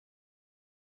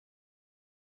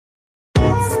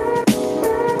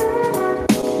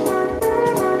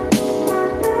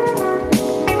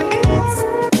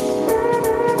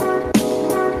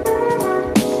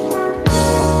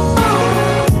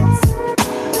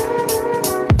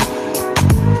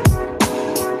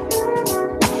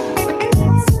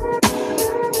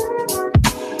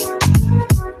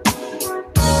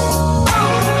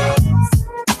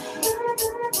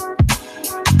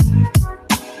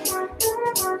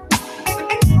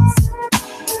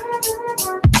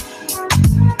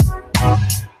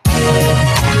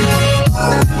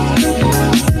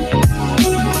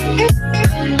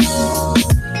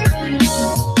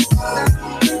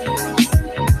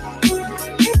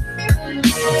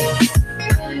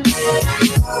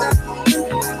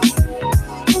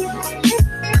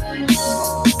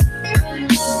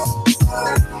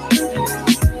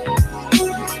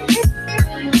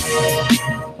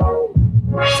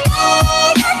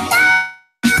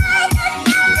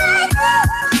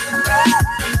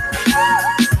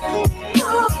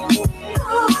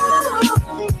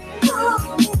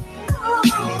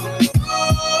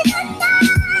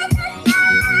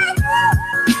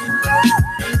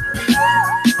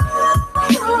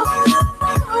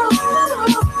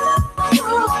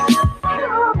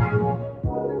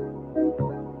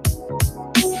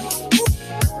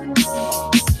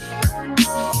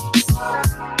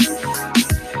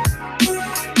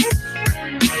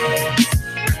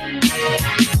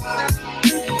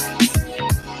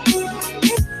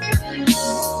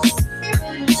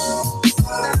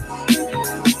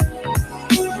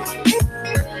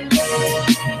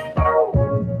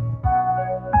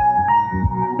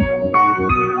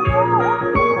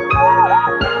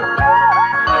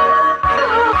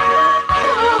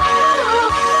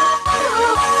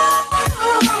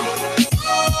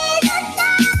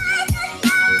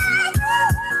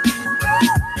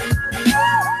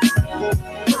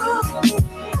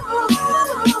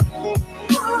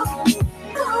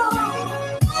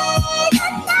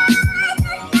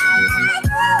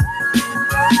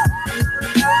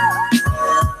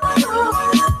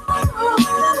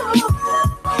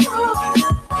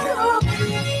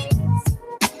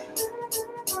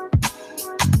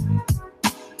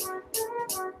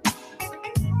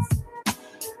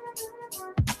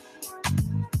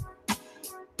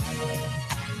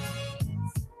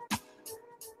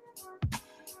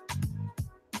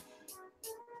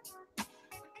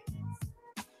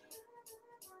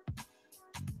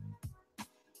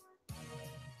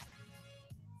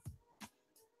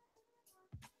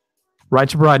Right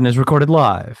to Bryden is recorded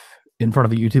live in front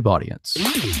of a YouTube audience.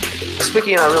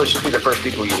 Spicky and I really should be the first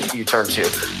people you turn to.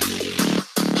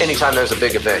 Anytime there's a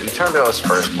big event, you turn to us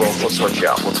first. We'll sort you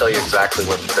out. We'll tell you exactly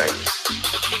what to think.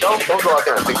 Don't go out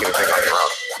there and think anything on your own.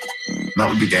 That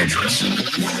would be dangerous.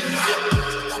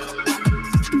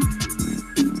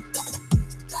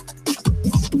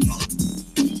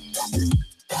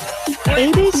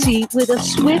 ABC with a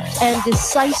swift and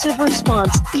decisive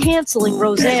response, canceling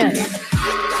Roseanne.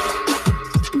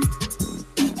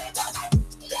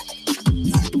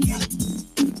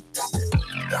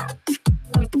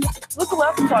 Look who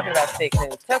else is talking about fake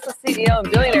news. Tesla CEO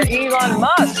and billionaire Elon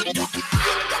Musk.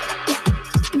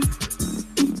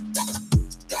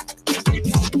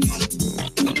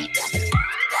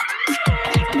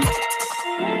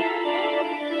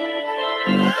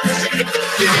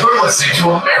 You're listening to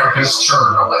America's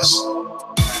Journalist.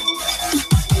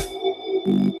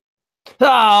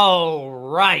 All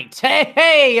right.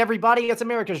 Hey, everybody. It's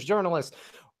America's Journalist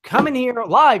coming here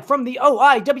live from the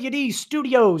OIWD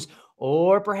studios.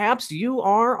 Or perhaps you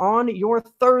are on your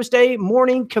Thursday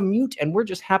morning commute, and we're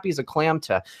just happy as a clam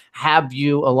to have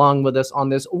you along with us on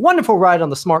this wonderful ride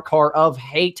on the smart car of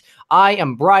hate. I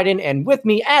am Bryden, and with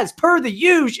me, as per the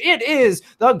usual, it is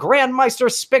the Grandmeister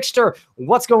Spickster.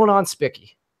 What's going on,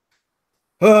 Spicky?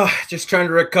 Just trying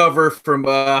to recover from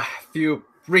a few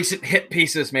recent hit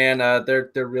pieces, man.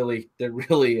 They're really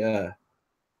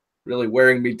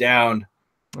wearing me down.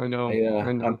 I know.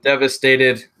 I'm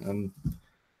devastated. I'm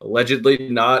allegedly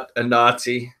not a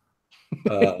Nazi,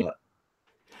 and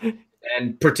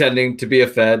pretending to be a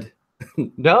Fed.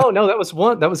 No, that was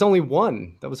one. That was only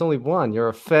one. You're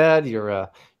a Fed. You're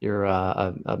a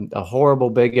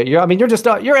horrible bigot. You're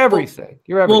everything.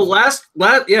 You're everything. Well, last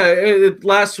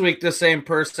week the same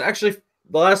person. Actually,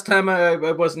 the last time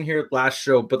I wasn't here last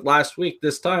show, but last week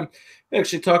this time I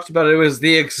actually talked about it. It was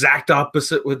the exact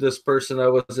opposite with this person. I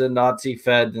was a Nazi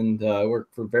Fed and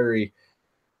worked for very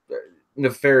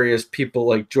nefarious people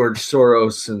like George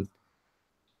Soros, and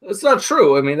it's not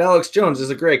true. I mean, Alex Jones is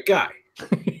a great guy.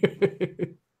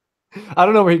 I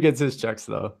don't know where he gets his checks,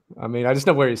 though. I mean, I just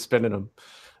know where he's spending them.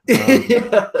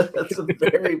 Yeah, that's a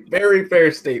very, very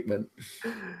fair statement.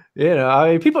 You know,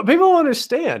 I mean, people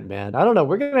understand, man. I don't know.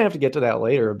 We're gonna have to get to that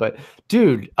later, but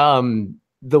dude,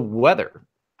 the weather.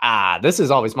 This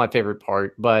is always my favorite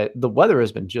part, but the weather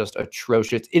has been just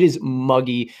atrocious. It is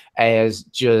muggy as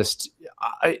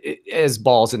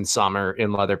balls in summer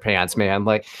in leather pants, man.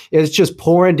 Like, it's just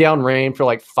pouring down rain for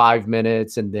like 5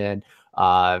 minutes, and then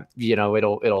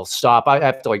it'll stop. I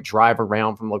have to like drive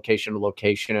around from location to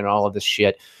location and all of this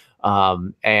shit.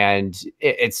 And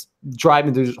it's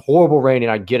driving through this horrible rain,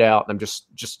 and I get out and I'm just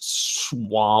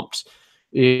swamped.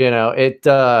 It's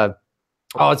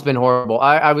been horrible.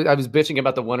 I was bitching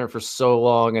about the winter for so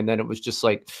long, and then it was just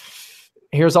like,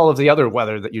 here's all of the other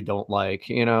weather that you don't like.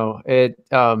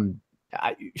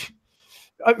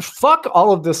 Fuck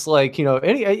all of this. Like,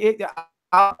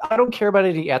 I don't care about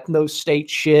any ethno state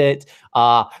shit.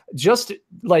 Just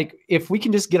like, if we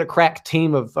can just get a crack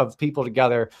team of people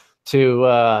together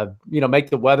to make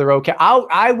the weather okay.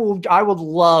 I would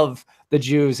love the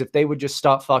Jews if they would just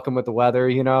stop fucking with the weather,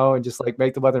 and just like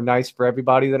make the weather nice for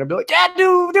everybody. Then I'd be like, yeah,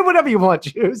 do whatever you want,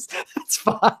 Jews. That's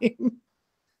fine.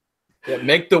 Yeah,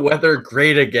 make the weather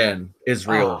great again,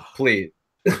 Israel, please.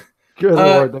 Good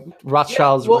Lord,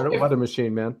 Rothschild's weather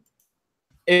machine, man.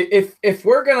 If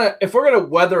we're gonna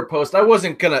weather post, I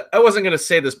wasn't gonna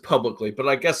say this publicly, but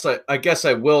I guess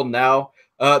I will now.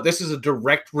 This is a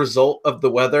direct result of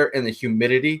the weather and the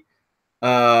humidity.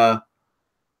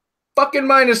 Fucking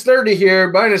minus 30 here,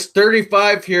 minus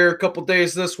 35 here a couple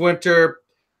days this winter.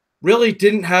 Really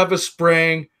didn't have a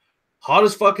spring. Hot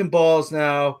as fucking balls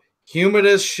now. Humid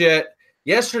as shit.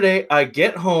 Yesterday, I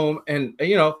get home and,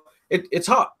 it's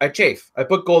hot. I chafe. I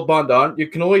put Gold Bond on. You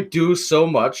can only do so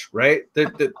much, right?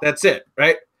 That's it,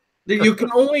 right? You can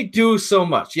only do so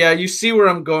much. Yeah, you see where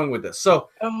I'm going with this. So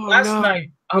last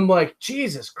night, I'm like,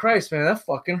 Jesus Christ, man, that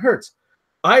fucking hurts.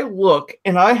 I look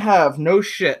and I have, no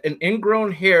shit, an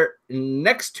ingrown hair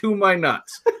next to my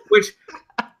nuts, which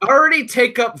already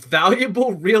take up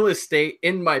valuable real estate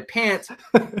in my pants.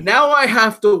 Now I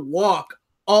have to walk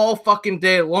all fucking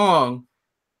day long,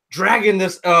 dragging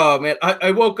this. Oh, man.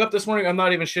 I woke up this morning. I'm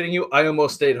not even shitting you. I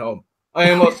almost stayed home. I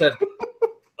almost said,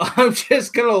 I'm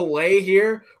just going to lay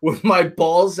here with my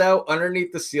balls out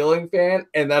underneath the ceiling fan,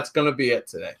 and that's going to be it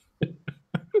today.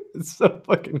 It's so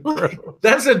fucking gross.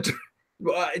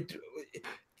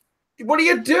 What do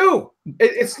you do?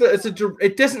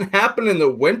 It doesn't happen in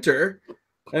the winter.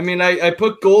 I mean, I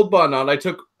put Gold Bond on. I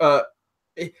took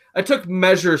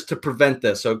measures to prevent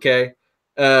this. Okay,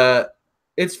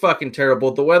 It's fucking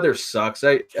terrible. The weather sucks.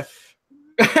 I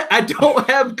don't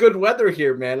have good weather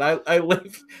here, man. I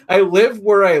live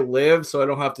where I live, so I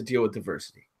don't have to deal with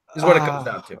diversity. Is what it comes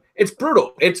down to. It's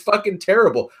brutal. It's fucking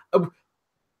terrible.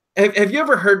 Have you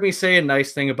ever heard me say a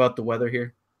nice thing about the weather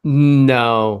here?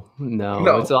 No.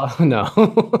 It's all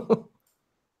no.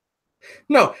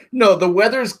 No. The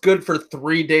weather's good for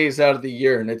 3 days out of the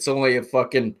year, and it's only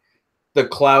the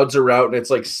clouds are out and it's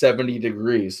like 70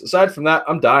 degrees. Aside from that,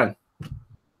 I'm dying.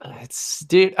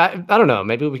 Dude, I don't know.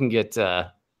 Maybe we can get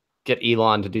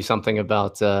Elon to do something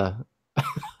about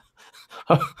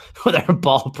with our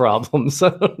ball problems. I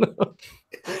don't know.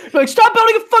 Like, stop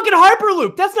building a fucking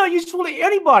hyperloop. That's not useful to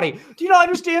anybody. Do you not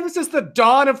understand? This is the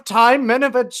dawn of time. Men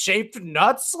have had shaped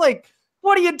nuts. Like,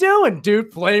 what are you doing,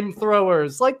 dude?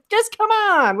 Flamethrowers. Like, just come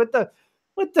on with the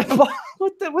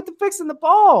fixing the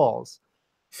balls.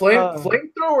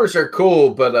 Flamethrowers are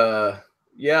cool, but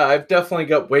yeah, I've definitely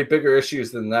got way bigger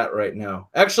issues than that right now.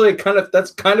 Actually,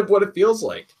 that's kind of what it feels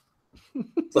like.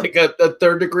 It's like a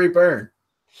 3rd-degree burn.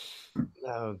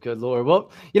 Oh, good Lord.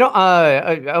 Well,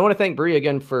 I want to thank Bree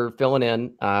again for filling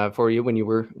in for you when you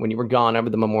were gone over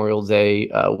the Memorial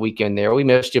Day weekend there. We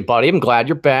missed you, buddy. I'm glad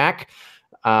you're back.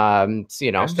 So,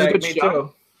 it was a good show.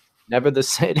 Too. Never the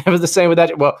same with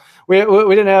that. Well, we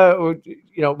didn't have,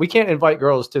 we can't invite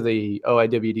girls to the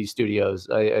OIWD studios.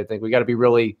 I think we got to be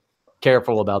really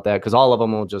careful about that because all of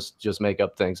them will just make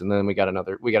up things. And then we got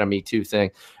a Me Too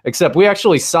thing, except we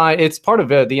actually signed, it's part of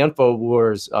the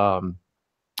InfoWars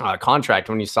contract.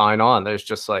 When you sign on, there's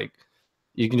just like,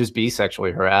 you can just be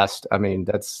sexually harassed. I mean,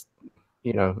 that's,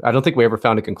 I don't think we ever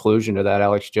found a conclusion to that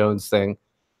Alex Jones thing.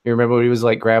 You remember when he was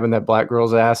like grabbing that black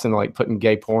girl's ass and like putting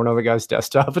gay porn on the guy's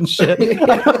desktop and shit?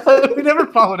 We never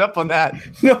followed up on that.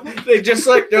 No, they just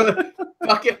like,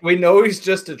 fuck it. We know he's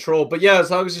just a troll. But yeah,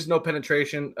 as long as there's no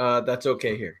penetration, that's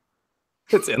okay here.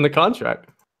 It's in the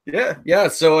contract. Yeah.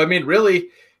 So, I mean, really,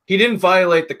 he didn't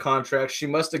violate the contract. She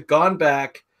must have gone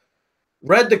back,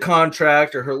 read the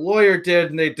contract, or her lawyer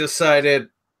did, and they decided,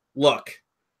 look,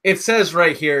 it says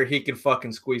right here he can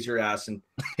fucking squeeze your ass and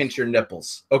pinch your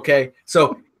nipples. Okay?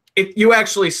 So, you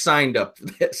actually signed up for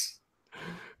this.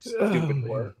 Stupid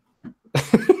word.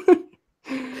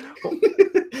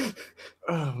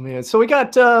 Oh man, so we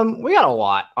got a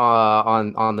lot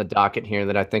on the docket here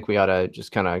that I think we ought to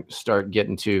just kind of start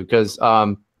getting to because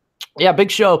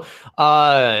big show.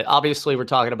 Obviously, we're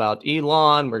talking about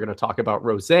Elon. We're going to talk about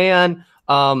Roseanne.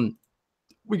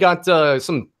 We got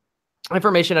some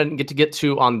information I didn't get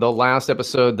to on the last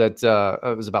episode that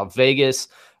was about Vegas.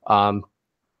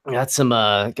 Got some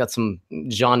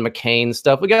John McCain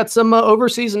stuff. We got some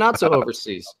overseas and not so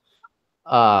overseas.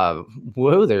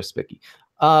 Whoa there, Spicky.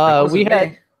 We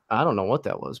had, I don't know what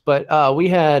that was, but we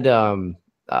had an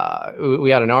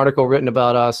article written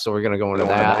about us, so we're gonna go into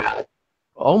that.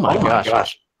 Oh my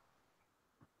gosh.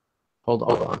 Hold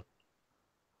on.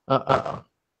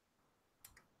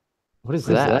 What is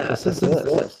that? What is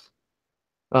this?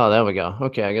 Oh, there we go.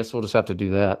 Okay, I guess we'll just have to do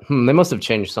that. They must have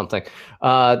changed something.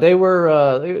 They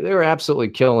were absolutely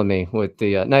killing me with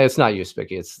the. No, it's not you,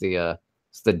 Spicky. It's the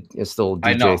little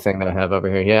DJ thing that I have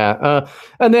over here. Yeah.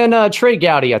 And then Trey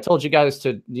Gowdy. I told you guys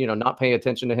to not pay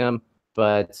attention to him,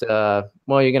 but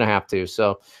well, you're gonna have to.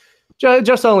 So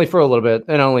just only for a little bit,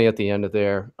 and only at the end of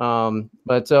there. But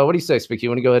what do you say, Spicky? You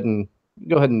want to go ahead and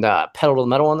pedal to the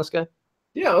metal on this guy?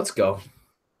 Yeah, let's go.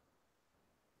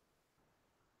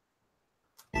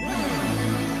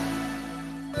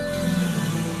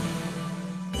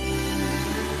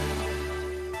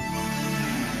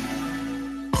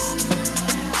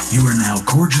 You are now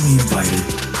cordially invited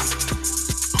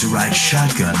to ride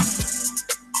shotgun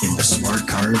in the smart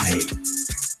car of hate.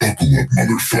 Buckle up,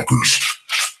 motherfuckers.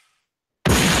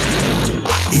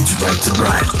 It's right to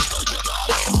ride.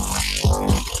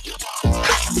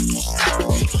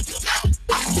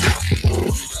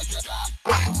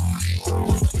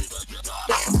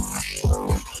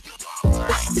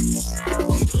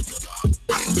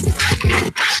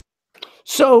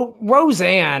 So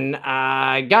Roseanne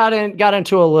got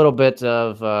into a little bit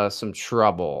of some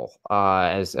trouble,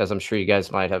 as I'm sure you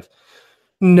guys might have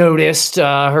noticed.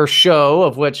 Her show,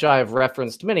 of which I've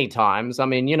referenced many times. I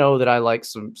mean, you know that I like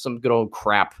some good old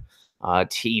crap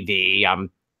TV.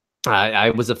 I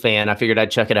was a fan. I figured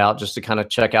I'd check it out just to kind of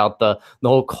check out the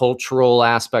whole cultural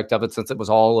aspect of it, since it was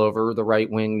all over the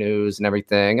right-wing news and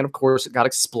everything. And of course, it got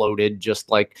exploded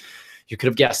just like you could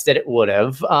have guessed that it would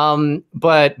have.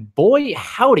 But boy,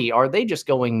 howdy, are they just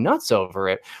going nuts over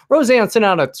it. Roseanne sent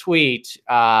out a tweet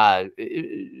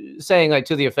saying, like,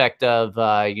 to the effect of,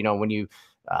 when you,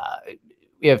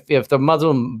 if the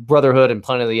Muslim Brotherhood and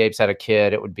Planet of the Apes had a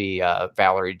kid, it would be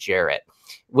Valerie Jarrett,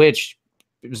 which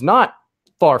was not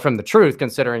far from the truth,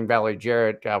 considering Valerie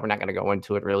Jarrett. We're not going to go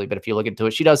into it really, but if you look into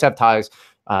it, she does have ties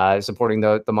supporting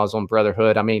the Muslim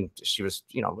Brotherhood. I mean, she was,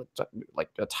 like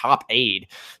a top aide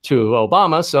to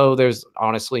Obama, so there's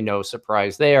honestly no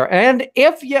surprise there. And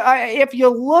if you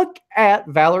look at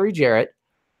Valerie Jarrett,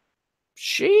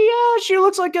 she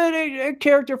looks like a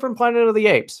character from Planet of the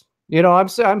Apes.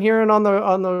 I'm hearing on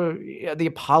the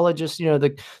apologists,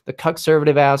 the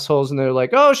conservative assholes, and they're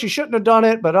like, oh, she shouldn't have done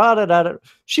it, but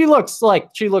she looks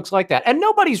like that. And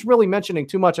nobody's really mentioning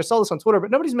too much. I saw this on Twitter,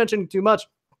 but nobody's mentioning too much.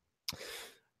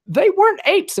 They weren't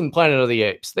apes in Planet of the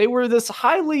Apes. They were this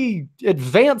highly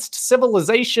advanced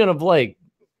civilization of like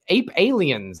ape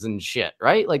aliens and shit,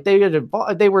 right? Like they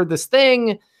were this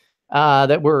thing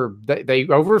they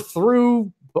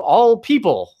overthrew all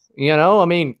people. I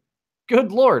mean,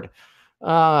 good Lord.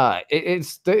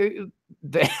 If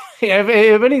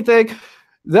anything,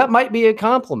 that might be a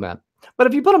compliment. But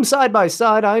if you put them side by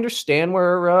side, I understand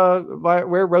where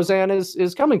Roseanne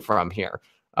is coming from here.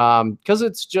 Because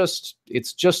it's just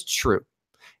true.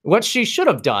 What she should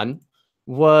have done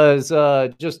was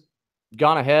just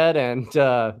gone ahead and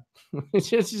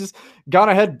just gone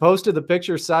ahead and posted the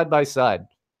pictures side by side.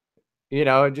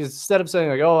 Just instead of saying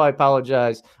like, oh, I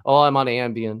apologize, oh, I'm on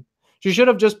Ambien. She should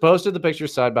have just posted the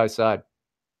pictures side by side.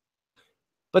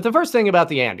 But the first thing about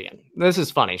the Ambien, this is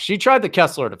funny. She tried the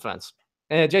Kessler defense.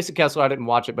 And Jason Kessler, I didn't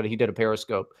watch it, but he did a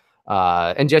Periscope.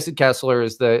 And Jason Kessler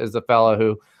is the fellow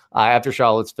who, after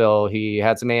Charlottesville, he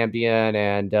had some Ambien,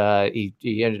 and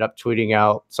he ended up tweeting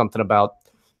out something about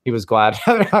he was glad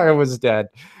Heather was dead.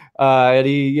 And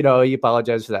he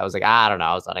apologized for that. I was like, I don't know,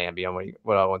 I was on Ambien.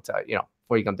 What I want to,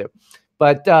 what are you gonna do?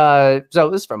 But so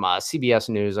this is from CBS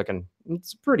News.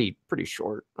 It's pretty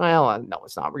short. Well, no,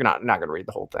 it's not. We're not going to read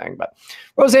the whole thing. But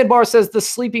Roseanne Barr says the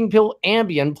sleeping pill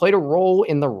Ambien played a role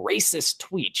in the racist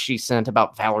tweet she sent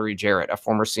about Valerie Jarrett, a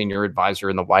former senior advisor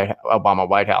in the Obama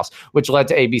White House, which led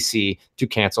to ABC to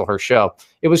cancel her show.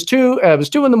 It was 2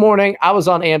 in the morning. I was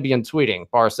on Ambien tweeting,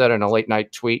 Barr said in a late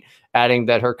night tweet, adding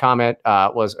that her comment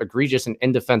was egregious and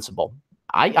indefensible.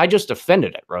 I just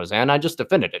defended it, Roseanne. I just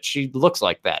defended it. She looks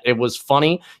like that. It was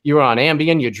funny. You were on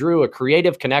Ambien. You drew a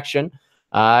creative connection,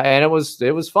 and it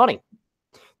was funny.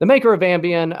 The maker of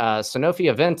Ambien, Sanofi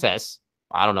Aventis,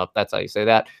 I don't know if that's how you say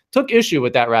that, took issue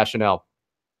with that rationale.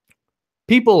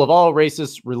 People of all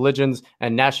races, religions,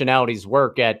 and nationalities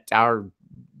work at our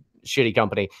shitty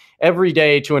company every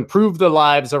day to improve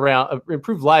lives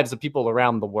of people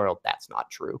around the world. That's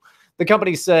not true. The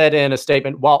company said in a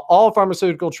statement, while all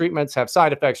pharmaceutical treatments have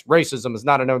side effects, racism is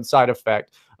not a known side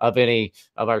effect of any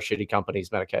of our shitty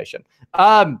company's medication.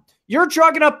 You're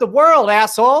drugging up the world,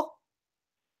 asshole.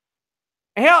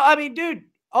 Hell, I mean, dude,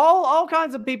 all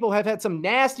kinds of people have had some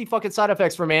nasty fucking side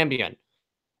effects from Ambien.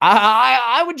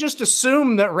 I would just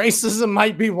assume that racism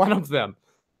might be one of them.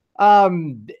 I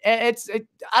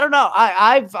don't know.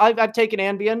 I've taken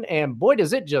Ambien, and boy,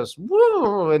 does it just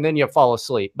woo, and then you fall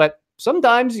asleep. But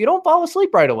sometimes you don't fall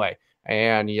asleep right away,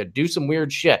 and you do some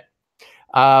weird shit.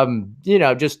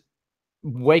 Just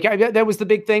wake up. That was the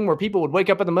big thing where people would wake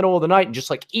up in the middle of the night and just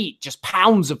like eat just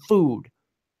pounds of food.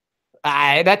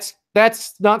 That's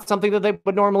not something that they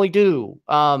would normally do.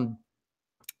 I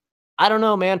don't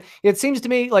know, man. It seems to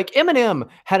me like Eminem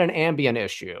had an Ambien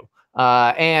issue.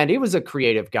 And he was a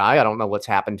creative guy. I don't know what's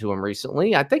happened to him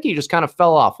recently. I think he just kind of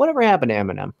fell off. Whatever happened to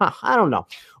Eminem? I don't know.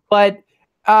 But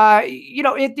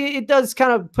it does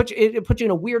kind of put you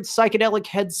in a weird psychedelic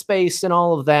headspace and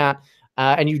all of that.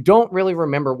 And you don't really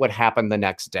remember what happened the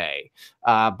next day.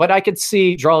 But I could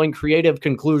see drawing creative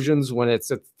conclusions when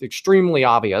it's extremely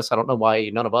obvious. I don't know why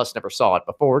none of us never saw it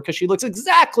before, because she looks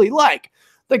exactly like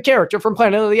the character from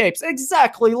Planet of the Apes.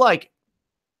 Exactly like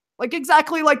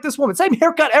this woman. Same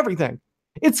haircut, everything.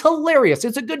 It's hilarious.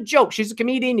 It's a good joke. She's a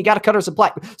comedian. You got to cut her some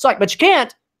slack, but you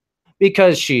can't,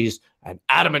 because she's an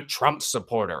adamant Trump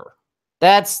supporter.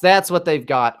 That's what they've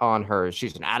got on her.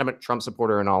 She's an adamant Trump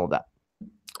supporter and all of that.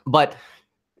 But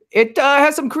it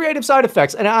has some creative side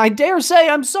effects, and I dare say,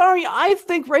 I'm sorry, I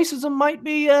think racism might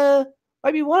be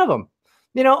one of them.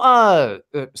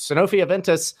 Sanofi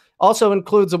Aventis also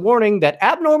includes a warning that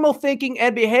abnormal thinking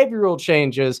and behavioral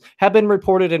changes have been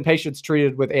reported in patients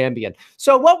treated with Ambien.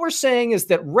 So what we're saying is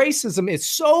that racism is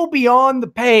so beyond the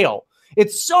pale.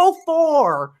 It's so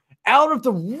far out of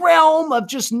the realm of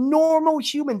just normal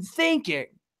human thinking.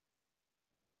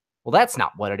 Well, that's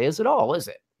not what it is at all, is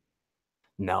it?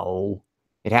 No,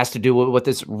 it has to do with what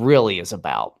this really is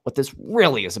about.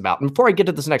 And before I get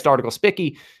to this next article,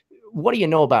 Spicky, what do you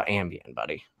know about Ambien,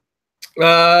 buddy?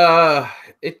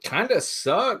 It kind of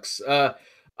sucks.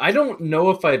 I don't know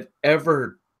if I've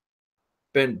ever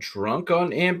been drunk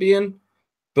on Ambien.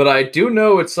 but I do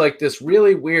know it's like this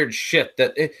really weird shit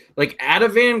that like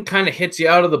Ativan kind of hits you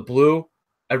out of the blue.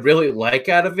 I really like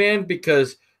Ativan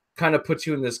because it kind of puts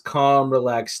you in this calm,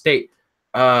 relaxed state.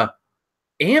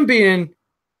 Ambien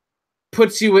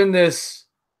puts you in this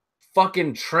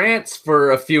fucking trance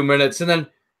for a few minutes and then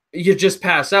you just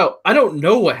pass out. I don't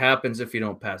know what happens if you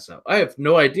don't pass out. I have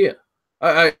no idea.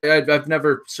 I've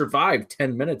never survived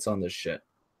 10 minutes on this shit.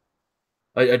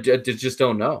 I just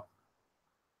don't know.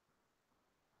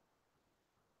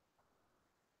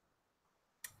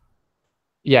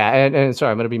 Yeah, and sorry,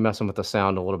 I'm going to be messing with the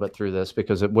sound a little bit through this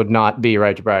because it would not be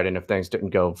right to Brighton if things didn't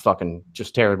go fucking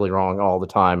just terribly wrong all the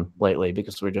time lately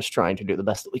because we're just trying to do the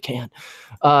best that we can.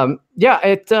 I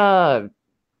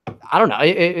don't know.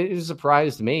 It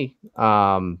surprised me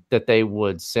that they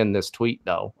would send this tweet,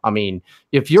 though. I mean,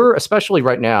 if you're, especially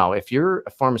right now, if you're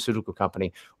a pharmaceutical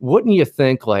company, wouldn't you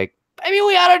think like, maybe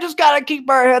we just gotta keep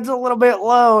our heads a little bit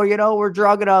low, you know, we're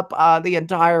drugging up the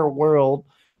entire world.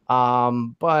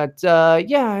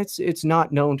 Yeah, it's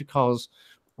not known to cause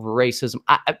racism.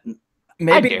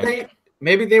 Maybe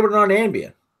they were on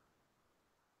Ambien.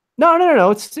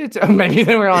 No. It's maybe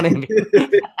they were on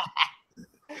Ambien.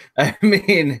 I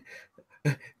mean,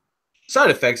 side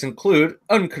effects include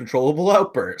uncontrollable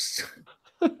outbursts.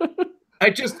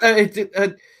 It's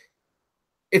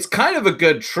kind of a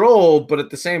good troll, but at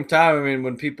the same time, I mean,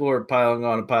 when people are piling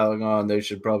on, they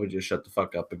should probably just shut the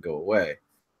fuck up and go away.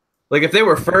 Like if they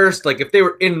were first, like if they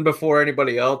were in before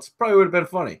anybody else, probably would have been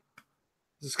funny.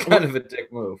 This is kind of a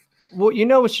dick move. Well, you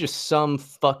know, it's just some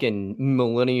fucking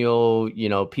millennial, you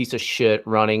know, piece of shit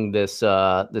running this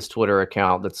this Twitter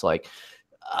account that's like,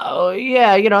 oh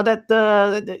yeah, you know that's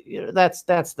the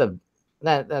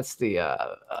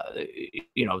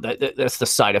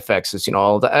side effects. Is, you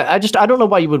know, I don't know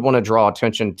why you would want to draw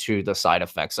attention to the side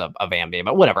effects of Ambien,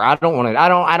 but whatever. I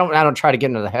don't try to get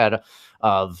into the head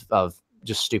of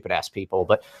just stupid ass people.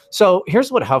 But so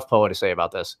here's what HuffPo had to say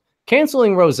about this.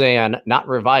 Canceling Roseanne, not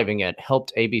reviving it,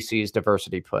 helped ABC's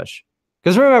diversity push.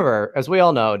 Because remember, as we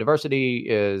all know, diversity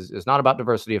is not about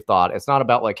diversity of thought. It's not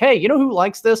about like, hey, you know who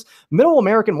likes this? Middle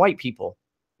American white people.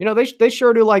 You know, they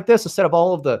sure do like this instead of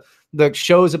all of the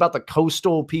shows about the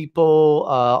coastal people,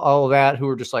 all of that, who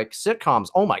are just like sitcoms.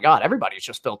 Oh my God, everybody's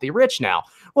just filthy rich now.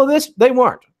 Well, they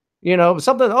weren't. You know,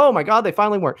 something, oh my God, they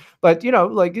finally weren't. But, you know,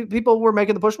 like people were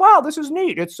making the push. Wow, this is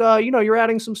neat. It's, you know, you're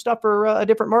adding some stuff for a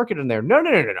different market in there. No.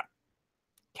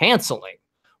 Canceling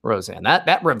Roseanne.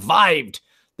 That revived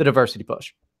the diversity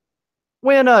push.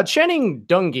 When Channing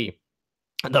Dungey,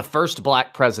 the first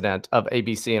black president of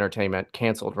ABC Entertainment,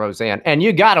 canceled Roseanne, and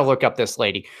you got to look up this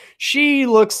lady. She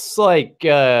looks like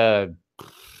RuPaul.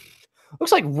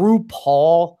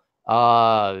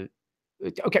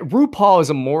 Okay, RuPaul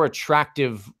is a more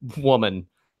attractive woman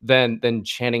than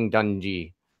Channing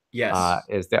Dungey. Yes,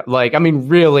 is that like? I mean,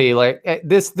 really, like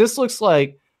this looks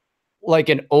like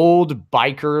an old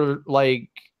biker like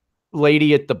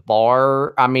lady at the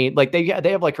bar. I mean, like they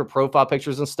have like her profile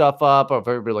pictures and stuff up of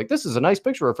everybody like, this is a nice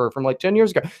picture of her from like 10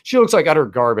 years ago. She looks like utter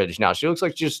garbage now. She looks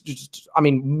like just I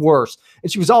mean, worse.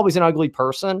 And she was always an ugly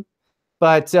person.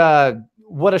 But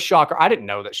what a shocker. I didn't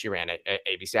know that she ran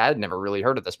ABC. I had never really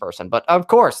heard of this person. But of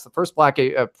course, the first black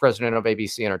president of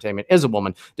ABC Entertainment is a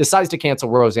woman, decides to cancel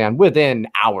Roseanne within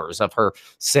hours of her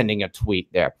sending a tweet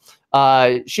there.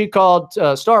 She called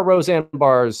star Roseanne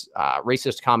Barr's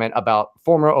racist comment about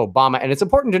former Obama. And it's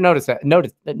important to note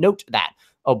that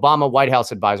Obama White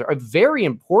House advisor, a very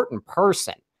important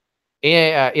person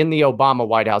in the Obama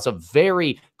White House, a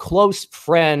very close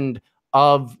friend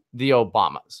of the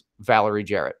Obamas, Valerie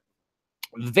Jarrett.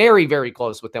 Very, very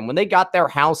close with them. When they got their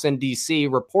house in D.C.,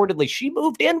 reportedly, she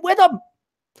moved in with them.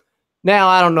 Now,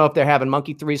 I don't know if they're having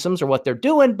monkey threesomes or what they're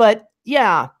doing, but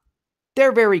yeah,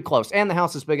 they're very close. And the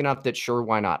house is big enough that sure,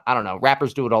 why not? I don't know.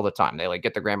 Rappers do it all the time. They like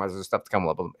get their grandmothers and stuff to come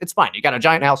up with them. It's fine. You got a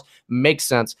giant house. Makes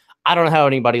sense. I don't know how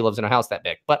anybody lives in a house that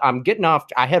big, but I'm getting off.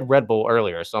 I had Red Bull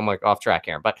earlier, so I'm like off track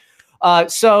here. But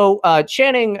so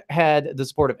Channing had the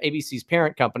support of ABC's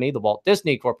parent company, the Walt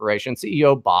Disney Corporation,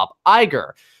 CEO Bob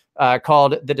Iger.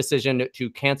 Called the decision to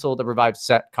cancel the revived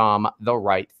sitcom the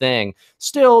right thing.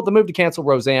 Still, the move to cancel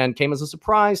Roseanne came as a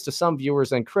surprise to some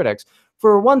viewers and critics.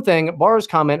 For one thing, Barr's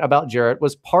comment about Jarrett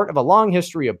was part of a long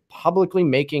history of publicly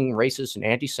making racist and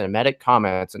anti-Semitic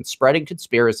comments and spreading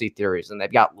conspiracy theories, and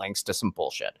they've got links to some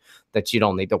bullshit that you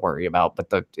don't need to worry about,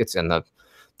 but it's in the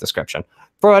description.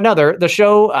 For another, the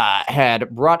show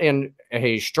had brought in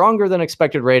a stronger than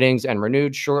expected ratings and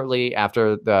renewed shortly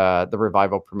after the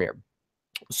revival premiere.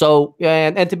 So,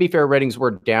 and to be fair, ratings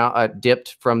were down,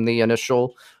 dipped from the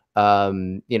initial,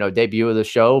 debut of the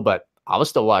show, but I was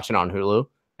still watching on Hulu,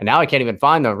 and now I can't even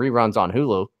find the reruns on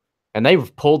Hulu. and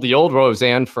they've pulled the old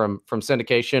Roseanne from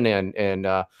syndication and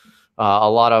a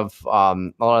lot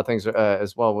of things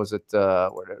as well. Was it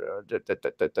CMT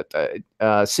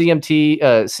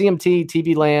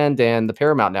TV Land and the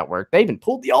Paramount Network? They even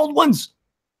pulled the old ones.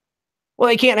 Well,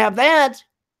 they can't have that.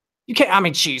 You can't. I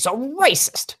mean, she's a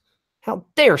racist. How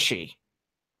dare she?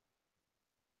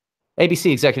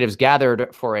 ABC executives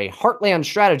gathered for a Heartland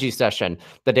strategy session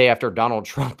the day after Donald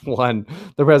Trump won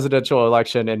the presidential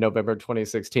election in November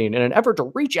 2016 in an effort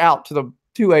to reach out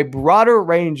to a broader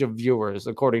range of viewers,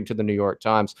 according to the New York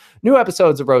Times. New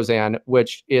episodes of Roseanne,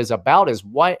 which is about a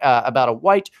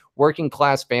white working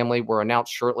class family, were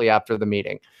announced shortly after the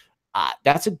meeting.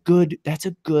 That's a good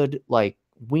like,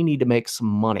 we need to make some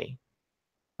money.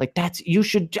 Like,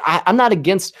 I'm not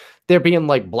against there being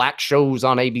like black shows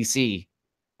on ABC.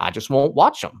 I just won't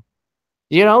watch them.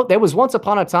 You know, there was once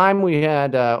upon a time we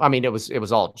had, I mean, it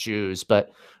was all Jews,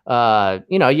 but,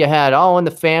 you know, you had All in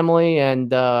the Family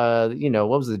and, you know,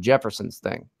 what was the Jeffersons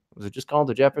thing? Was it just called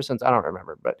the Jeffersons? I don't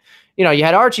remember. But, you know, you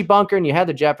had Archie Bunker and you had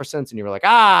the Jeffersons and you were like,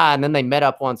 and then they met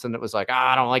up once and it was like,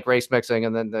 I don't like race mixing.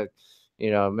 And then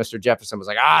Mr. Jefferson was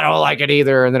like, I don't like it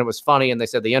either. And then it was funny and they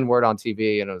said the N-word on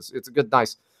TV and it's a good,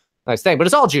 nice thing. But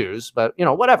it's all Jews, but, you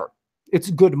know, whatever. It's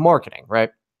good marketing,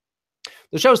 right?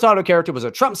 The show's title character was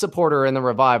a Trump supporter in the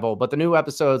revival, but the new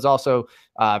episodes also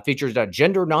features a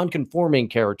gender non-conforming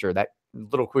character, that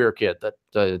little queer kid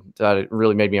that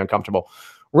really made me uncomfortable.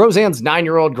 Roseanne's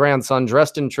 9-year-old grandson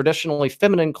dressed in traditionally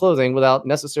feminine clothing without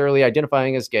necessarily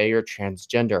identifying as gay or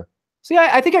transgender. See,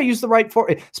 I think I used the right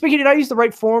form. Speaking, did I use the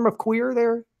right form of queer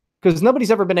there? Because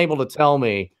nobody's ever been able to tell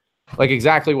me like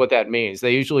exactly what that means.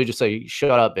 They usually just say,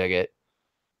 "Shut up, bigot."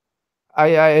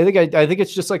 I think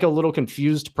it's just like a little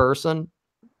confused person.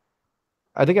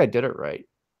 I think I did it right.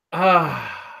 I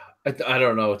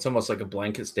don't know. It's almost like a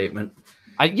blanket statement.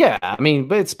 Yeah, I mean,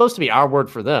 but it's supposed to be our word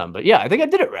for them. But yeah, I think I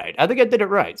did it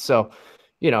right. So,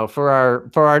 you know, for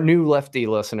our new lefty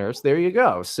listeners, there you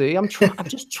go. See, I'm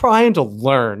just trying to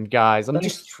learn, guys. I'm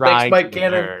just trying to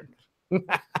learn.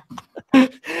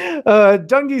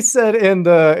 Dungy said in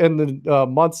the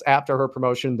months after her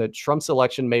promotion that Trump's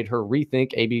election made her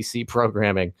rethink ABC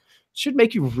programming. Should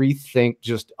make you rethink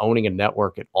just owning a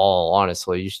network at all.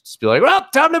 Honestly, you should just be like, well,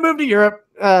 time to move to Europe.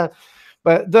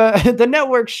 But the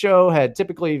network show had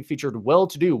typically featured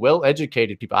well-to-do,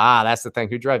 well-educated people. That's the thing,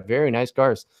 who drive very nice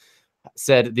cars.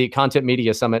 Said the Content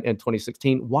Media Summit in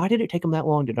 2016. Why did it take them that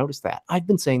long to notice that? I've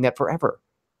been saying that forever.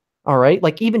 All right,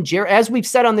 like even Jerry, as we've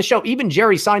said on the show, even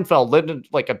Jerry Seinfeld lived in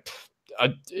like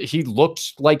he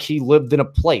looked like he lived in a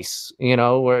place, you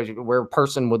know, where a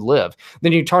person would live.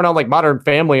 Then you turn on like Modern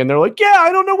Family and they're like, yeah,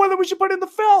 I don't know whether we should put in the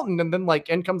fountain. And then like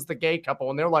in comes the gay couple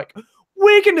and they're like,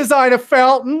 we can design a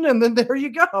fountain. And then there you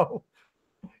go.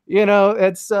 You know,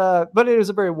 it's but it is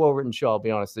a very well-written show. I'll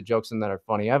be honest. The jokes in that are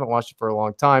funny. I haven't watched it for a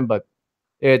long time, but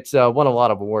it's won a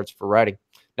lot of awards for writing.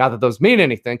 Not that those mean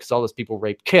anything because all those people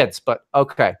rape kids, but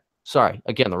okay. Sorry.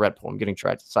 Again, the Red Pill. I'm getting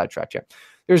sidetracked here.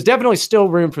 There's definitely still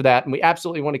room for that. And we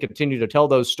absolutely want to continue to tell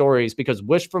those stories because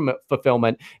wish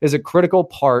fulfillment is a critical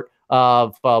part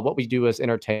of what we do as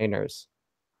entertainers.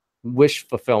 Wish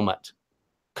fulfillment.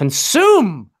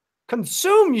 Consume,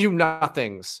 you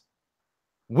nothings.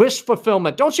 Wish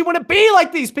fulfillment. Don't you want to be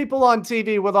like these people on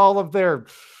TV with all of their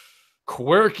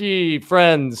quirky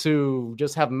friends who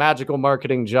just have magical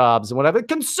marketing jobs and whatever?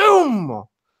 Consume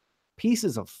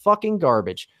pieces of fucking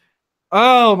garbage.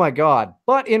 Oh my God.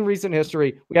 But in recent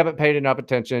history, we haven't paid enough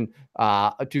attention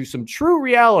to some true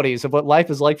realities of what life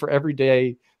is like for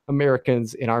everyday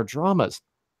Americans in our dramas.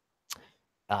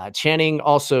 Channing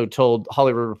also told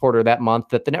Hollywood Reporter that month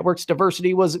that the network's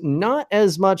diversity was not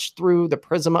as much through the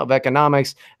prism of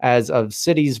economics as of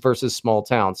cities versus small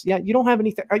towns. Yeah, you don't have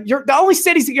anything. The only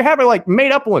cities that you have are like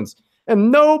made up ones.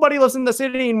 And nobody lives in the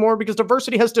city anymore because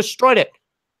diversity has destroyed it.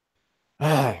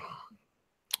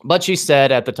 But she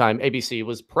said at the time, ABC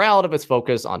was proud of its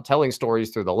focus on telling stories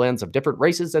through the lens of different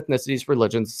races, ethnicities,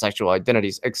 religions, sexual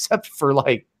identities, except for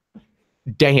like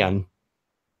Dan,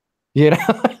 you know,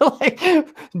 like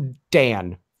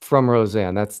Dan from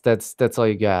Roseanne. That's all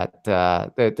you got.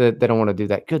 They don't want to do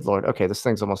that. Good Lord. Okay, this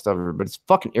thing's almost over, but it's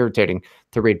fucking irritating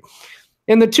to read.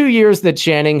 In the 2 years that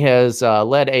Channing has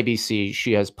led ABC,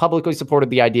 she has publicly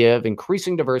supported the idea of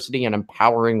increasing diversity and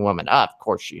empowering women. Of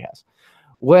course she has.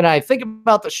 When I think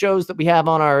about the shows that we have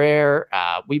on our air,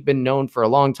 we've been known for a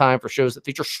long time for shows that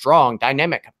feature strong,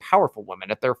 dynamic, powerful women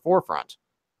at their forefront.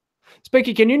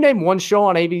 Spiky, can you name one show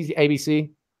on ABC?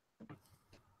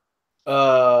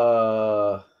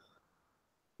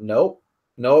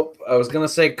 Nope. I was going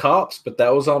to say Cops, but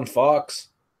that was on Fox.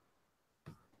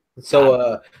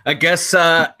 So I guess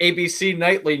ABC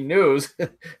Nightly News.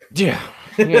 Yeah,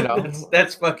 you know,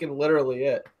 that's fucking literally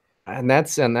it. and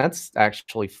that's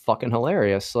actually fucking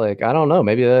hilarious. Like, I don't know,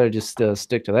 maybe they'll just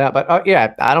stick to that. But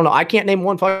yeah, I don't know. I can't name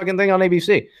one fucking thing on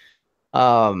ABC.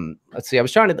 Let's see. I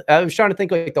was trying to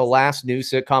think like the last new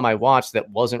sitcom I watched that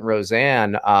wasn't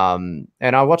Roseanne. And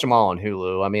I watch them all on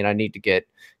Hulu. I mean, I need to get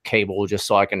cable just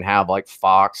so I can have like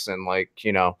Fox and like,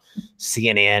 you know,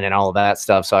 CNN and all of that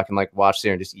stuff, so I can like watch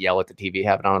there and just yell at the TV,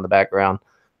 have it on in the background.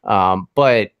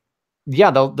 But yeah,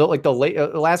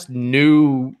 the last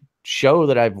new show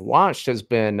that I've watched has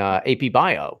been AP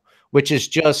Bio, which is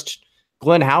just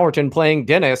Glenn Howerton playing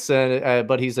Dennis,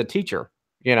 but he's a teacher.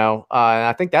 You know, and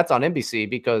I think that's on NBC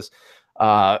because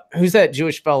who's that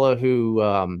Jewish fellow who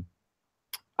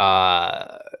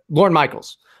Lorne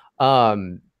Michaels?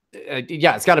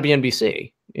 Yeah, it's got to be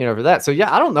NBC, you know, for that. So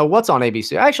yeah, I don't know what's on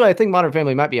ABC. Actually, I think Modern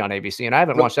Family might be on ABC, and I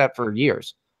haven't watched that for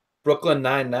years. Brooklyn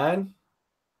Nine-Nine.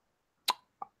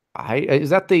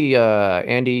 Is that the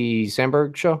Andy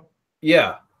Samberg show?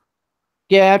 Yeah.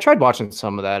 Yeah, I tried watching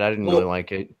some of that. I didn't really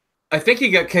like it. I think he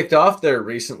got kicked off there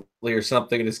recently or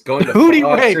something, and is going to who did he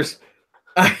rape?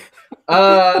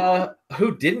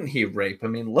 Who didn't he rape? I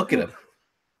mean, look at him.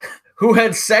 Who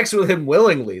had sex with him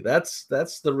willingly? That's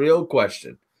the real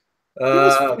question.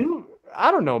 I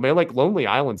don't know, man. Like Lonely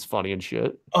Island's funny and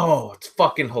shit. Oh, it's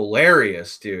fucking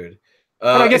hilarious, dude.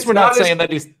 I guess we're not saying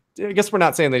that he's. I guess we're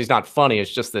not saying that he's not funny.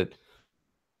 It's just that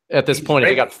at this point, if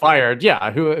he got fired,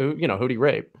 yeah, who'd he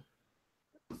rape?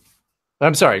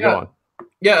 I'm sorry. Go on.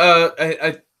 Yeah,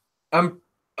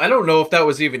 I don't know if that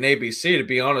was even ABC, to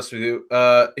be honest with you.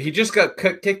 He just got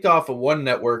kicked off of one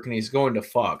network and he's going to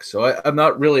Fox. So I'm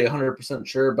not really 100%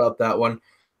 sure about that one.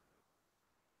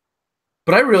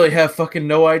 But I really have fucking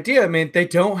no idea. I mean, they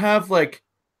don't have like,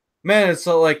 man, it's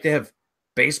not like they have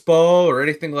baseball or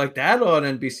anything like that on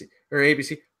NBC or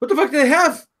ABC. What the fuck do they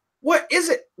have? What is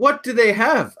it? What do they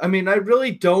have? I mean, I really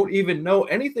don't even know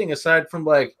anything aside from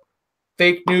like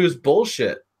fake news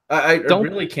bullshit. I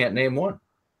really can't name one.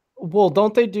 Well,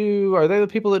 don't they do? Are they the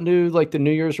people that do like the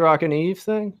New Year's Rockin' Eve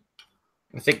thing?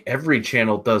 I think every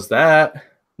channel does that.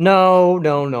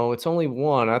 No. It's only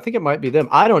one. I think it might be them.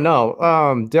 I don't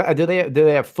know. Do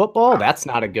they have football? That's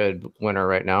not a good winner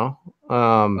right now.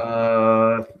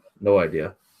 No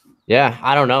idea. Yeah,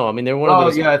 I don't know. I mean, they're one of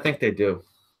those. Yeah, I think they do.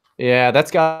 Yeah, that's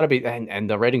got to be, and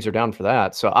the ratings are down for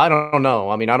that. So I don't know.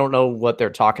 I mean, I don't know what they're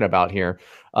talking about here.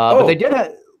 But they did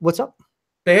have. What's up?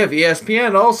 They have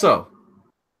ESPN also.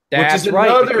 That's which is right.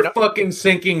 Another fucking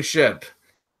sinking ship.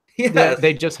 Yes.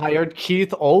 They just hired Keith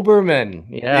Olbermann.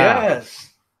 Yeah. Yes.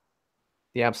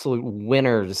 The absolute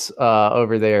winners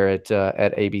over there at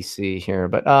ABC here.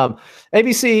 But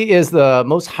ABC is the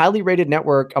most highly rated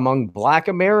network among Black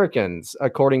Americans,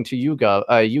 according to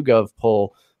YouGov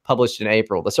poll published in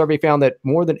April. The survey found that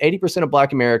more than 80% of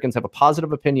Black Americans have a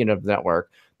positive opinion of the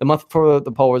network. The month before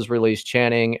the poll was released,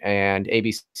 Channing and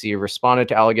ABC responded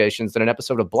to allegations that an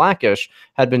episode of Blackish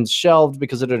had been shelved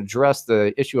because it had addressed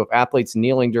the issue of athletes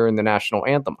kneeling during the national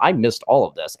anthem. I missed all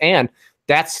of this. And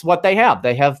that's what they have.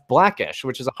 They have Blackish,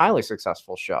 which is a highly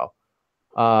successful show.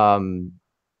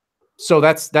 So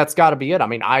that's got to be it. I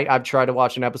mean, I've tried to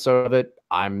watch an episode of it.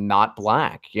 I'm not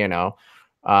Black, you know.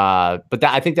 But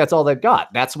I think that's all they've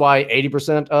got. That's why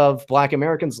 80% of Black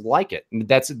Americans like it.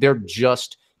 They're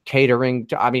just catering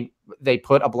to. I mean, they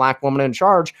put a Black woman in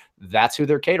charge. That's who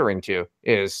they're catering to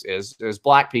is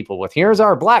Black people with here's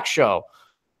our Black show.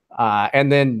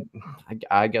 And then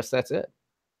I guess that's it.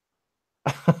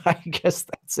 I guess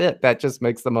that's it. That just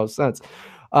makes the most sense.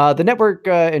 The network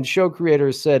and show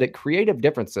creators said creative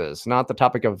differences, not the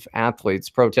topic of athletes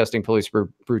protesting police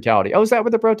brutality. Oh, is that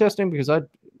what they're protesting? Because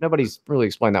nobody's really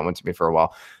explained that one to me for a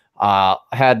while.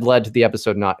 Had led to the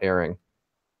episode not airing.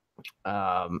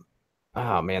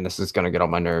 Oh man, this is gonna get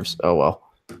on my nerves. Oh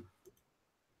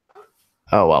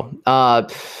well.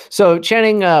 So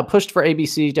Channing pushed for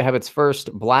ABC to have its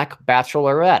first Black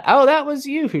Bachelorette. Oh, that was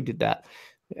you who did that.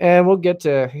 And we'll get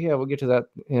to that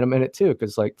in a minute too,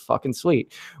 because like fucking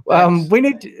sweet. We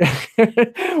need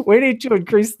to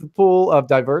increase the pool of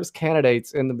diverse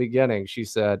candidates in the beginning, she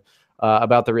said,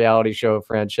 about the reality show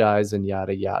franchise and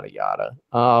yada yada yada.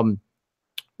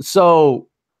 So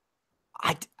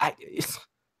I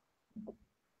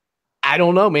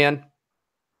don't know, man.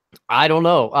 I don't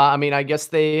know. I mean, I guess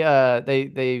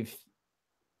they've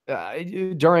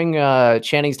during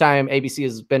Channing's time, ABC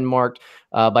has been marked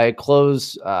by a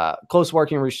close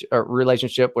working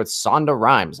relationship with Sonda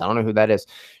Rhimes. I don't know who that is.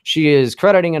 She is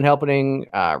crediting and helping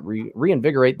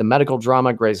reinvigorate the medical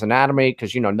drama Grey's Anatomy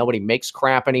because, you know, nobody makes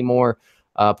crap anymore.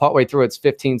 partway through its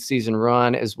 15-season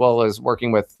run, as well as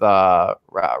working with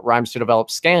Rhimes to develop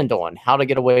Scandal and How to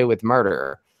Get Away with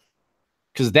Murder.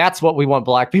 Because that's what we want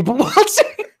black people watching.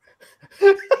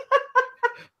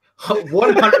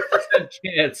 100%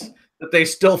 chance that they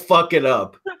still fuck it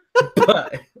up.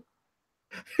 But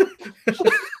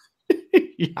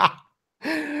yeah.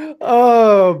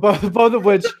 Oh, both of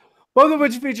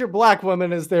which feature black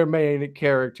women as their main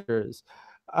characters.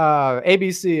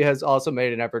 ABC has also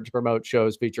made an effort to promote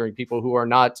shows featuring people who are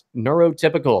not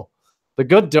neurotypical. The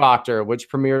Good Doctor, which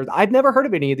premiered, I've never heard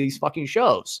of any of these fucking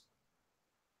shows.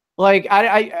 Like,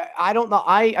 I don't know.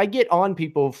 I get on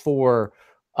people for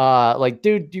like,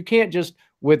 dude, you can't just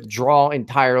withdraw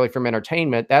entirely from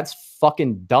entertainment. That's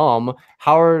fucking dumb.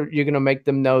 How are you going to make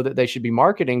them know that they should be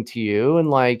marketing to you? And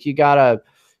like, you gotta,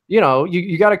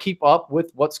 you gotta keep up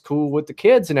with what's cool with the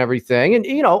kids and everything.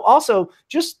 And, also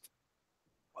just,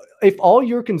 if all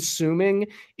you're consuming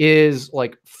is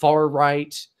like far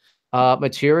right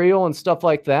material and stuff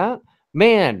like that,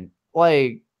 man,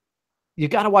 like, you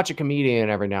got to watch a comedian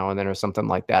every now and then or something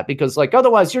like that, because like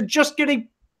otherwise you're just getting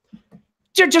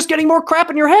more crap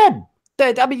in your head.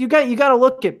 I mean, you got to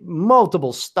look at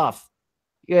multiple stuff.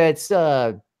 Yeah, it's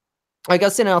like I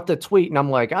sent out the tweet and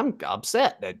I'm like, I'm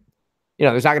upset that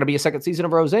there's not going to be a second season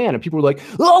of Roseanne, and people were like,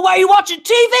 oh, why are you watching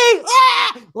TV?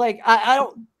 Ah! Like I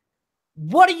don't.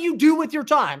 What do you do with your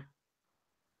time?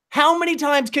 How many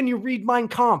times can you read Mein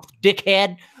Kampf,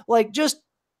 dickhead? Like, just,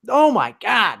 oh my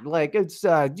God. Like, it's,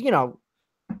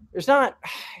 there's not,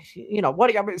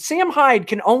 Sam Hyde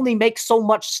can only make so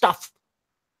much stuff.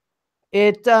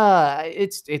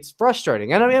 It's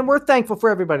frustrating. And I mean, we're thankful for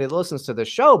everybody that listens to this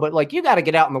show, but like, you got to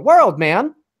get out in the world,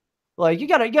 man. Like, you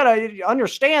gotta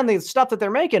understand the stuff that they're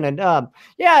making. And,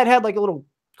 yeah, it had like a little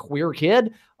queer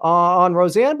kid on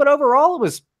Roseanne, but overall it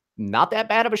was not that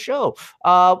bad of a show.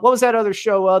 What was that other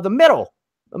show? The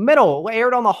Middle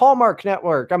aired on the Hallmark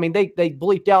Network. I mean, they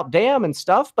bleeped out damn and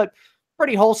stuff, but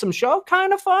pretty wholesome show.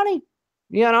 Kind of funny,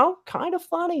 kind of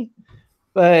funny.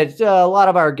 But a lot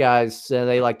of our guys,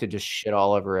 they like to just shit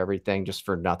all over everything just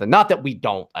for nothing. Not that we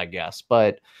don't, I guess,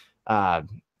 but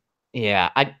yeah,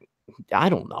 I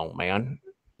don't know, man.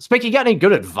 Spike, you got any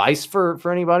good advice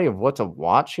for anybody of what to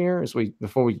watch here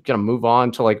before we kind of move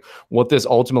on to like what this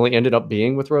ultimately ended up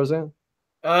being with Roseanne?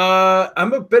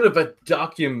 I'm a bit of a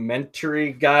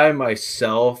documentary guy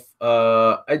myself.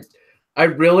 I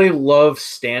really love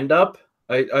stand-up.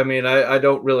 I mean, I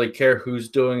don't really care who's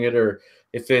doing it or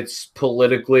if it's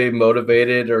politically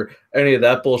motivated or any of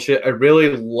that bullshit. I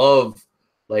really love,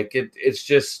 like, it's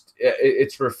just,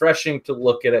 it's refreshing to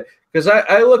look at it. Because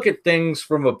I look at things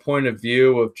from a point of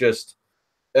view of just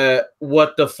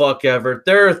what the fuck ever.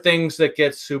 There are things that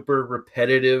get super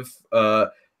repetitive.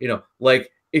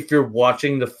 Like if you're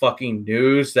watching the fucking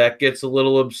news, that gets a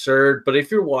little absurd. But if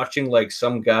you're watching like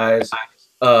some guy's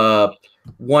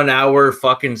 1 hour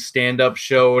fucking stand-up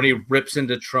show and he rips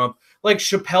into Trump, like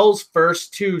Chappelle's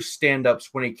first 2 stand-ups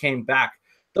when he came back,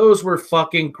 those were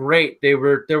fucking great. There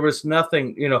was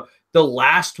nothing, the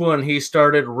last one he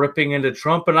started ripping into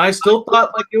Trump, and I still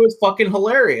thought like it was fucking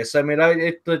hilarious. I mean,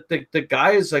 the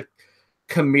guy is a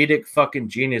comedic fucking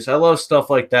genius. I love stuff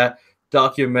like that,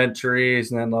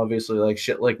 documentaries, and then obviously like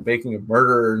shit like Making a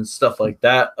Murderer and stuff like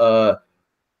that.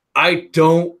 I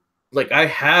don't like. I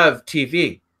have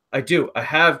TV. I do. I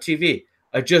have TV.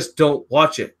 I just don't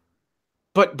watch it.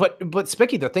 But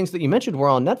Spicky, the things that you mentioned were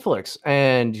on Netflix,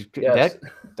 and yes.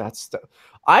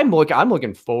 I'm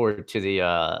looking forward to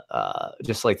the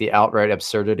just like the outright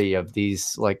absurdity of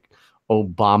these like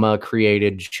Obama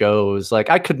created shows.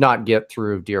 Like I could not get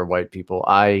through Dear White People.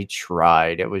 I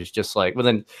tried. It was just like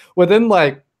within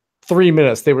like 3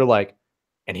 minutes they were like,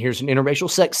 and here's an interracial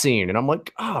sex scene, and I'm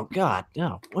like, oh God,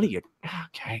 no, what are you?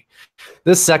 Okay.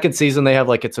 This second season they have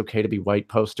like It's Okay to Be White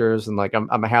posters, and like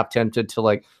I'm half tempted to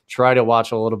like try to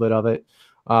watch a little bit of it.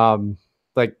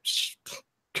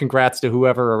 Congrats to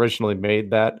whoever originally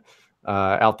made that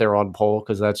out there on poll,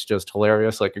 because that's just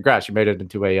hilarious. Like, congrats, you made it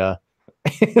into a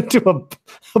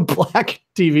black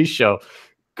TV show.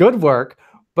 Good work.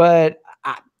 But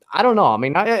I don't know. I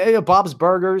mean, Bob's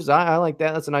Burgers, I like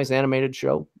that. That's a nice animated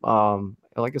show.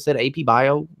 Like I said, AP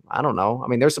Bio, I don't know. I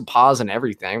mean, there's some pause and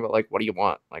everything, but like, what do you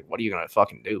want? Like, what are you gonna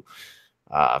fucking do?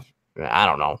 I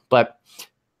don't know. But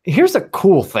here's a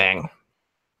cool thing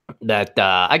that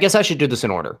I guess I should do this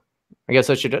in order. I guess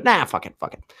I should do it. Nah, fuck it.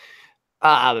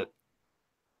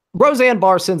 Roseanne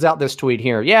Barr sends out this tweet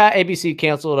here. Yeah, ABC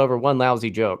canceled over one lousy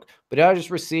joke, but I just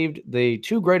received the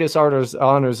 2 greatest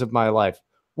honors of my life.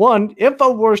 1,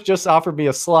 InfoWars just offered me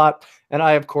a slot, and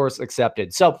I, of course,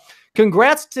 accepted. So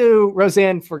congrats to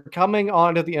Roseanne for coming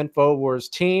onto the InfoWars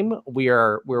team.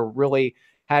 We're really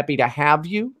happy to have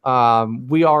you.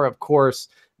 We are, of course,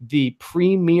 the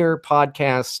premier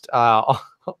podcast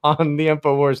on the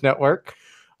InfoWars Network.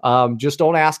 Just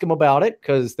don't ask them about it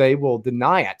because they will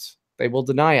deny it. They will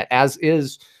deny it, as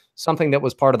is something that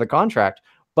was part of the contract.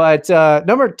 But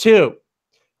number 2,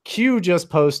 Q just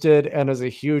posted and is a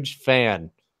huge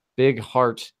fan. Big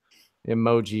heart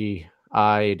emoji,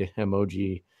 eyed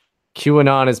emoji.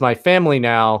 QAnon is my family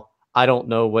now. I don't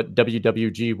know what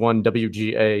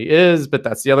WWG1WGA is, but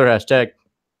that's the other hashtag.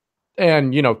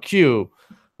 And, you know, Q,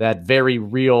 that very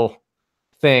real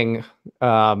thing.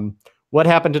 What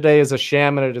happened today is a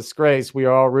sham and a disgrace. We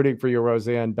are all rooting for you,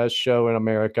 Roseanne. Best show in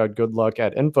America. Good luck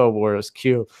at InfoWars.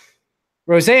 Q.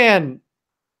 Roseanne,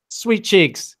 sweet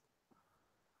cheeks.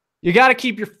 You got to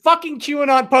keep your fucking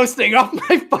QAnon posting off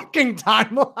my fucking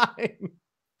timeline.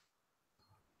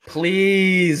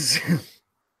 Please.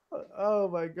 Oh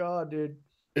my God, dude.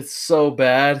 It's so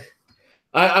bad.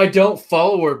 I don't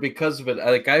follow her because of it.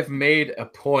 I've made a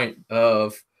point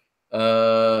of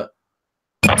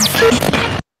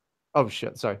Oh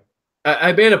shit, sorry.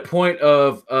 I made a point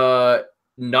of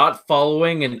not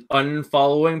following and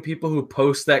unfollowing people who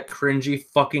post that cringy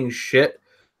fucking shit,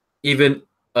 even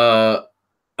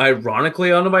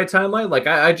ironically onto my timeline. Like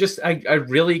I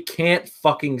really can't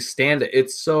fucking stand it.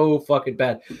 It's so fucking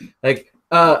bad. Like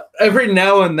every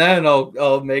now and then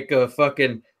I'll make a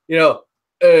fucking, you know,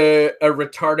 a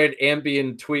retarded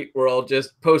ambient tweet where I'll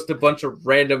just post a bunch of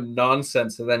random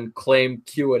nonsense and then claim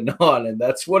QAnon, and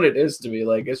that's what it is to me.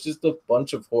 Like, it's just a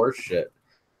bunch of horse shit.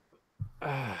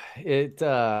 No,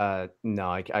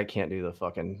 I can't do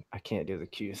the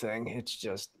Q thing.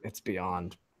 It's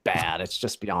beyond bad. It's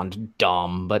just beyond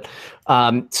dumb. But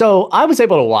so I was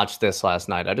able to watch this last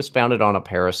night. I just found it on a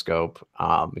Periscope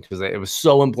because it was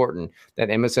so important that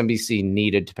MSNBC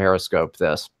needed to Periscope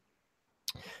this.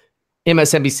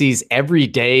 MSNBC's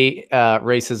Everyday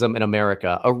Racism in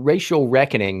America. A racial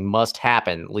reckoning must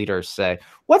happen, leaders say.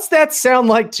 What's that sound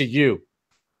like to you?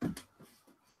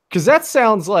 Because that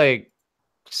sounds like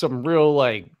some real,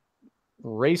 like,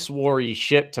 race war-y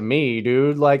shit to me,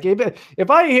 dude. Like, when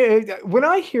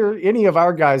I hear any of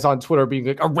our guys on Twitter being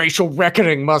like, a racial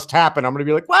reckoning must happen, I'm going to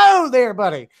be like, whoa there,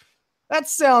 buddy. That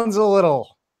sounds a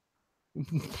little...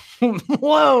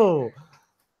 Whoa.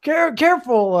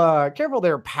 Careful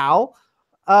there, pal.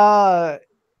 I'm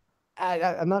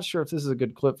not sure if this is a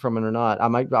good clip from it or not. I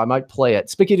might play it.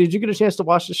 Spicky, did you get a chance to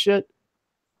watch this shit?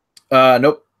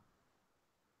 Nope.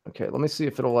 Okay, let me see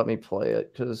if it'll let me play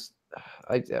it, because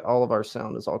all of our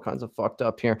sound is all kinds of fucked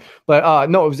up here. But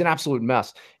no, it was an absolute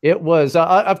mess. It was,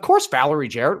 of course, Valerie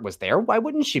Jarrett was there. Why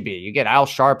wouldn't she be? You get Al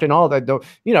Sharpton, all that.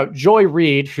 You know, Joy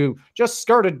Reid, who just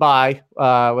skirted by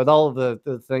with all of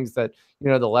the things that, you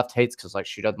know, the left hates, because, like,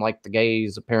 she doesn't like the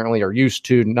gays, apparently, or used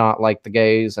to not like the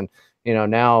gays. And, you know,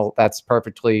 now that's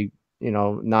perfectly, you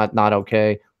know, not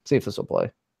okay. Let's see if this will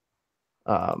play.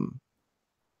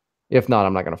 If not,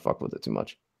 I'm not going to fuck with it too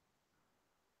much.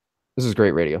 This is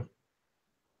great radio.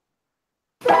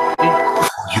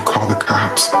 You call the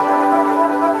cops.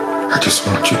 I just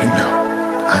want you to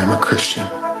know I am a Christian.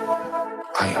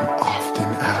 I am often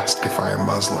asked if I am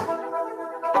Muslim.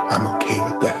 I'm okay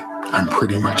with that. I'm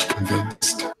pretty much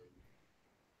convinced.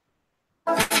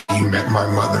 If you met my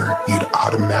mother, you'd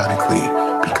automatically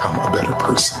become a better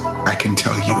person. I can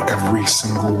tell you every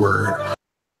single word.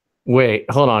 Wait,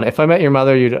 hold on. If I met your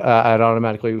mother, I'd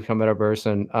automatically become a better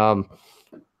person.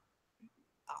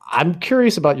 I'm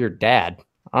curious about your dad,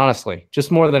 honestly, just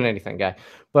more than anything, guy.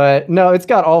 But no, it's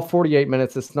got all 48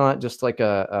 minutes. It's not just like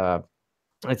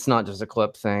it's not just a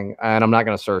clip thing, and I'm not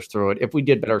going to search through it. If we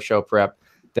did better show prep,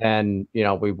 then, you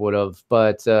know, we would have.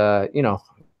 But you know,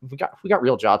 we got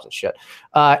real jobs and shit.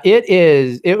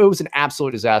 It was an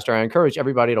absolute disaster. I encourage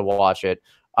everybody to watch it.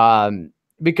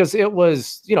 Because it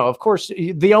was, you know, of course,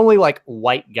 the only, like,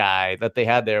 white guy that they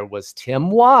had there was Tim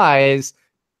Wise.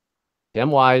 Tim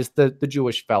Wise, the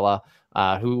Jewish fella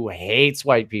who hates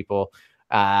white people.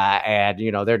 And,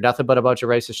 you know, they're nothing but a bunch of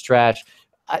racist trash.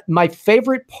 My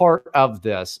favorite part of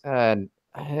this, and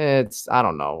I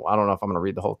don't know if I'm going to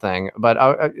read the whole thing,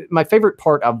 but my favorite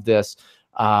part of this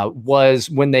was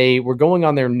when they were going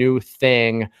on their new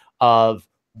thing of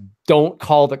don't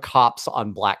call the cops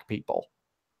on black people.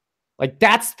 Like,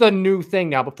 that's the new thing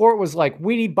now. Before it was like,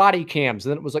 we need body cams.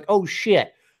 And then it was like, oh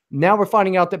shit. Now we're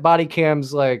finding out that body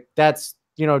cams, like, that's,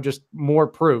 you know, just more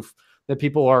proof that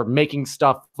people are making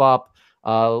stuff up.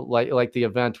 Like the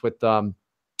event with a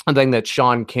thing that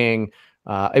Sean King,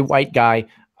 a white guy,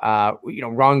 you know,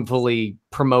 wrongfully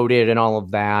promoted and all of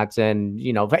that. And,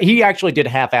 you know, he actually did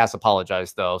half-ass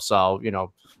apologize though. So, you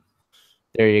know,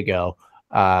 there you go.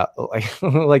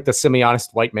 like the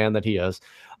semi-honest white man that he is.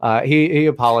 He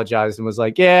apologized and was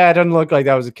like, yeah, it doesn't look like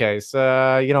that was the case.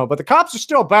 But the cops are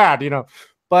still bad,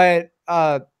 but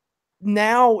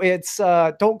now it's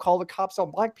don't call the cops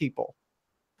on black people.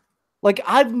 Like,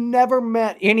 I've never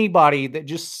met anybody that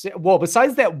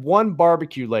besides that one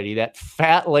barbecue lady, that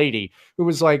fat lady who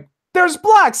was like, there's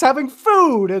blacks having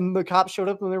food. And the cops showed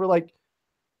up and they were like,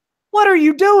 what are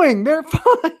you doing? They're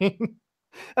fine.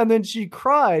 And then she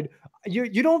cried.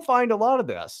 You don't find a lot of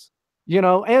this,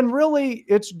 and really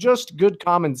it's just good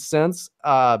common sense.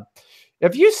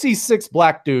 If you see 6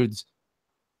 black dudes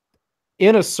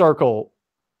in a circle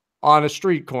on a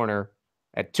street corner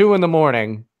at 2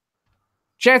 a.m,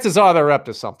 chances are they're up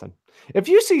to something. If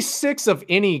you see 6 of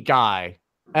any guy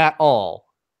at all,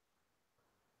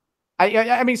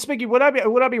 I mean, Spicky, would I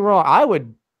be wrong? I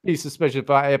would be suspicious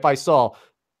if I saw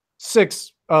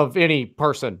 6 of any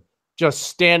person just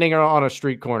standing on a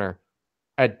street corner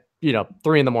at 3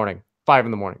 a.m, 5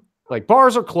 a.m. Like,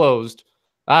 bars are closed.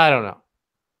 I don't know.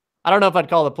 I don't know if I'd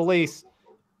call the police,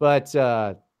 but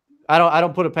I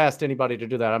don't put it past anybody to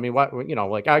do that. I mean,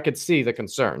 like, I could see the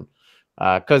concern.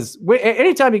 Because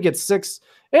anytime you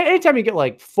get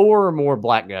like 4 or more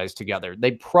black guys together,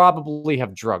 they probably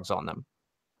have drugs on them.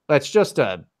 It's just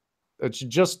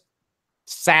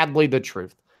sadly the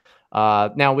truth.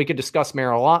 Now we could discuss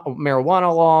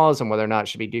marijuana laws and whether or not it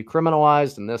should be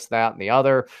decriminalized and this, that, and the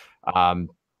other.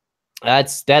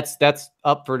 That's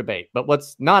up for debate. But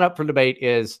what's not up for debate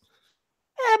is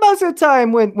most of the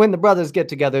time when the brothers get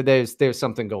together, there's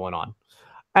something going on,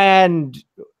 and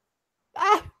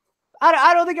I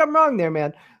don't think I'm wrong there,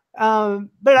 man.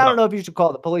 But I don't know if you should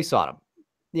call the police on them.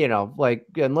 Like,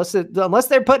 unless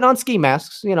they're putting on ski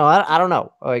masks, I don't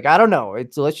know. Like, I don't know.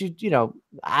 It's unless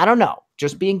I don't know.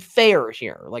 Just being fair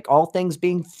here, like all things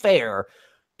being fair,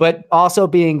 but also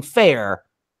being fair,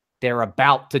 they're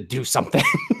about to do something.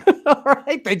 All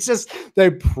right.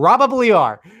 They probably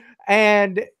are.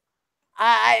 And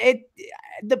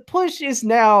the push is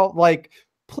now like,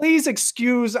 please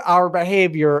excuse our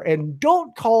behavior and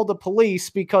don't call the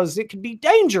police because it can be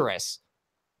dangerous.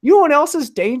 You know what else is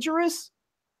dangerous?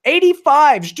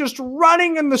 85s just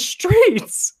running in the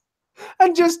streets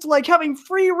and just like having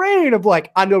free reign of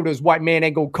like, I know this white man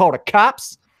ain't gonna call the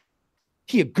cops.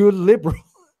 He a good liberal.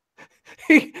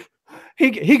 he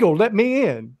gonna let me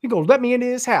in. He gonna let me into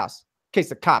his house in case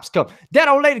the cops come. That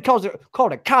old lady called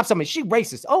the cops. I mean, she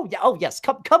racist. Oh yeah. Oh yes.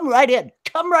 Come right in.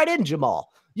 Come right in,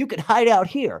 Jamal. You can hide out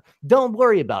here. Don't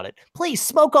worry about it. Please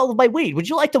smoke all of my weed. Would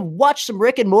you like to watch some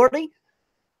Rick and Morty?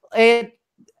 And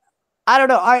I don't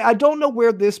know. I don't know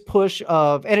where this push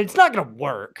of, and it's not going to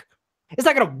work. It's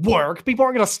not going to work. People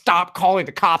aren't going to stop calling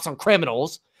the cops on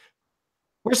criminals.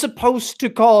 We're supposed to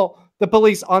call the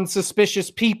police on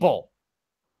suspicious people.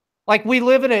 Like, we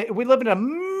live in a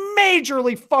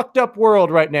majorly fucked up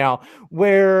world right now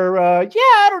where, I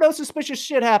don't know, suspicious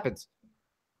shit happens.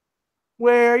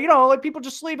 Where, like, people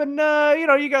just leaving, you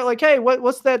got like, hey,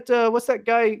 what's that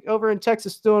guy over in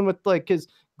Texas doing with like his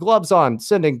gloves on,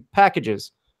 sending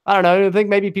packages? I don't know. I think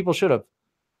maybe people should have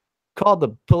called the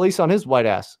police on his white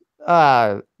ass.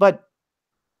 But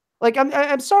like,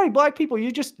 I'm sorry, black people,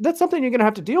 that's something you're going to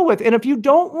have to deal with. And if you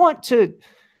don't want to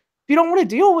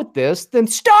deal with this, then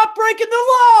stop breaking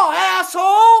the law,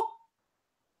 asshole.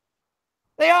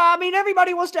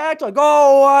 Everybody wants to act like,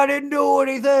 oh, I didn't do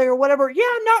anything or whatever. Yeah,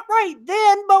 not right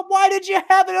then, but why did you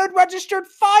have an unregistered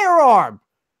firearm?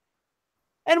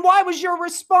 And why was your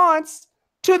response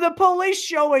to the police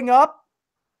showing up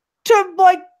to,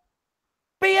 like,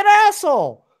 be an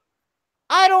asshole?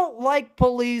 I don't like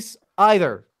police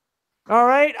either. All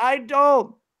right? I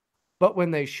don't. But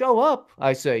when they show up,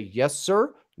 I say, yes,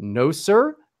 sir. No,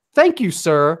 sir. Thank you,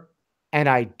 sir. And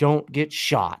I don't get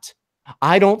shot.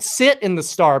 I don't sit in the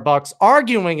Starbucks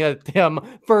arguing with them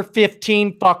for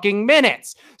 15 fucking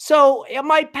minutes. So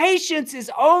my patience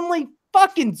is only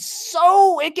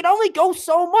it can only go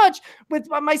so much. With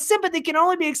my sympathy can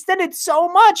only be extended so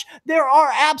much. There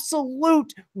are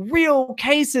absolute real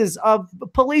cases of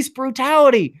police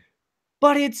brutality,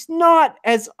 but it's not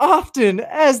as often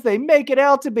as they make it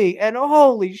out to be. And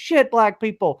holy shit, black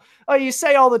people. You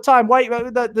say all the time,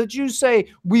 the Jews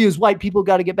say, we as white people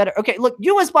got to get better. Okay, look,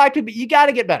 you as black people, you got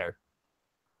to get better.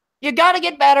 You got to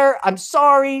get better. I'm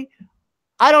sorry.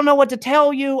 I don't know what to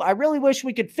tell you. I really wish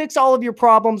we could fix all of your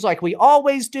problems like we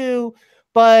always do,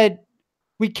 but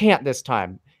we can't this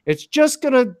time. It's just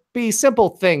going to be simple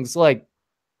things like,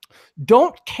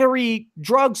 don't carry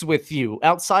drugs with you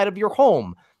outside of your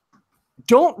home.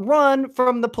 Don't run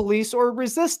from the police or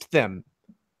resist them.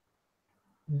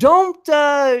 Don't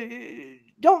do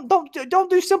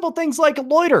simple things like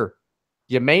loiter.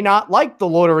 You may not like the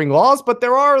loitering laws, but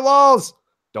there are laws.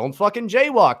 Don't fucking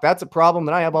jaywalk. That's a problem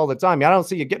that I have all the time. I don't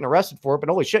see you getting arrested for it, but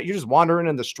holy shit, you're just wandering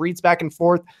in the streets back and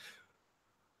forth.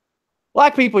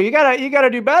 Black people, you gotta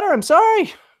do better. I'm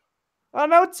sorry. I don't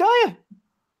know what to tell you.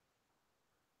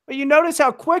 But you notice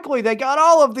how quickly they got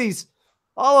all of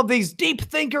these deep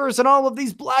thinkers and all of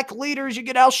these black leaders. You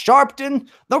get Al Sharpton,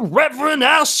 the Reverend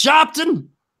Al Sharpton,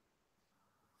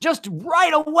 just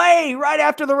right away, right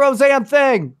after the Roseanne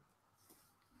thing.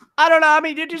 I don't know. I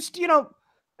mean, you just,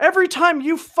 every time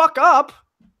you fuck up,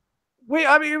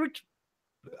 we're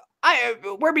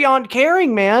beyond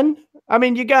caring, man. I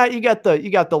mean, you got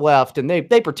the left, and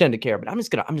they pretend to care, but I'm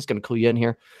just gonna clue you in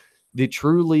here. The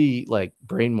truly like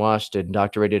brainwashed,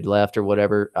 indoctrinated left or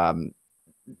whatever,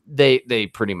 they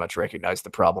pretty much recognize the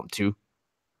problem too,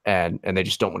 and they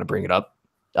just don't want to bring it up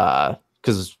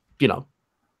because I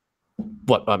don't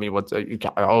want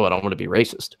to be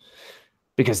racist,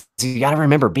 because you got to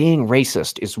remember, being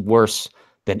racist is worse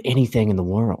than anything in the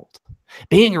world.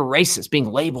 Being a racist,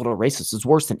 being labeled a racist, is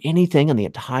worse than anything in the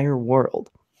entire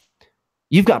world.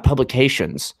 You've got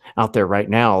publications out there right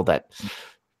now that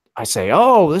I say,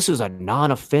 oh, this is a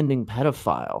non-offending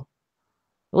pedophile.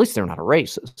 At least they're not a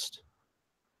racist.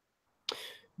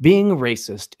 Being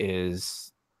racist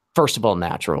is, first of all,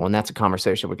 natural, and that's a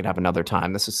conversation we could have another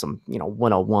time. This is some,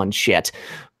 101 shit,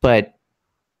 but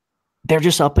they're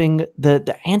just upping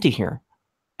the ante here.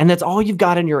 And that's all you've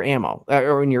got in your ammo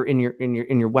or in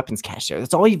your weapons cache there.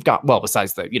 That's all you've got. Well,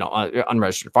 besides the,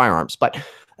 unregistered firearms, but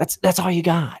that's all you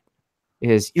got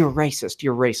is you're racist.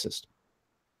 You're racist.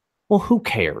 Well, who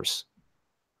cares?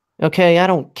 Okay. I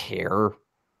don't care.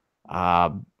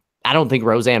 I don't think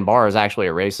Roseanne Barr is actually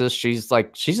a racist.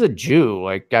 She's a Jew.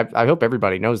 Like, I hope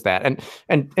everybody knows that.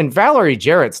 And Valerie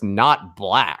Jarrett's not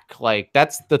black. Like,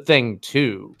 that's the thing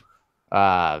too.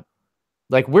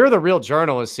 Like, we're the real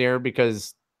journalists here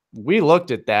because we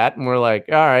looked at that and we're like,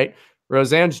 all right,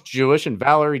 Roseanne's Jewish and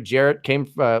Valerie Jarrett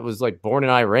was like born in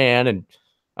Iran. And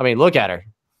I mean, look at her,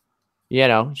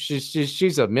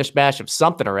 she's a mishmash of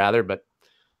something or other, but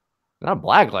not a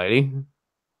black lady.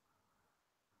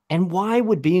 And why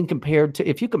would being compared to,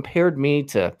 if you compared me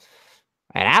to an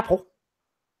apple,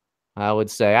 I would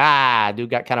say, dude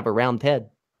got kind of a round head,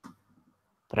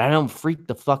 but I don't freak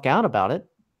the fuck out about it.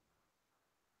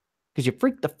 Because you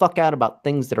freak the fuck out about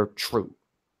things that are true.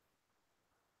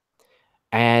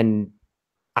 And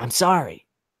I'm sorry.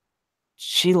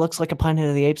 She looks like a Planet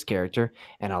of the Apes character.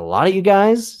 And a lot of you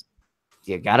guys,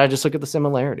 you gotta just look at the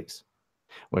similarities.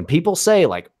 When people say,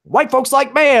 like, white folks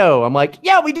like mayo, I'm like,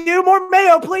 yeah, we do. More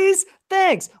mayo, please.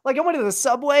 Thanks. Like, I went to the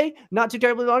Subway not too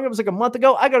terribly long. It was like a month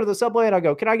ago. I go to the Subway and I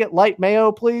go, can I get light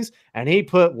mayo, please? And he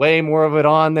put way more of it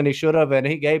on than he should have. And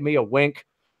he gave me a wink.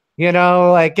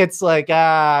 Like, it's like,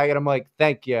 and I'm like,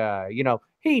 thank you.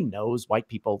 He knows white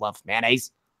people love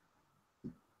mayonnaise.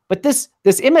 But this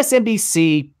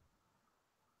MSNBC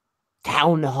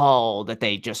town hall that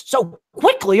they just so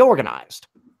quickly organized,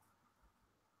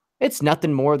 it's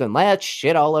nothing more than let's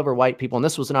shit all over white people. And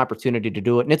this was an opportunity to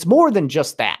do it. And it's more than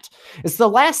just that. It's the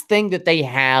last thing that they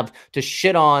have to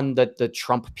shit on the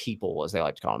Trump people, as they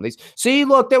like to call them. These, see,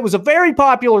 look, that was a very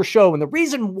popular show. And the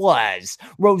reason was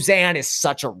Roseanne is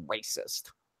such a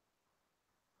racist.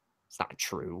 It's not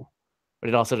true, but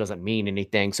it also doesn't mean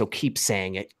anything. So keep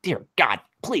saying it. Dear God,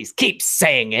 please keep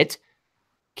saying it.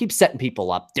 Keep setting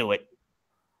people up. Do it.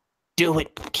 Do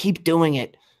it. Keep doing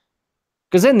it.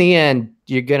 Because in the end,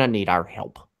 you're going to need our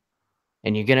help.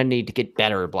 And you're going to need to get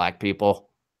better, black people.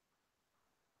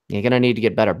 You're going to need to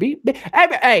get better.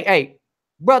 Hey,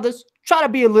 brothers, try to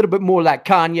be a little bit more like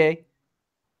Kanye.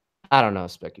 I don't know,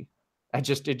 Spicky. It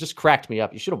just cracked me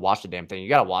up. You should have watched the damn thing. You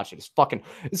got to watch it.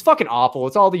 It's fucking awful.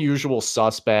 It's all the usual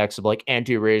suspects of like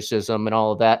anti-racism and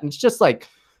all of that. And it's just like,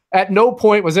 at no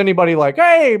point was anybody like,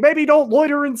 hey, maybe don't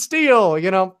loiter and steal.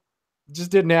 It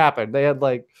just didn't happen. They had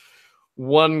like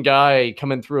one guy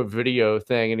coming through a video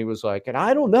thing and he was like, and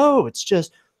I don't know, it's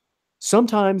just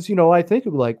sometimes, I think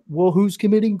of like, well, who's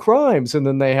committing crimes? And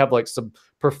then they have like some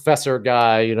professor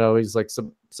guy, he's like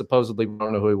supposedly, I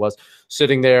don't know who he was,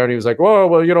 sitting there and he was like, whoa,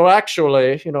 well,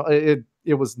 actually,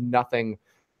 it was nothing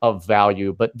of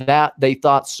value, but that they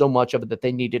thought so much of it that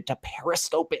they needed to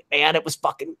periscope it, man. It was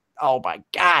fucking, oh my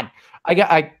God.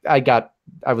 I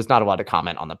was not allowed to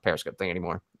comment on the Periscope thing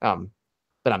anymore.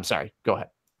 But I'm sorry. Go ahead.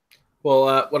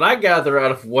 Well, what I gather out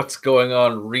of what's going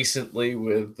on recently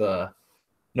with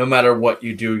no matter what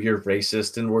you do, you're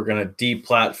racist, and we're going to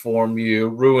deplatform you,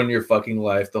 ruin your fucking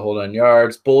life, the whole 9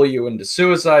 yards, bully you into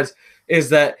suicides, is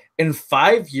that in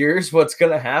 5 years, what's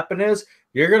going to happen is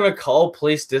you're going to call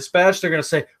police dispatch. They're going to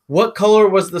say, what color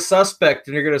was the suspect?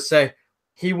 And you're going to say,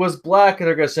 he was black. And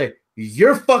they're going to say,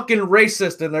 you're fucking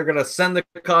racist, and they're going to send the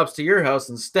cops to your house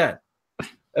instead.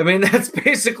 I mean, that's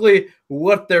basically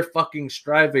what they're fucking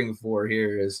striving for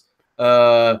here is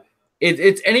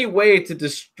it's any way to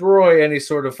destroy any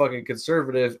sort of fucking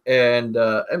conservative. And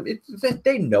I mean,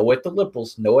 they know it. The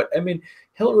liberals know it. I mean,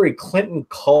 Hillary Clinton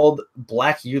called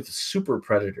black youth super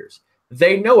predators.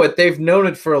 They know it. They've known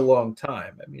it for a long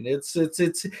time. I mean,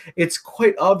 it's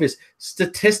quite obvious.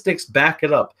 Statistics back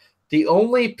it up. The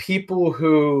only people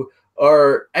who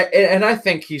are, and I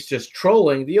think he's just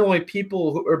trolling, the only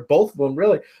people who are, both of them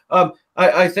really,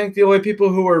 I think the only people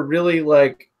who are really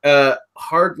like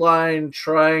hardline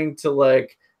trying to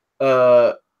like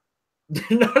not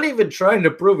even trying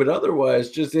to prove it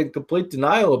otherwise, just in complete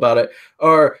denial about it,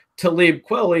 are Talib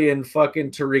Kweli and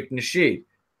fucking Tariq Nasheed.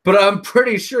 But I'm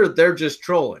pretty sure they're just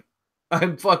trolling.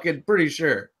 I'm fucking pretty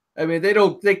sure. I mean,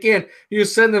 they can't, you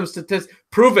send them statistics,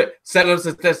 prove it, send them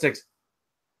statistics.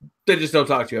 They just don't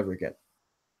talk to you ever again.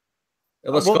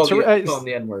 Let's call them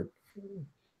the N-word.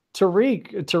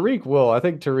 Tariq will. I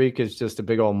think Tariq is just a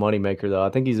big old moneymaker, though. I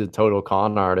think he's a total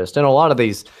con artist. And a lot of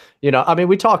these, I mean,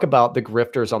 we talk about the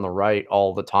grifters on the right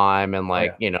all the time, and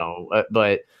like,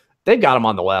 but they got him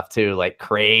on the left too, like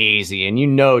crazy. And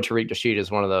Tariq Nasheed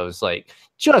is one of those like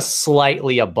just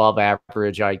slightly above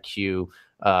average IQ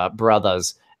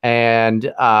brothers.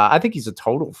 And I think he's a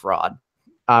total fraud.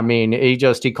 I mean, he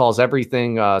calls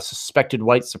everything suspected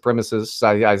white supremacists.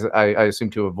 I assume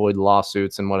to avoid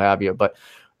lawsuits and what have you. But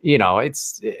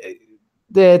it's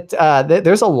that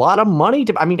there's a lot of money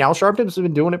to. I mean, Al Sharpton's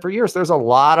been doing it for years. There's a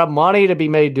lot of money to be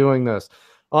made doing this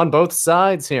on both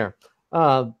sides here.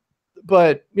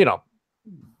 But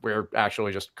we're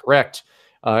actually just correct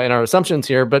in our assumptions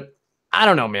here. But I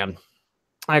don't know, man.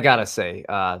 I gotta say,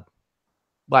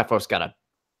 black folks gotta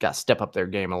step up their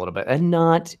game a little bit, and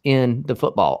not in the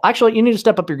football. Actually, you need to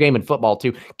step up your game in football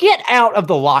too. Get out of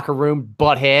the locker room,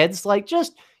 buttheads. Like,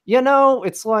 just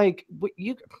it's like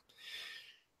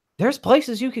there's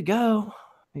places you could go.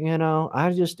 You're not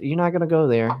gonna go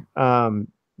there.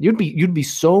 You'd be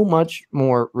so much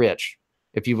more rich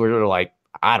if you were to, like,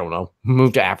 I don't know,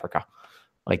 move to Africa.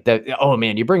 Like that. Oh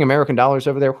man, you bring American dollars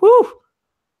over there, whoo!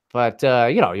 But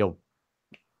they'll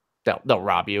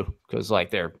rob you because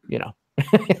like they're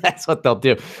that's what they'll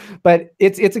do. But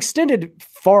it's extended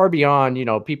far beyond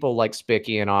people like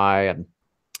Spicky and I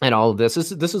and all of this.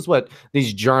 This is what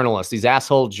these journalists, these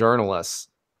asshole journalists,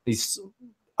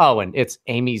 and it's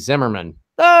Amy Zimmerman.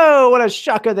 Oh, what a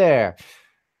shocker there.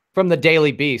 From the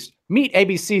Daily Beast. Meet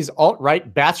ABC's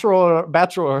alt-right bachelorette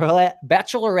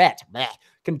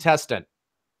contestant.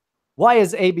 Why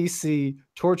is ABC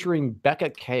torturing Becca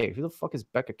K? Who the fuck is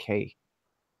Becca K?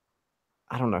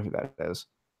 I don't know who that is.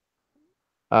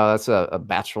 That's a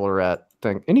bachelorette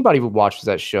thing. Anybody who watches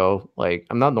that show, like,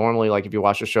 I'm not normally like, if you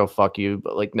watch a show, fuck you.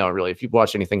 But like, no, really, if you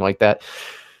watch anything like that,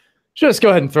 just go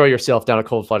ahead and throw yourself down a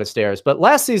cold flight of stairs. But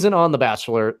last season on The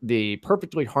Bachelor, the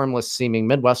perfectly harmless seeming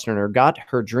Midwesterner got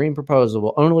her dream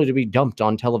proposal only to be dumped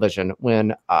on television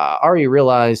when Ari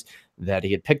realized that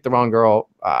he had picked the wrong girl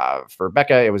for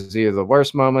Becca. It was either the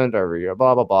worst moment or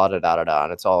blah, blah, blah, da, da, da, da.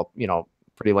 And it's all,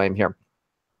 pretty lame here.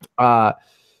 But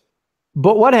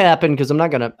what happened, because I'm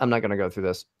not gonna go through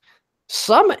this.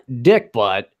 Some dick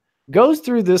butt goes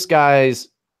through this guy's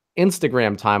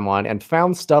Instagram timeline and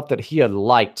found stuff that he had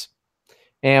liked.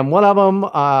 And one of them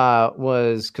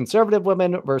was conservative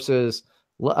women versus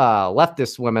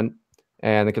leftist women.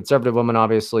 And the conservative woman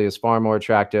obviously is far more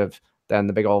attractive than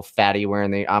the big old fatty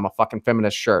wearing the I'm a fucking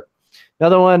feminist shirt.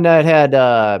 Another one that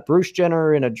had Bruce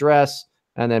Jenner in a dress,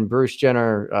 and then Bruce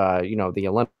Jenner, the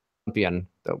Olympian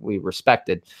that we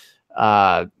respected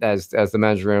as the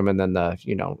men's room. And then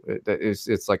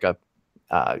it's like a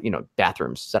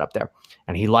bathrooms set up there.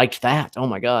 And he liked that. Oh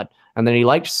my God. And then he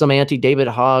liked some anti-David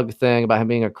Hogg thing about him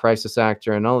being a crisis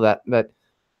actor and all that.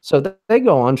 So they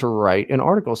go on to write an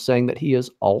article saying that he is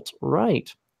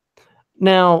alt-right.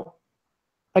 Now,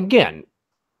 again,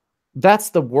 that's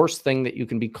the worst thing that you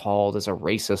can be called, as a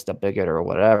racist, a bigot, or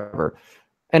whatever.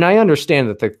 And I understand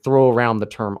that they throw around the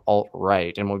term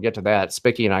alt-right, and we'll get to that.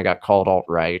 Spicky and I got called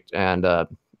alt-right, and I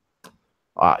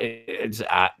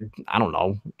don't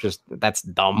know, just that's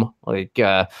dumb. Like,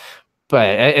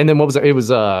 and then what was it? It was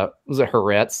it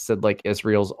Haaretz said like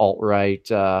Israel's alt-right.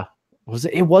 Was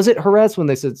it Haaretz when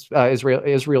they said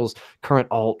Israel's current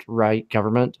alt-right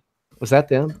government? Was that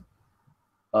them?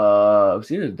 It was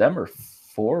either them or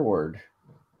Forward.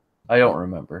 I don't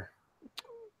remember.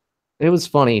 It was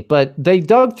funny, but they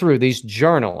dug through these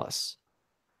journalists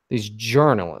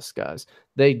guys.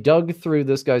 They dug through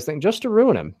this guy's thing just to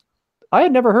ruin him. I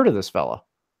had never heard of this fella.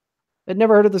 I'd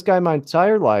never heard of this guy in my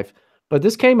entire life. But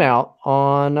this came out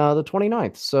on the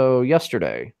 29th, so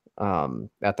yesterday,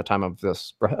 at the time of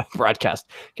this broadcast.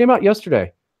 Came out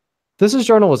yesterday. This is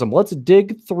journalism. Let's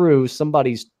dig through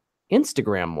somebody's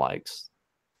Instagram likes,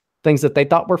 things that they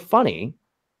thought were funny,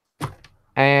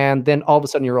 and then all of a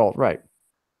sudden you're all right.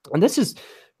 And this is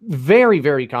very,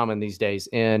 very common these days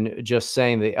in just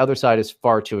saying the other side is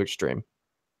far too extreme.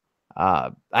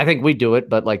 I think we do it,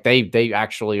 but like they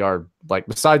actually are, like,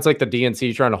 besides like the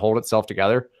DNC trying to hold itself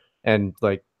together and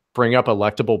like bring up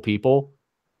electable people,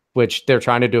 which they're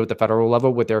trying to do at the federal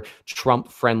level with their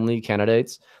Trump-friendly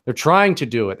candidates. They're trying to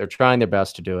do it. They're trying their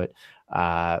best to do it,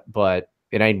 but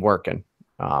it ain't working.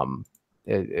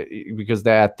 Because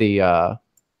they're at the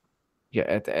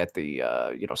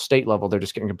state level, they're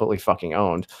just getting completely fucking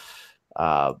owned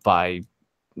by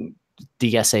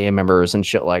DSA members and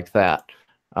shit like that,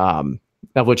 of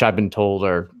which I've been told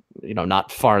are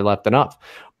not far left enough.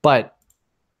 But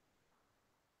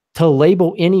to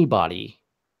label anybody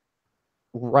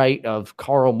right of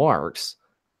Karl Marx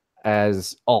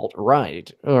as alt-right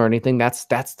or anything, that's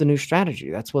the new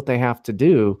strategy. That's what they have to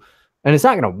do, and it's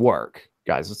not going to work,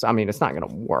 guys. It's not going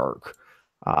to work.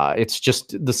 It's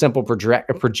just the simple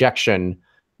projection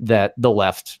that the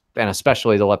left, and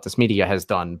especially the leftist media, has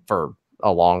done for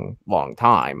a long, long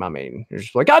time. I mean, you're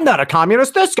just like, I'm not a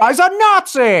communist. This guy's a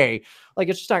Nazi. Like,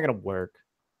 it's just not going to work.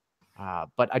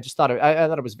 But I just thought I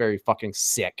thought it was very fucking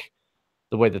sick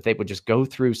the way that they would just go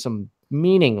through some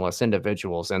meaningless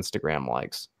individuals' Instagram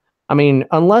likes. I mean,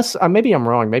 unless maybe I'm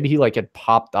wrong. Maybe he like had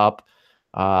popped up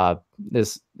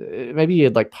maybe he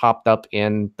had like popped up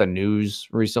in the news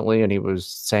recently and he was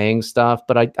saying stuff,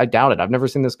 but I doubt it. I've never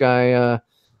seen this guy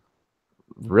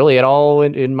really at all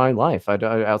in my life.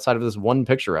 Outside of this one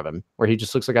picture of him where he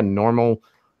just looks like a normal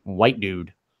white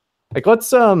dude. Like,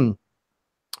 let's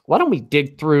why don't we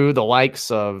dig through the likes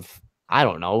of, I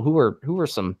don't know, who are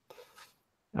some,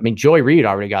 I mean, Joy Reid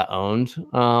already got owned.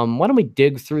 Why don't we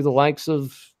dig through the likes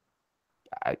of,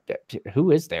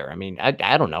 who is there? I mean,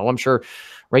 I don't know. I'm sure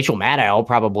Rachel Maddow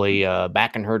probably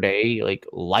back in her day like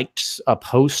liked a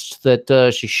post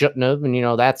that she shouldn't have,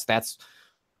 and that's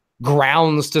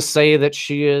grounds to say that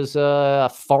she is a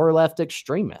far left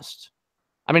extremist.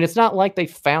 I mean, it's not like they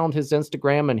found his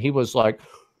Instagram and he was like,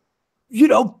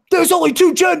 there's only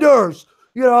two genders.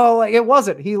 Like, it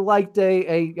wasn't. He liked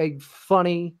a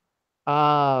funny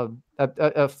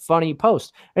a funny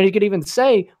post, and you could even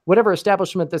say whatever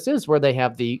establishment this is, where they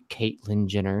have the Caitlyn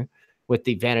Jenner with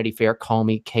the Vanity Fair "Call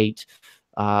Me Kate"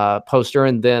 poster,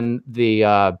 and then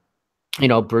the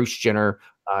Bruce Jenner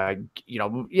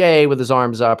yay with his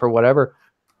arms up or whatever.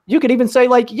 You could even say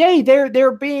like, yay,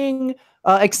 they're being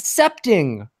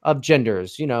accepting of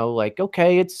genders. Like,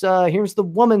 okay, it's here's the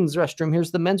woman's restroom,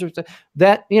 here's the men's restroom.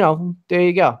 That there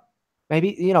you go,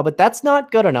 maybe but that's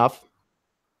not good enough.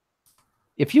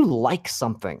 If you like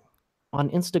something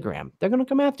on Instagram, they're going to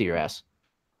come after your ass.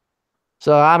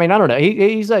 So, I mean, I don't know.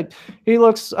 He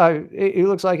looks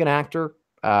like an actor.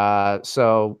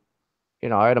 So,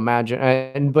 I'd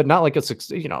imagine, but not like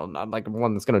not like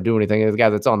one that's going to do anything. The guy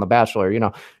that's on The Bachelor, he's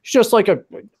just like a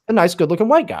nice, good looking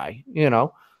white guy,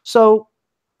 So,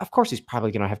 of course, he's probably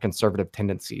going to have conservative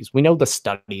tendencies. We know the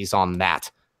studies on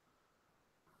that.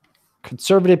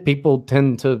 Conservative people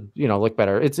tend to, look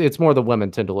better. It's more the women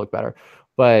tend to look better.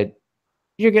 But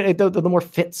you're gonna the more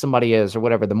fit somebody is or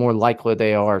whatever, the more likely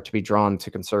they are to be drawn to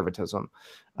conservatism,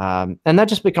 and that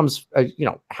just becomes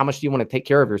how much do you want to take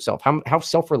care of yourself? How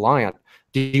self-reliant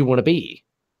do you want to be?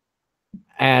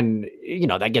 And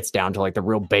that gets down to like the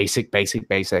real basic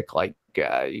like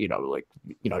you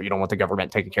don't want the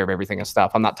government taking care of everything and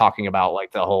stuff. I'm not talking about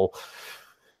like the whole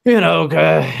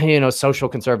social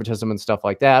conservatism and stuff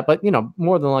like that. But,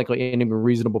 more than likely any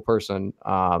reasonable person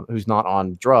who's not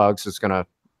on drugs is going to,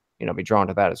 be drawn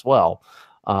to that as well.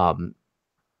 I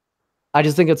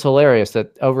just think it's hilarious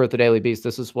that over at the Daily Beast,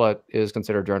 this is what is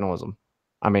considered journalism.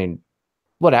 I mean,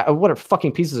 what are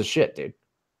fucking pieces of shit, dude.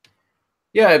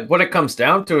 Yeah, what it comes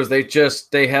down to is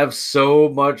they have so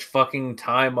much fucking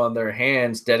time on their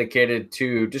hands dedicated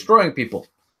to destroying people.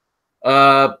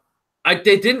 They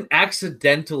didn't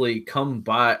accidentally come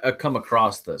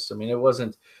across this. I mean, it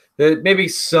wasn't that maybe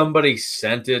somebody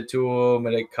sent it to them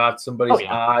and it caught somebody's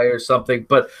eye or something.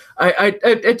 But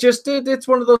it's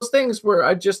one of those things where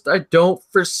I don't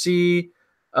foresee.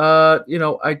 I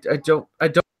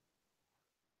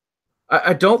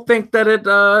don't think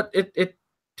that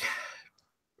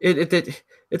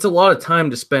it's a lot of time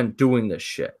to spend doing this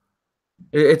shit.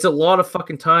 It's a lot of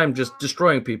fucking time just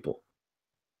destroying people.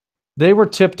 They were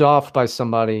tipped off by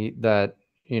somebody that,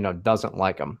 doesn't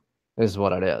like them, is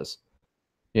what it is.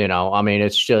 I mean,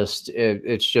 it's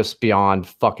just beyond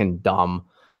fucking dumb.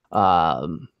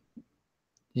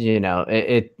 You know,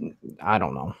 I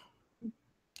don't know.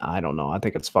 I don't know. I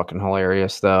think it's fucking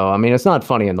hilarious, though. I mean, it's not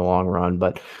funny in the long run,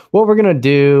 but what we're gonna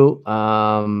do,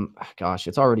 gosh,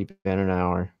 it's already been an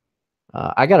hour.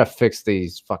 I gotta fix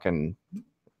these fucking.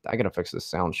 I gotta fix this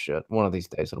sound shit. One of these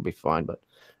days it'll be fine, but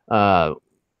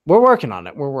we're working on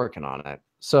it. We're working on it.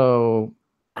 So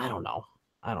I don't know.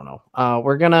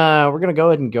 We're gonna go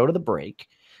ahead and go to the break.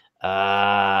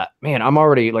 Man, I'm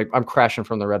already I'm crashing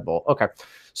from the Red Bull. Okay,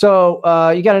 so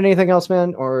you got anything else,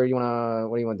 man, or you wanna?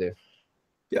 What do you want to do?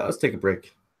 Yeah, let's take a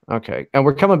break. Okay, and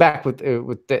we're coming back with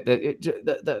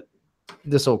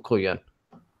this will clue you in.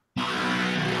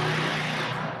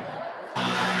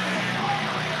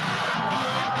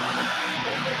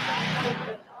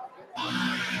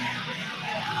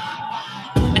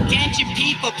 Attention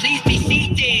people, please be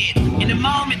seated. In a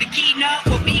moment, the keynote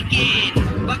will begin.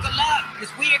 Buckle up,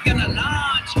 because we're gonna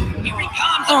launch. Here he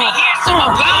comes, let me hear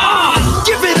some applause.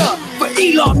 Give it up for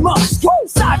Elon Musk.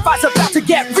 Sci-fi's about to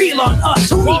get real on us.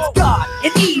 Who needs God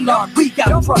and Elon? We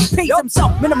got trust. Pays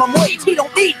himself minimum wage. He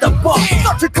don't need the boss.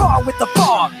 Start your car with the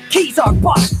fog. Keys are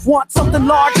bust. Want something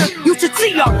larger? You should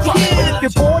see our truck. But if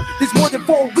you're bored, there's more than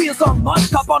 4 wheels on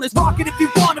Musk. Hop on his rocket if you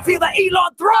want to feel that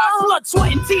Elon thrust. Blood,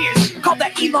 sweat, and tears. Call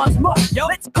that Elon's must.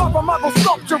 Let's carve a marble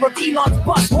sculpture of Elon's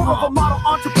bust. More of a model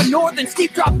entrepreneur than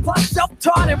Steve Jobs plus.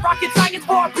 Self-taught and rocket science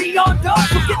far beyond us.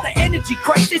 Forget the energy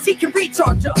crisis. He can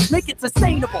recharge us. Make it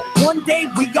sustainable. One day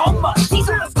we all must. He's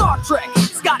on Star Trek.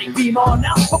 Scotty, beam on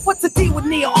out. But what's the deal with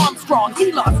Neil Armstrong?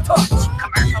 He lost touch.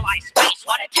 Commercialized space,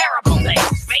 what a terrible thing.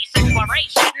 Space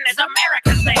exploration is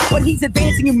America's thing. But he's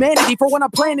advancing humanity for when our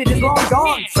planet is long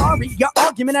gone. Sorry, your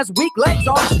argument has weak legs,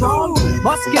 Armstrong.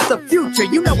 Musk is the future,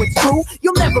 you know it's true.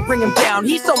 You'll never bring him down,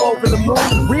 he's so over the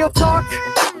moon. Real talk,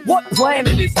 what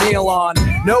planet is Neil on?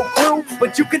 No clue,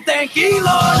 but you can thank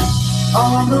Elon.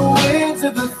 On the wings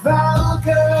of the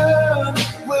Falcon,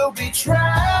 we'll be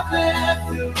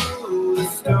traveling through the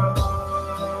storm.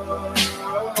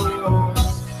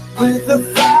 With the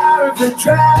fire of the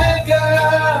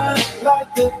dragon,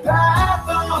 like the path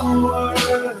onward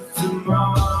to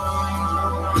Mars.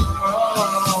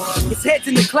 His head's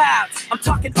in the clouds, I'm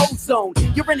talking ozone.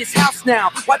 You're in his house now,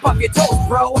 wipe off your toes,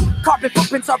 bro. Carbon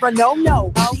footprints are a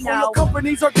no-no. Oil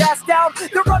companies are gassed out,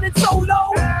 they're running so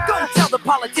low. Go tell the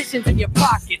politicians in your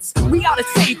pockets, we ought to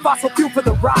save fossil fuel for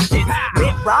the rockets.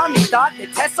 Mitt Romney thought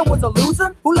that Tesla was a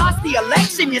loser who lost the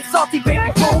election, you salty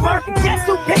baby boomer. Guess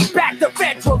who paid back the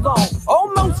federal loan?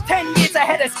 Almost 10 years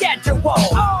ahead of schedule.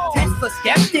 Tesla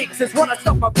skeptics is what I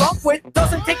stuck my bump with.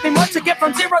 Doesn't take me much to get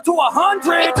from 0 to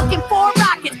 100. It took him 4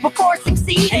 rockets before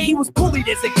succeeding. And he was bullied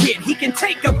as a kid, he can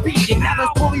take a beating. Now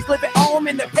those bullies live at home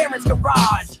in their parents'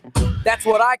 garage. That's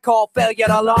what I call failure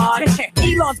to launch.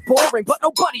 Elon's boring, but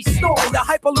nobody's snoring. The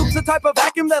Hyperloop's the type of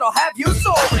vacuum that'll have you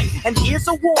soaring. And here's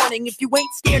a warning, if you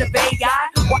ain't scared of AI,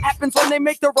 what happens when they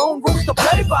make their own rules to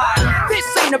play by? This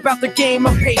ain't about the game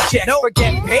of paychecks. No,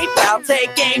 forget PayPal,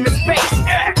 take aim to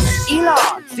SpaceX.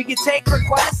 Elon, do you take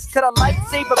requests? Could a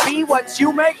lightsaber be what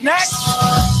you make next?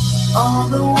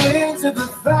 On the wings of the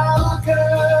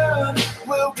Falcon,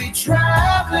 we'll be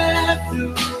traveling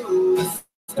through the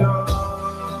storm.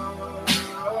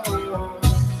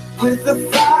 With the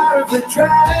fire of the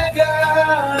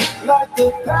dragon, like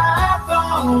the path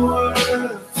onward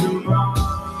to Mars.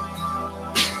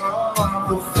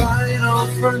 The final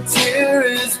frontier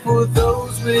is for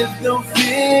those with no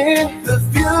fear. The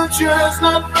future's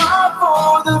not far,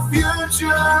 for the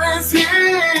future is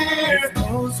here.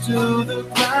 Close to the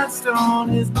grindstone,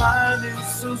 his mind is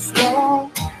so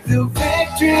strong. Through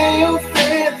victory or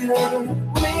failure,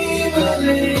 we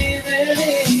believe in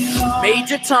Elon.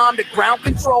 Major Tom to ground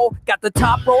control, got the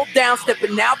top rolled down,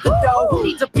 stepping out the door. Who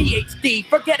needs a PhD?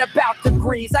 Forget about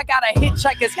degrees. I got a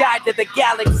hitchhiker's guide to the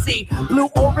galaxy. Blue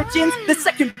Origins, the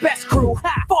second best crew.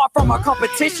 Far from our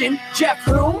competition, Jeff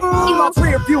who? Elon's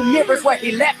rear view mirrors where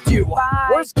he left you.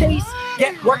 Worst case,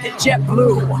 get work at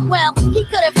JetBlue. Well, he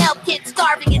could have helped kids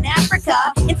starving in Africa.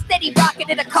 Instead, he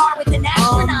rocketed a car with an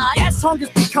astronaut. Yes, hunger's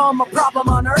become a problem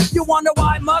on Earth. You wonder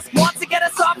why Musk wants to get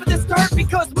us off of this dirt?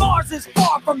 Because Mars is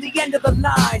far from the end of the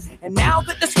line. And now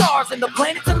that the stars and the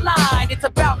planets align, it's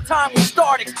about time we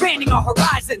start expanding our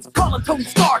horizons. Calling Tony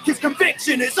Stark, his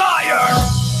conviction is iron.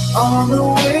 On the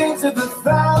wings of the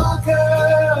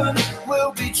Falcon,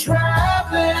 we'll be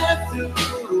traveling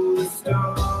through the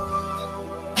storm.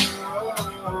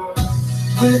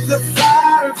 With the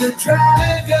fire of the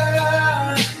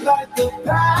dragon, like the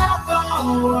path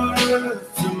onward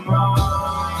to Mars.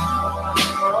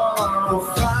 The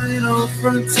final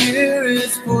frontier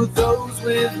is for those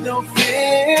with no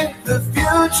fear. The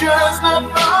future's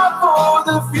not far,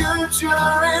 for the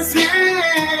future is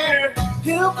here.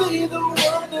 He'll be the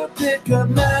one to pick up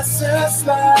NASA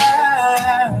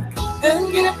slack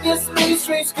and get the space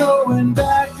race going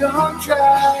back on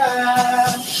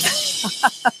track.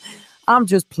 I'm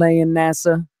just playing,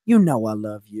 NASA. You know I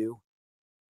love you.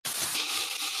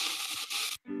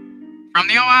 From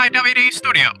the OIWD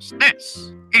studios,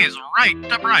 this is Right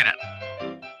to Brighton.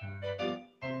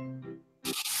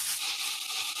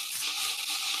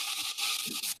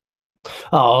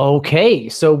 Okay,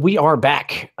 so we are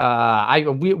back.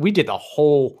 We did the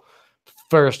whole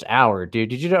first hour, dude.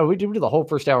 Did you know we did the whole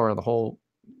first hour on the whole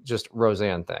just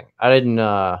Roseanne thing? I didn't.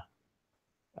 I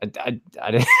didn't.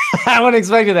 I wasn't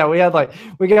expecting that. We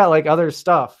got like other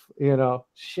stuff, you know.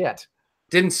 Shit.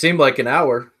 Didn't seem like an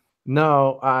hour.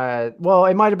 No, well,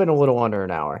 it might have been a little under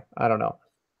an hour. I don't know.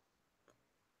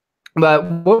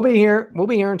 But we'll be here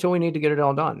until we need to get it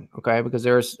all done, okay? Because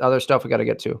there's other stuff we got to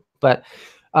get to. But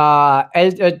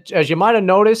as you might have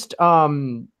noticed,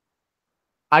 I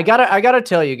gotta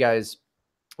tell you guys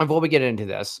before we get into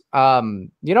this,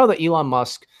 you know, the Elon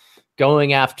Musk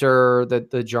going after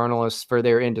the journalists for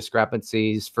their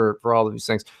indiscrepancies for all of these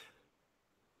things.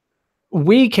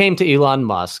 We came to Elon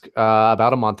Musk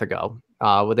about a month ago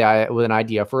with an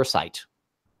idea for a site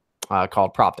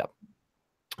called Propped Up.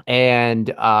 And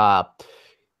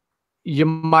you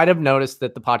might have noticed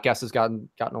that the podcast has gotten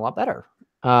a lot better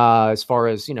as far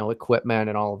as, you know, equipment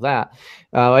and all of that.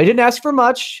 I didn't ask for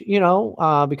much, you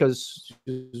know, because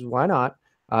why not?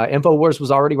 InfoWars was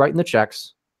already writing the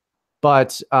checks.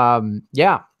 But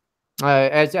yeah,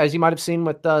 as you might have seen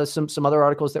with some other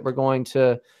articles that we're going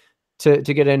to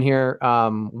get in here,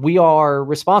 we are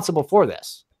responsible for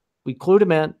this. We clued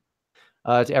him in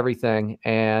to everything,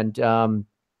 and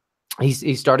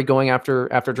he started going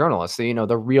after journalists, you know,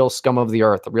 the real scum of the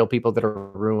earth, the real people that are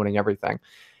ruining everything.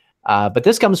 But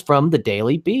this comes from the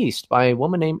Daily Beast by a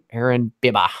woman named Erin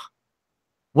Biba.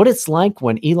 What it's like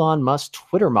when Elon Musk's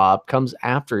Twitter mob comes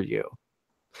after you.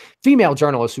 Female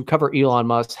journalists who cover Elon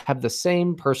Musk have the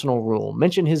same personal rule.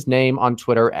 Mention his name on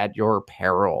Twitter at your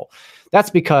peril. That's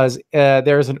because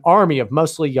there's an army of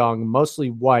mostly young, mostly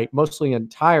white, mostly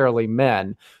entirely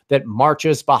men that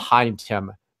marches behind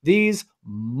him. These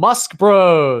Musk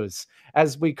bros,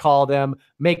 as we call them,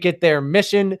 make it their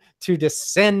mission to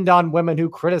descend on women who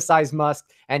criticize Musk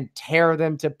and tear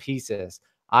them to pieces.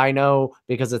 I know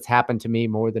because it's happened to me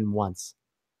more than once.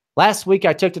 Last week,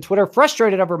 I took to Twitter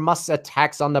frustrated over Musk's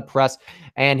attacks on the press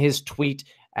and his tweet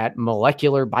at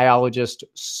molecular biologist,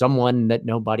 someone that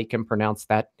nobody can pronounce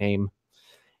that name,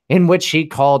 in which he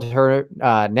called her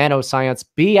nanoscience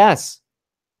BS.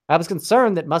 I was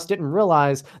concerned that Musk didn't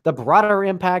realize the broader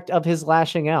impact of his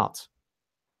lashing out.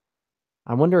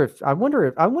 I wonder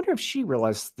if she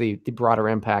realized the broader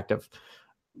impact of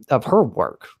her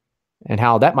work and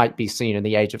how that might be seen in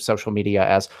the age of social media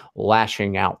as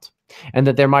lashing out. And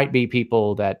that there might be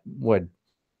people that would,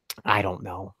 I don't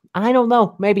know.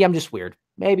 Maybe I'm just weird.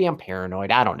 Maybe I'm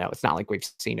paranoid. I don't know. It's not like we've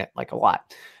seen it like a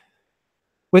lot.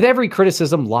 With every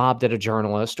criticism lobbed at a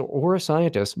journalist or a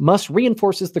scientist, Musk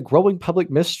reinforces the growing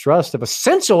public mistrust of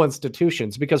essential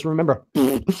institutions because, remember,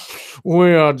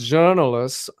 we are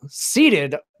journalists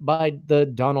seated by the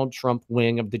Donald Trump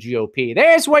wing of the GOP.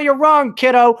 There's where you're wrong,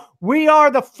 kiddo. We are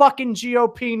the fucking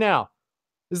GOP now.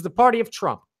 This is the party of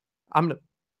Trump. I'm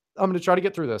going to try to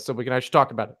get through this so we can actually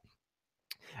talk about it.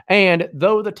 And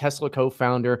though the Tesla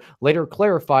co-founder later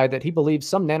clarified that he believes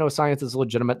some nanoscience is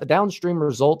legitimate, the downstream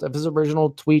result of his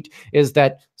original tweet is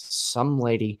that some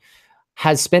lady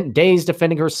has spent days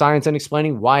defending her science and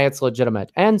explaining why it's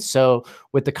legitimate. And so,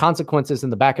 with the consequences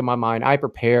in the back of my mind, I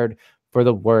prepared for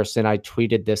the worst and I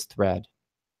tweeted this thread.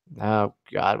 Oh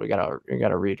God, we gotta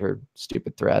read her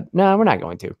stupid thread. No, we're not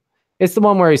going to. It's the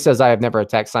one where he says, I have never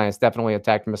attacked science, definitely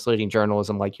attacked misleading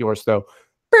journalism like yours, though.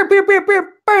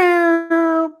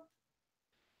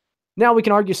 Now we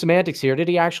can argue semantics here. Did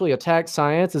he actually attack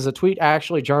science? Is a tweet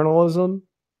actually journalism?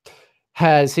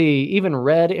 Has he even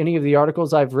read any of the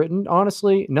articles I've written?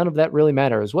 Honestly, none of that really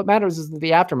matters. What matters is that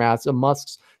the aftermath of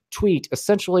Musk's tweet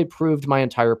essentially proved my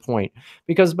entire point.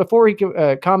 Because before he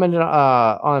commented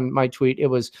on my tweet, it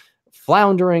was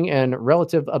floundering in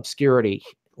relative obscurity.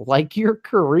 Like your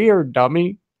career,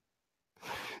 dummy.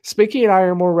 Spicky and I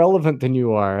are more relevant than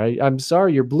you are. I'm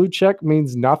sorry, your blue check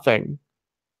means nothing.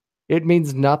 It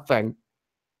means nothing.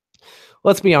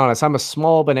 Let's be honest, I'm a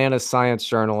small banana science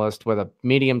journalist with a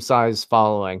medium-sized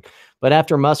following. But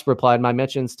after Musk replied, my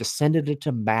mentions descended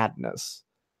into madness.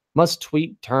 Musk's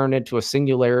tweet turned into a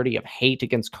singularity of hate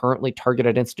against currently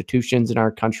targeted institutions in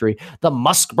our country. The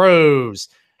Musk Bros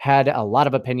had a lot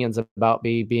of opinions about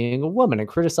me being a woman and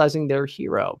criticizing their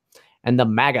hero. And the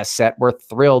MAGA set were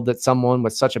thrilled that someone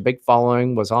with such a big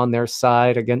following was on their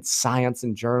side against science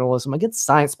and journalism, against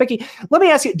science. Becky, let me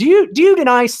ask you, do you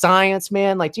deny science,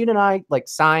 man? Like, do you deny like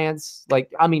science?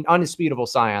 Like, I mean, undisputable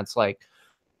science. Like,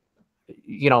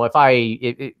 you know, if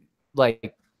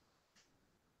like,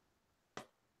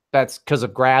 that's because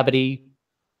of gravity.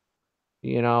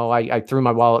 You know, I threw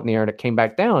my wallet in the air and it came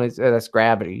back down. That's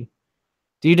gravity.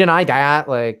 Do you deny that?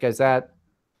 Like, is that?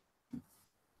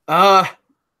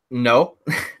 No,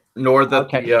 nor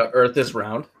that the Earth is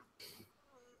round.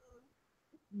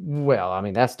 Well, I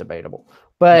mean, that's debatable,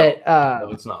 but no,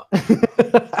 it's not.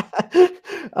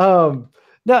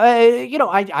 No, you know,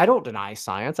 I don't deny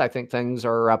science. I think things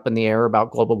are up in the air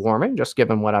about global warming, just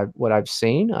given what I've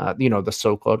seen. You know, the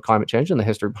so-called climate change and the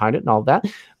history behind it and all that.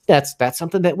 That's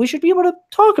something that we should be able to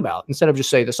talk about instead of just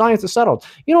say the science is settled.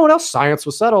 You know what else science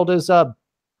was settled is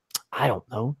I don't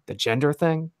know, the gender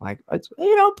thing. Like, it's,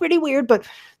 you know, pretty weird, but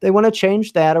they want to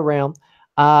change that around.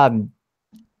 You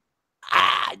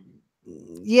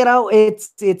know,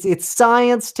 it's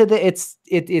science to the it's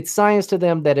science to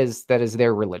them that is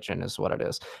their religion is what it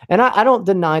is. And I don't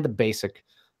deny the basic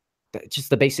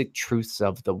truths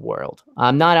of the world.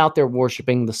 I'm not out there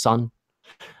worshiping the sun.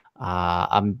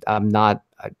 I'm not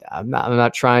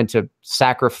trying to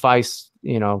sacrifice,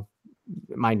 you know,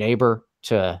 my neighbor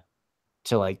to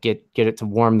like get it to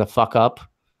warm the fuck up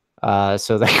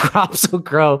so that crops will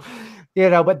grow, you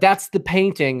know. But that's the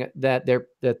painting that they're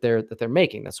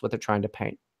making. That's what they're trying to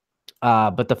paint.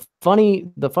 But the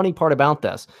funny part about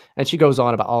this, and she goes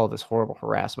on about all of this horrible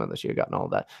harassment that she had gotten, all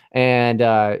of that, and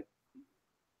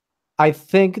I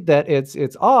think that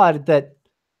it's odd that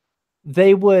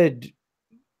they would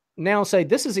now say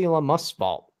this is Elon Musk's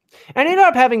fault. And ended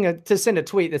up having to send a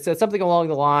tweet that said something along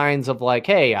the lines of like,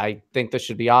 hey, I think this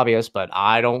should be obvious, but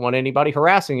I don't want anybody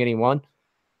harassing anyone.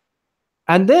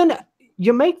 And then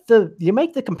you make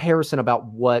the comparison about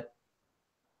what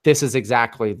this is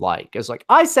exactly like. It's like,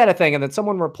 I said a thing and then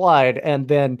someone replied and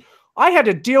then I had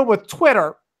to deal with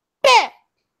Twitter.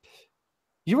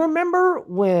 You remember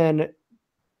when,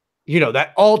 you know,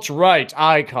 that alt-right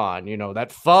icon, you know,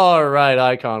 that far-right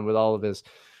icon with all of his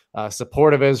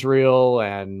support of Israel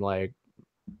and, like,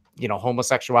 you know,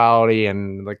 homosexuality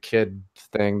and the kid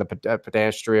thing, the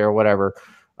pedastry or whatever,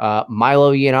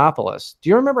 Milo Yiannopoulos. Do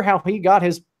you remember how he got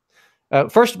his,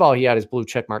 first of all, he had his blue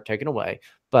check mark taken away,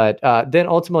 but then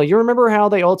ultimately, you remember how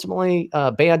they ultimately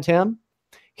banned him?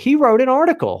 He wrote an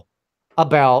article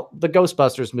about the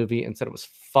Ghostbusters movie and said it was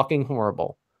fucking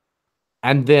horrible.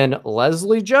 And then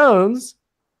Leslie Jones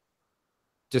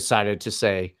decided to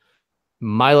say,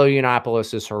 Milo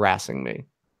Yiannopoulos is harassing me.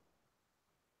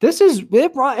 This is,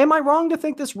 am I wrong to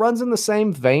think this runs in the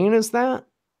same vein as that?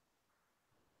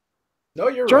 No,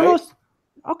 you're journalists,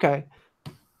 right. Okay.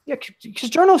 Yeah, because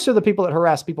journalists are the people that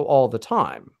harass people all the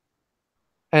time.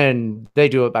 And they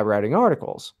do it by writing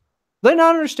articles. Do they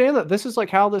not understand that this is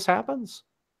like how this happens?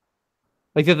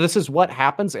 Like that this is what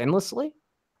happens endlessly?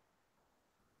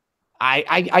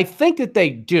 I think that they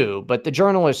do, but the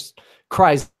journalist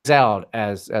cries out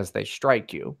as they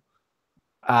strike you.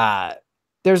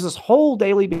 There's this whole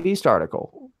Daily Beast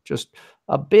article, just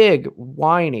a big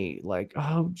whiny, like,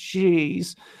 oh,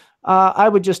 geez. I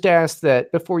would just ask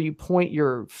that before you point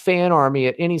your fan army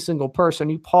at any single person,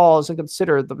 you pause and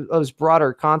consider those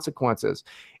broader consequences.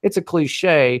 It's a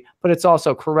cliche, but it's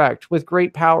also correct. With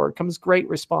great power comes great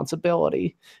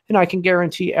responsibility. And I can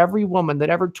guarantee every woman that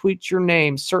ever tweets your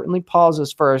name certainly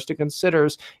pauses first and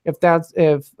considers if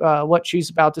what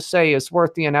she's about to say is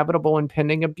worth the inevitable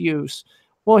impending abuse.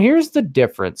 Well, here's the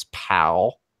difference,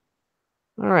 pal.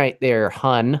 All right there,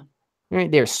 hun. All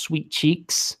right there, sweet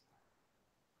cheeks.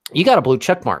 You got a blue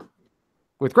check mark.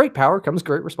 With great power comes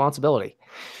great responsibility.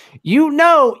 You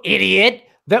know, idiot,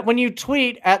 that when you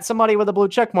tweet at somebody with a blue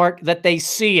check mark, that they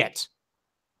see it.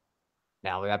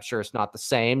 Now, I'm sure it's not the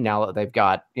same now that they've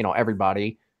got, you know,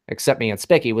 everybody except me and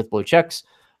Spicky with blue checks,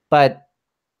 but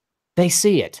they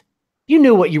see it. You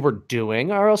knew what you were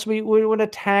doing, or else we would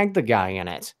have tagged the guy in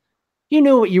it. You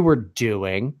knew what you were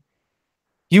doing.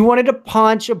 You wanted to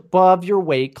punch above your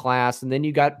weight class, and then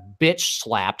you got bitch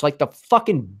slapped like the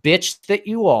fucking bitch that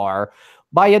you are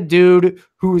by a dude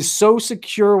who is so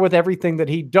secure with everything that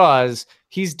he does,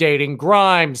 he's dating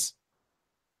Grimes.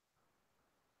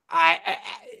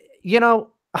 You know,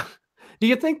 do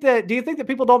you think that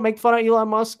people don't make fun of Elon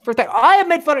Musk for that? I have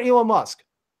made fun of Elon Musk.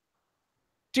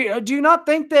 Do you not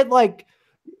think that, like,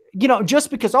 you know,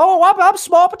 just because, oh, I'm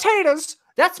small potatoes,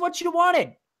 that's what you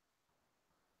wanted?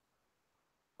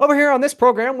 Over here on this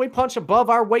program, we punch above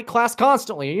our weight class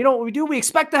constantly. And you know what we do? We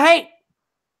expect the hate.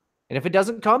 And if it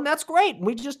doesn't come, that's great.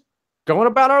 We just going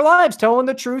about our lives, telling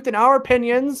the truth and our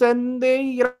opinions and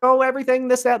everything,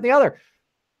 this, that, and the other.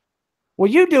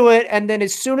 Well, you do it, and then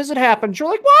as soon as it happens, you're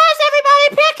like, why is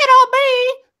everybody picking on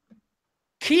me?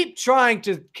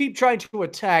 Keep trying to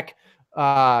attack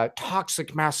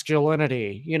toxic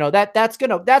masculinity. That's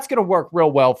gonna work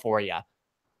real well for you.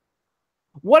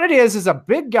 What it is a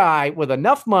big guy with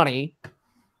enough money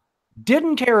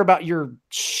didn't care about your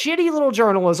shitty little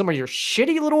journalism or your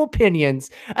shitty little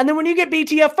opinions. And then when you get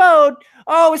BTFO'd,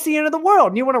 it's the end of the world.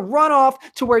 And you want to run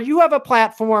off to where you have a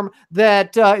platform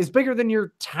that is bigger than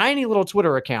your tiny little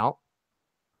Twitter account.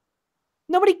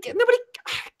 Nobody,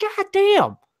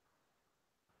 goddamn.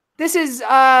 This is,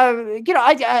 I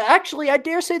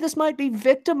dare say this might be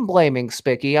victim blaming,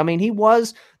 Spicky. I mean, he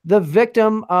was the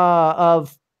victim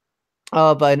of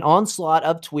an onslaught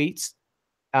of tweets.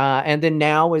 And then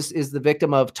now is the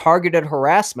victim of targeted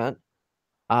harassment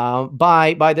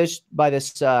by this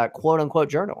quote unquote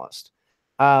journalist.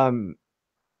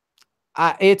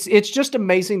 It's just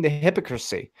amazing, the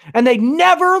hypocrisy, and they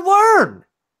never learn.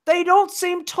 They don't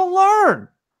seem to learn.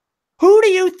 Who do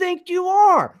you think you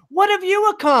are? What have you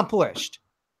accomplished?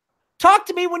 Talk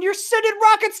to me when you're sending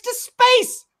rockets to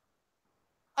space.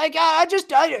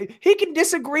 He can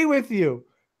disagree with you,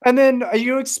 and then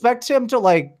you expect him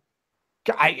to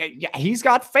he's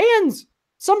got fans.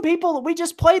 Some people, we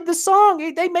just played the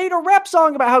song. They made a rap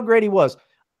song about how great he was.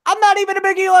 I'm not even a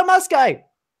big Elon Musk guy.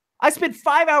 I spent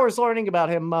 5 hours learning about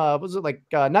him. Was it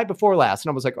night before last?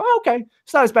 And I was like, oh, okay.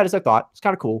 It's not as bad as I thought. It's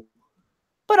kind of cool.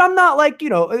 But I'm not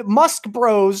Musk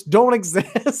bros don't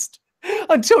exist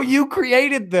until you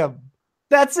created them.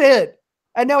 That's it.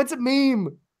 And now it's a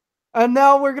meme. And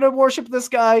now we're going to worship this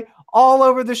guy all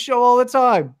over the show all the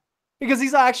time. Because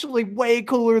he's actually way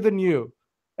cooler than you.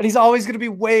 And he's always going to be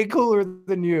way cooler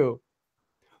than you.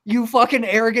 You fucking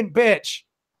arrogant bitch.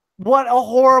 What a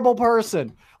horrible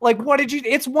person.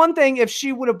 It's one thing if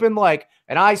she would have been like,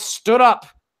 and I stood up.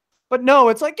 But no,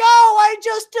 it's like, I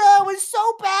just was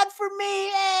so bad for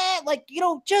me.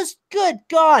 Just good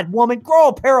God, woman, grow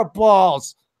a pair of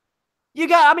balls. You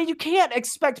can't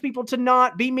expect people to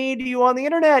not be mean to you on the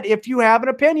internet if you have an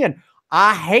opinion.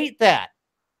 I hate that.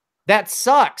 That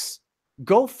sucks.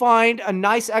 Go find a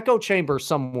nice echo chamber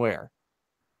somewhere.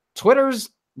 Twitter's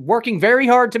working very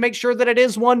hard to make sure that it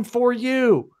is one for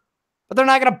you. But they're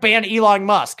not going to ban Elon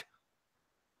Musk.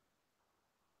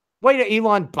 Wait till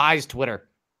Elon buys Twitter.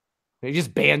 He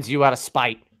just bans you out of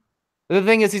spite. The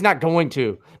thing is, he's not going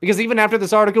to. Because even after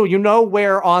this article, you know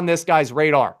where on this guy's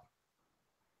radar.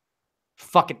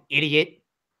 Fucking idiot.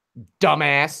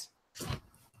 Dumbass.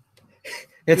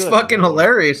 It's Good fucking Lord.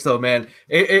 hilarious, though, man.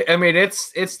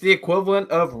 It's the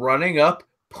equivalent of running up,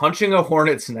 punching a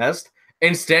hornet's nest,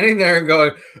 and standing there and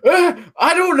going,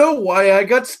 I don't know why I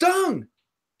got stung.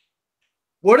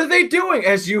 What are they doing?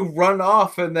 As you run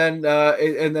off and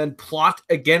then plot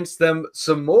against them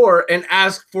some more and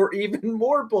ask for even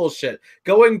more bullshit.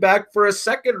 Going back for a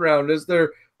second round as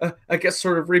they're, I guess,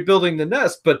 sort of rebuilding the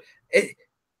nest. But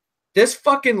this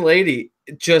fucking lady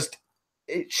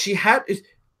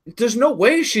there's no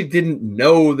way she didn't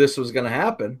know this was going to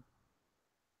happen.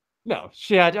 No,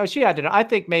 she had to know. I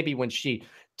think maybe when she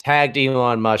tagged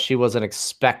Elon Musk, she wasn't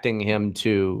expecting him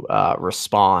to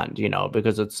respond,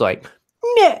 because it's like,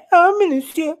 yeah, I'm gonna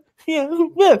say,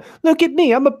 look at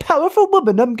me, I'm a powerful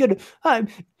woman.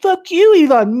 Fuck you,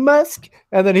 Elon Musk.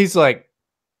 And then he's like,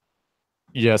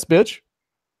 yes, bitch.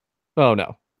 Oh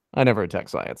no, I never attack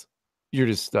science. You're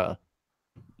just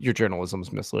your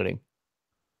journalism's misleading.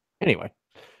 Anyway.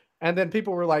 And then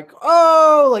people were like,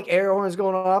 air horns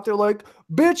going off. They're like,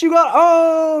 bitch, you got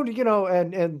owned,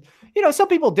 and some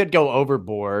people did go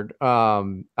overboard. It's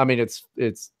I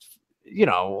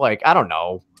don't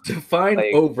know. Define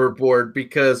overboard,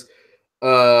 because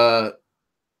we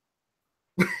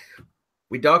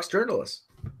dox journalists.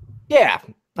 Yeah.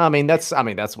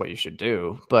 That's what you should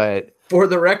do. But for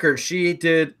the record, she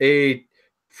did a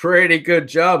pretty good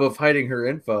job of hiding her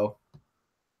info.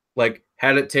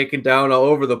 Had it taken down all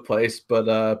over the place,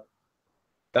 but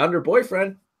found her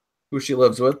boyfriend, who she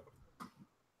lives with.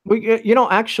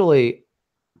 Actually,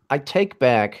 I take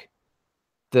back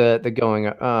the going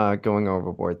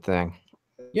overboard thing.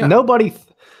 Yeah. I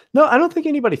don't think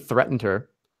anybody threatened her.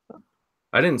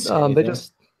 I didn't see they anything.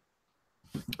 just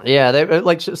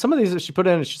they some of these that she put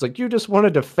in, she's like, you just want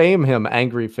to defame him,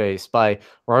 angry face, by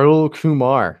Rahul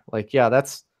Kumar.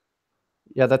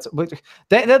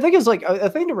 The thing is, a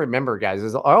thing to remember, guys,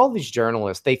 is all these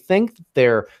journalists, they think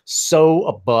they're so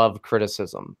above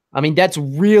criticism. That's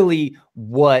really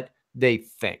what they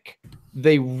think.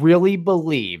 They really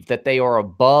believe that they are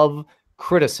above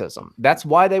criticism. That's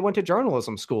why they went to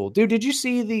journalism school. Dude, did you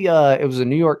see the it was a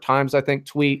New York Times, I think,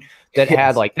 tweet that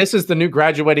had like, this is the new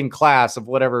graduating class of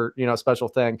whatever, special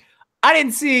thing. I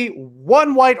didn't see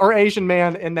one white or Asian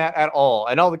man in that at all.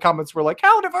 And all the comments were like,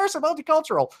 how diverse and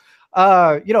multicultural.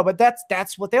 But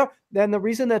that's what they are. Then the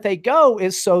reason that they go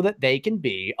is so that they can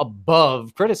be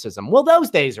above criticism. Well, those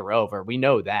days are over. We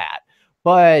know that.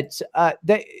 But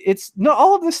it's no,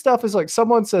 all of this stuff is like,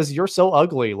 someone says, you're so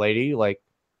ugly, lady. Like,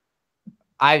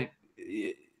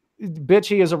 bitch,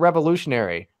 he is a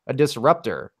revolutionary, a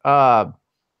disruptor.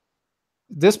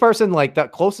 This person, like, the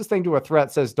closest thing to a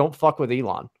threat says, don't fuck with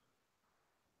Elon.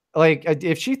 Like,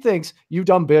 if she thinks, you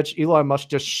dumb bitch, Elon must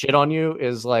just shit on you,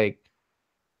 is like,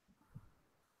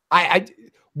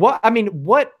 what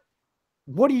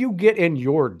do you get in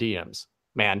your DMs,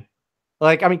 man?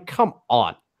 Like, I mean, come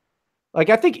on. Like,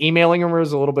 I think emailing him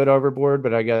is a little bit overboard,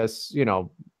 but I guess,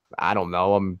 I don't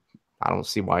know. I don't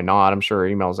see why not. I'm sure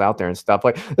emails out there and stuff.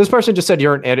 Like, this person just said,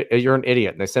 you're an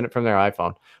idiot, and they sent it from their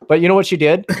iPhone. But you know what she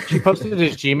did? She posted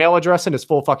his Gmail address and his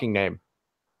full fucking name.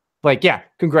 Like, yeah,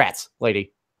 congrats,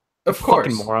 lady. Of course.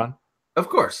 Fucking moron. Of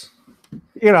course.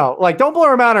 Like, don't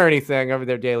blur him out or anything over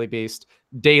there, Daily Beast.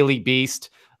 Don't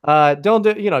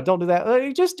do that.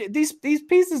 Like, just these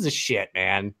pieces of shit,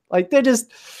 man. Like, they're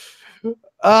just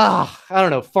I don't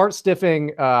know. Fart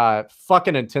stiffing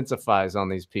fucking intensifies on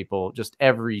these people just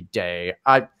every day.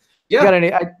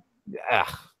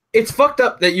 It's fucked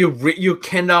up that you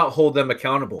cannot hold them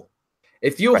accountable.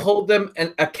 If you hold them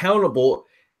accountable,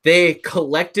 they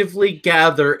collectively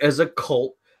gather as a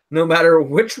cult, no matter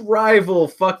which rival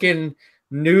fucking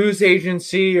news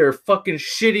agency or fucking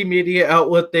shitty media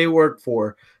outlet they work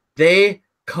for. They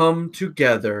come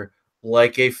together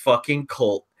like a fucking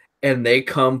cult, and they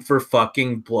come for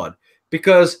fucking blood.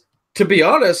 Because, to be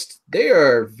honest, they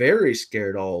are very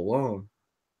scared all alone.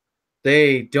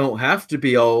 They don't have to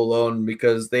be all alone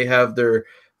because they have their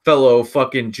fellow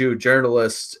fucking Jew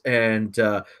journalists and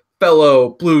fellow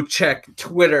blue check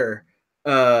Twitter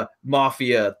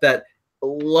mafia that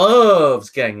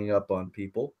loves ganging up on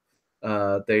people.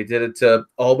 They did it to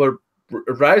Alba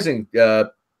Rising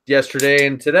yesterday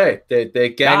and today. They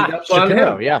ganged up on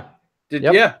him. Yeah.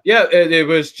 It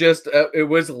was just it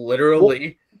was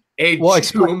literally a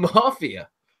Jew mafia.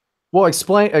 Well,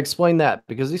 explain that,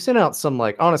 because he sent out some,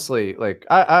 like, honestly, like,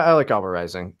 I like Alba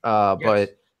Rising,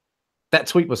 but that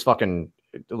tweet was fucking,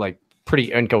 like,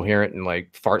 pretty incoherent and,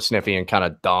 like, fart sniffy and kind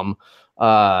of dumb.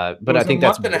 But I think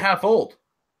that's a month and a half old.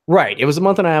 Right. It was a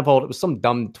month and a half old. It was some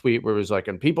dumb tweet where it was like,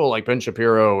 and people like Ben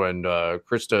Shapiro and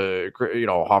Krista,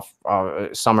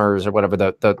 Summers or whatever,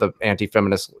 the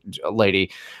anti-feminist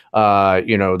lady,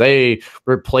 they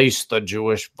replaced the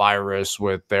Jewish virus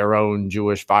with their own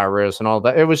Jewish virus and all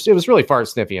that. It was really fart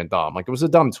sniffy and dumb. Like, it was a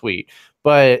dumb tweet.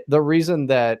 But the reason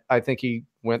that I think he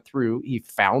went through, he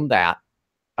found that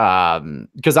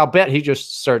because I'll bet he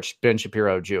just searched Ben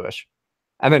Shapiro Jewish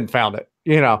and then found it,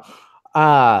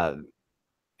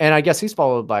 and I guess he's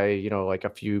followed by, like a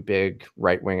few big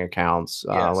right-wing accounts,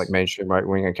 like mainstream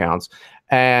right-wing accounts.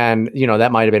 And,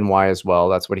 that might have been why as well.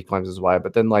 That's what he claims is why.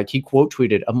 But then, like, he quote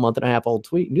tweeted a month and a half old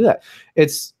tweet and do that.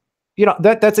 It's,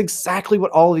 that's exactly what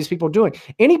all of these people are doing.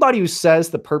 Anybody who says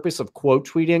the purpose of quote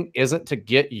tweeting isn't to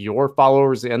get your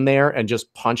followers in there and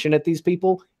just punching at these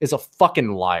people is a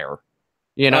fucking liar.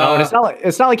 And it's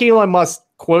not like Elon Musk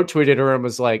quote tweeted her and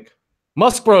was like,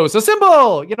 Musk Bros,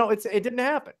 assemble. It didn't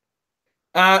happen.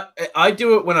 I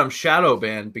do it when I'm shadow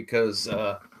banned because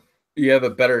you have a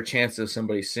better chance of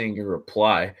somebody seeing your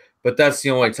reply. But that's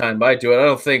the only time I do it. I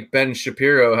don't think Ben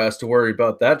Shapiro has to worry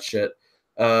about that shit.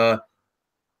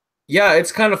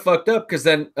 It's kind of fucked up because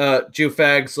then Jew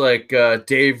fags like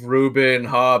Dave Rubin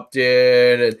hopped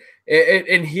in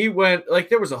and he went, like,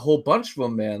 there was a whole bunch of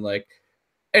them, man. Like,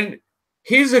 and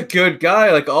he's a good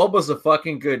guy. Like, Alba's a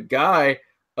fucking good guy.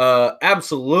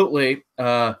 Absolutely.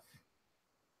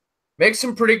 Make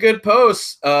some pretty good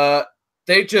posts.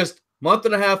 They just month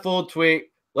and a half old tweet.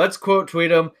 Let's quote tweet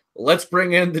them. Let's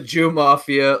bring in the Jew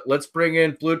mafia. Let's bring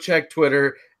in blue check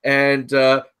Twitter, and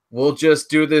we'll just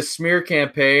do this smear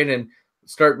campaign and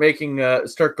start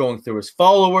going through his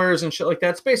followers and shit like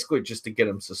that. It's basically just to get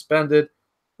him suspended.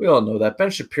 We all know that Ben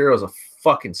Shapiro's a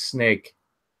fucking snake.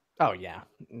 Oh yeah,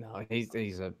 no,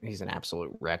 he's an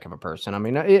absolute wreck of a person. I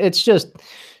mean, it's just.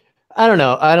 I don't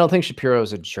know. I don't think Shapiro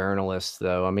is a journalist,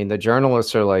 though. I mean, the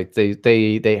journalists are like,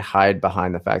 they hide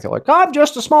behind the fact that, like, I'm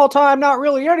just a small time, not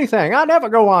really anything. I never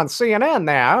go on CNN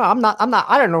there.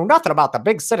 I don't know nothing about the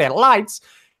big city lights,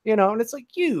 and it's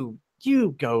like, you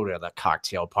go to the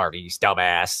cocktail parties,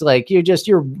 dumbass. Like, you're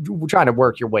trying to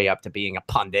work your way up to being a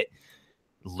pundit,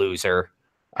 loser.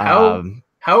 How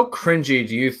How cringy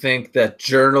do you think that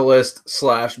journalist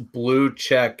 / blue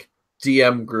check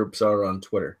DM groups are on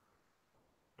Twitter?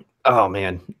 Oh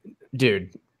man,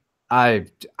 dude, I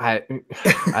don't.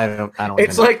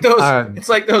 It's even like know. those. It's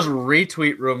like those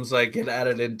retweet rooms I get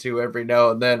added into every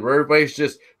now and then, where everybody's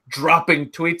just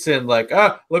dropping tweets in, like,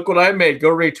 look what I made. Go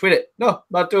retweet it. No,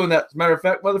 not doing that. As a matter of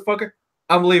fact, motherfucker,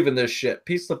 I'm leaving this shit.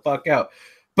 Peace the fuck out.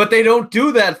 But they don't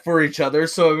do that for each other.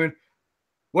 So I mean,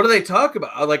 what do they talk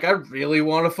about? Like, I really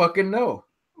want to fucking know.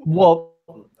 Well,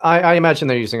 I imagine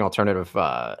they're using alternative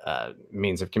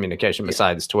means of communication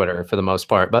besides Twitter for the most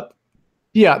part. But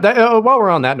yeah, while we're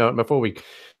on that note, before we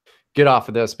get off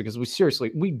of this, because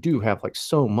we do have like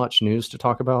so much news to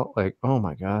talk about. Like, oh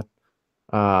my God.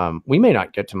 We may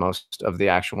not get to most of the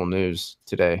actual news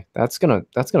today. That's gonna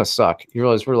suck. You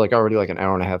realize we're like already like an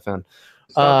hour and a half in.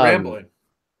 Stop rambling.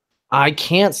 I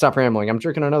can't stop rambling. I'm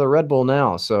drinking another Red Bull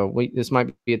now, so this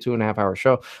might be a 2.5 hour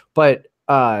show. But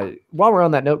while we're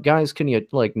on that note, guys, can you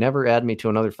like never add me to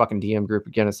another fucking DM group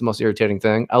again? It's the most irritating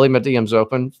thing. I leave my DMs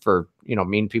open for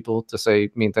mean people to say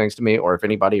mean things to me, or if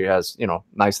anybody has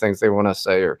nice things they want to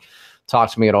say or talk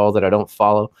to me at all that I don't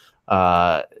follow.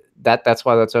 That's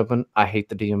why that's open. I hate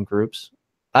the DM groups.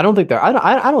 I don't think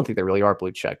they really are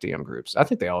blue check DM groups. I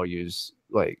think they all use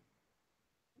like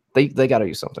they got to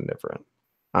use something different.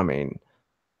 I mean,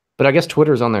 but I guess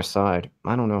Twitter's on their side.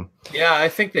 I don't know. Yeah, I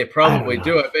think they probably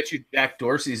do. I bet you Jack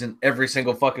Dorsey's in every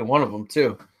single fucking one of them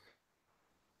too.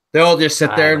 They all just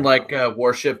sit there and like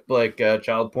worship like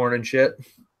child porn and shit.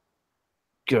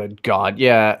 Good God,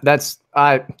 yeah,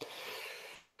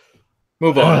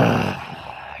 move on.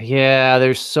 Yeah,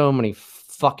 there's so many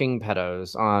fucking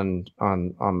pedos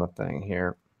on the thing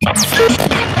here.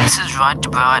 This is Right to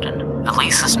Brighton. At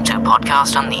least listen to a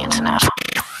podcast on the internet.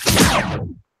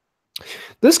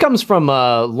 This comes from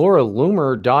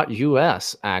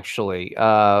LauraLoomer.us, actually.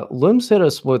 Looms hit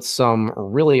us with some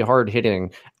really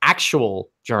hard-hitting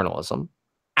actual journalism.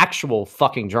 Actual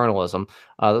fucking journalism.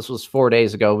 This was 4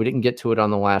 days ago. We didn't get to it on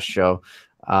the last show.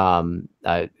 We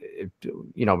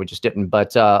just didn't.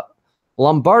 But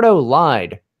Lombardo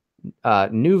lied.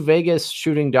 New Vegas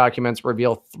shooting documents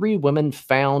reveal 3 women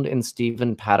found in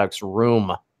Stephen Paddock's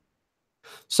room.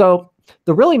 So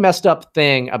the really messed up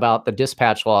thing about the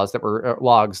dispatch logs that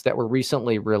were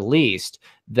recently released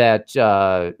that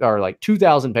are like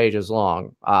 2,000 pages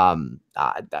long. I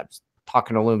was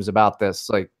talking to Looms about this.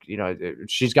 Like,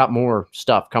 she's got more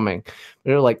stuff coming.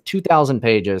 They're like 2,000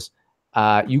 pages.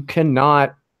 You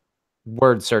cannot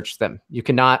word search them. You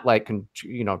cannot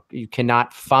you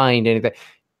cannot find anything.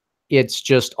 It's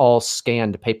just all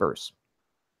scanned papers.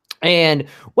 And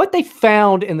what they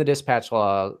found in the dispatch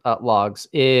logs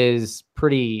is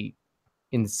pretty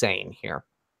insane here.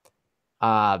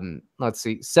 Let's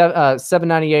see.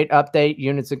 798 update.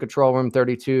 Units in control room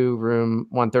 32, room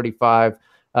 135.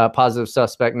 Positive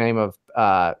suspect name of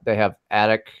they have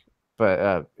Edic,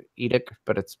 but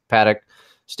it's Paddock.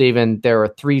 Stephen, there are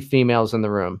 3 females in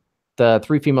the room. The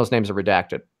 3 females' names are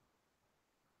redacted.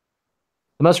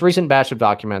 The most recent batch of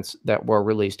documents that were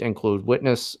released include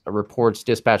witness reports,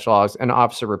 dispatch logs, and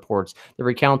officer reports that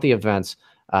recount the events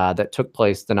that took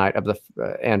place the night of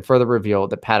and further reveal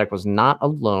that Paddock was not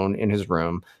alone in his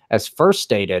room, as first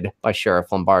stated by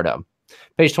Sheriff Lombardo.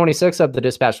 Page 26 of the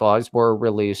dispatch logs were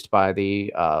released by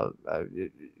the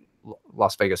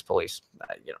Las Vegas police,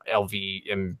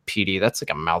 LVMPD. That's like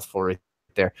a mouthful right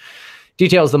there.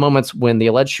 Details the moments when the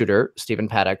alleged shooter, Stephen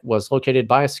Paddock, was located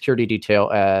by a security detail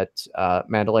at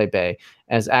Mandalay Bay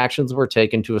as actions were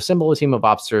taken to assemble a team of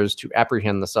officers to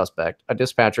apprehend the suspect. A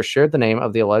dispatcher shared the name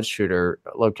of the alleged shooter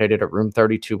located at room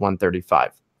 32-135.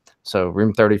 So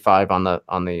room 35 on the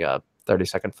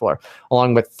 32nd floor,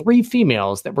 along with 3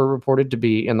 females that were reported to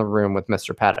be in the room with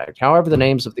Mr. Paddock. However, the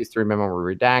names of these 3 women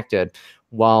were redacted,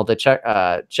 while the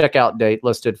checkout date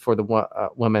listed for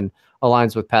the women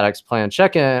aligns with Paddock's planned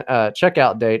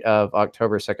checkout date of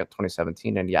October 2nd,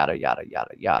 2017, and yada, yada, yada,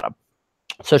 yada.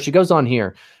 So she goes on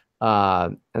here,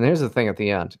 and here's the thing at the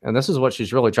end, and this is what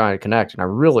she's really trying to connect, and I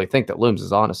really think that Looms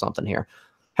is onto something here.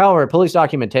 However, police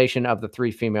documentation of the 3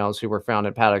 females who were found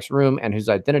in Paddock's room and whose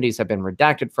identities have been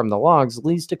redacted from the logs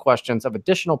leads to questions of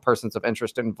additional persons of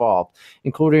interest involved,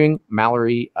 including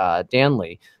Mallory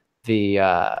Danley. There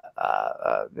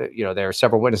are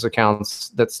several witness accounts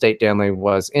that state Danley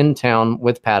was in town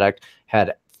with Paddock,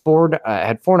 had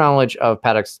foreknowledge of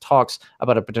Paddock's talks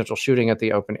about a potential shooting at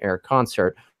the open air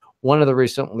concert. One of the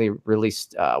recently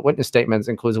released witness statements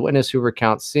includes a witness who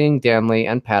recounts seeing Danley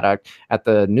and Paddock at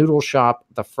the noodle shop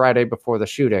the Friday before the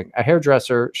shooting. A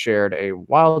hairdresser shared a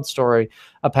wild story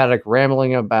of Paddock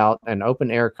rambling about an open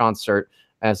air concert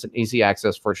as an easy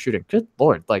access for shooting. Good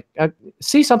Lord. Like,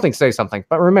 see something, say something.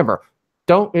 But remember,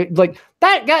 like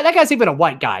that guy, that guy's even a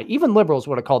white guy. Even liberals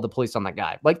would have called the police on that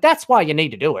guy. Like, that's why you need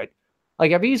to do it.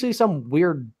 Like, if you see some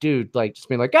weird dude, like, just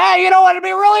being like, hey, you know what, it'd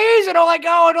be really easy to, like,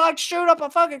 go and, like, shoot up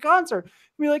a fucking concert.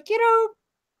 Be like, you know,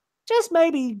 just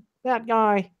maybe that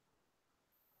guy.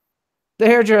 The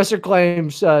hairdresser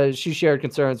claims she shared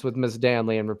concerns with Ms.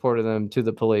 Danley and reported them to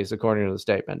the police, according to the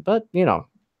statement. But, you know,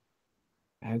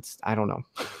 I don't know.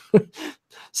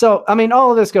 So, I mean,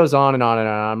 all of this goes on and on and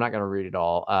on. I'm not going to read it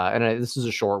all. This is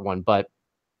a short one, but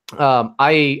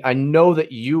I know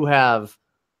that you have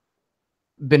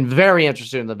been very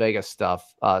interested in the Vegas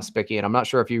stuff, Spicky, and I'm not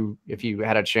sure if you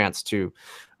had a chance to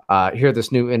hear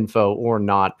this new info or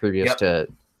not previous to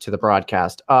the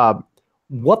broadcast.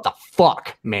 What the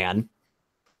fuck, man?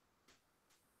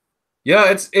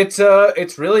 Yeah,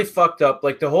 it's really fucked up.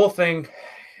 Like, the whole thing,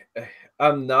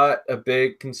 I'm not a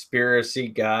big conspiracy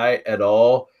guy at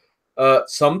all.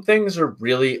 Some things are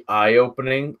really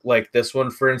eye-opening, like this one,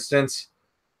 for instance.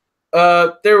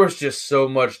 There was just so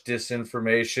much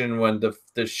disinformation when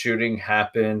the shooting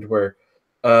happened, where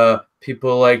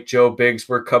people like Joe Biggs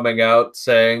were coming out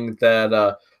saying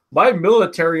that my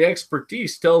military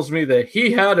expertise tells me that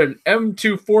he had an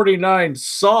M249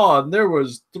 saw and there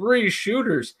was 3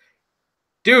 shooters.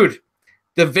 Dude,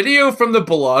 the video from the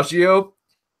Bellagio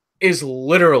is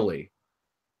literally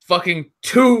fucking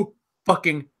 2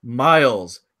 fucking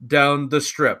miles down the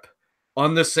strip,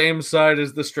 on the same side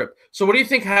as the strip. So what do you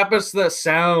think happens to the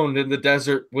sound in the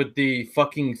desert with the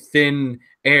fucking thin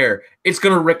air? It's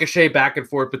going to ricochet back and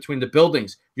forth between the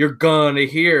buildings. You're going to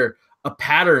hear a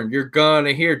pattern. You're going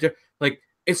to hear, like,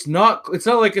 it's not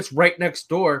like it's right next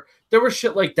door. There was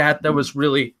shit like that was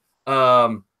really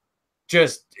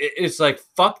it's like,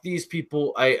 fuck these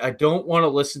people. I don't want to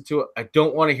listen to it. I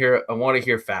don't want to hear it. I want to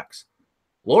hear facts.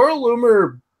 Laura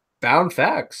Loomer bound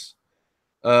facts.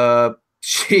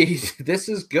 This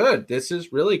is good. This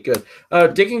is really good.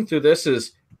 Digging through this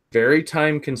is very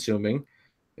time consuming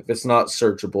if it's not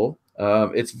searchable.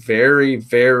 It's very,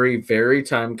 very, very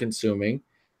time consuming.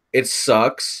 It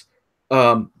sucks.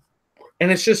 And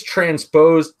it's just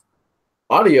transposed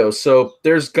audio. So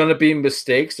there's going to be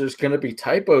mistakes. There's going to be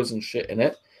typos and shit in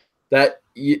it that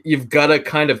you've got to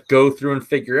kind of go through and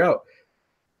figure out.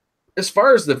 As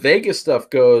far as the Vegas stuff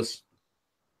goes,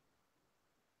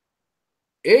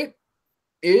 it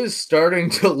is starting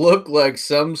to look like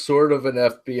some sort of an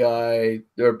FBI,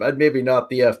 or maybe not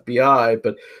the FBI,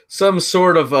 but some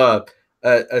sort of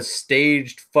a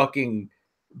staged fucking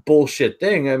bullshit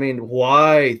thing. I mean,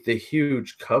 why the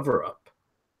huge cover-up?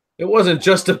 It wasn't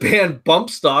just to ban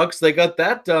bump stocks. They got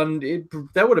that done.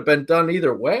 That would have been done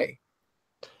either way.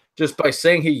 Just by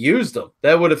saying he used them.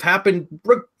 That would have happened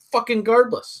fucking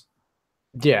regardless.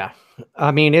 Yeah.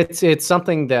 I mean, it's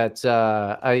something that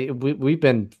we've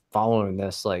been following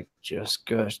this, like, just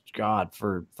good God,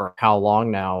 for how long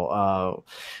now?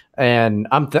 And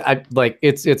I like,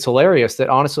 it's hilarious that,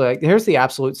 honestly, like, here's the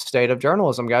absolute state of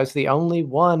journalism, guys. The only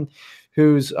one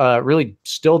who's really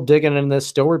still digging in this,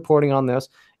 still reporting on this,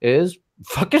 is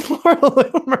fucking Laura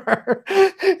Loomer.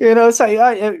 You know, so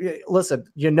listen,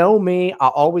 you know me, I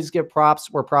always give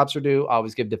props where props are due. I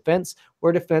always give defense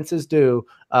where defense is due.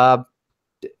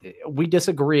 We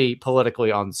disagree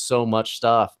politically on so much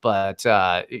stuff, but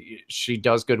she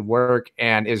does good work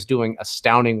and is doing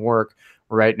astounding work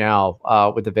right now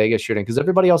with the Vegas shooting, because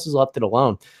everybody else has left it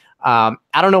alone. I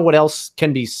don't know what else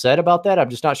can be said about that.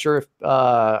 I'm just not sure if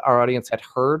our audience had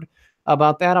heard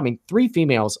about that. I mean, 3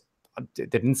 females,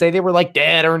 didn't say they were like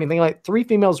dead or anything. Like, 3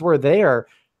 females were there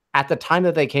at the time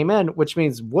that they came in, which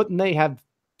means, wouldn't they have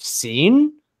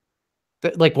seen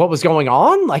like what was going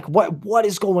on? Like, what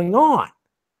is going on?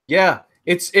 Yeah,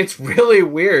 it's really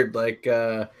weird. Like,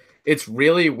 it's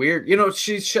really weird. You know,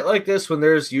 shit like this, when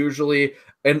there's usually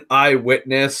an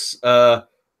eyewitness,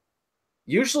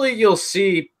 usually you'll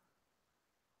see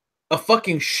a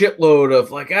fucking shitload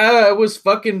of like, I was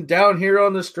fucking down here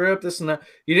on the strip, this and that.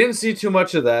 You didn't see too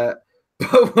much of that.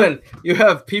 But when you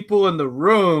have people in the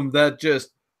room that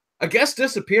just, I guess,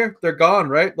 disappear, they're gone,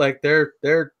 right? Like, they're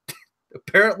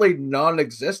apparently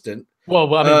non-existent.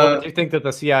 Well, I mean, what do you think that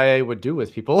the CIA would do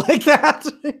with people like that?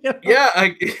 You know? Yeah,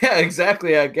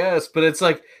 exactly, I guess. But it's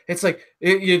like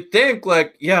you'd think,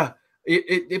 like, yeah,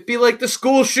 it'd be like the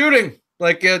school shooting,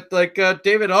 like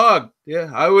David Hogg.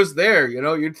 Yeah, I was there. You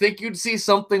know, you'd think you'd see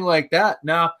something like that.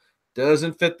 Now,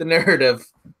 doesn't fit the narrative,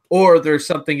 or there's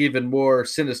something even more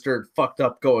sinister and fucked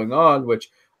up going on, which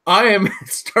I am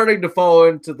starting to fall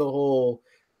into the whole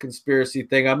conspiracy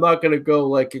thing. I'm not going to go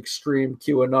like extreme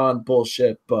QAnon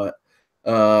bullshit, but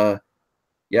yeah,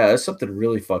 there's something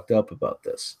really fucked up about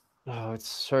this. Oh, it's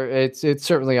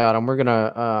certainly odd. And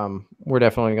we're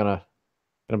definitely gonna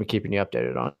be keeping you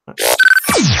updated on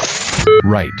it.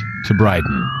 Right to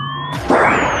Bryden.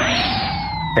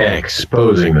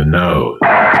 Exposing the nose.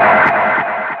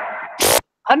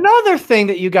 Another thing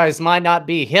that you guys might not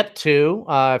be hip to,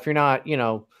 if you're not,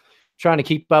 trying to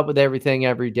keep up with everything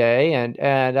every day, and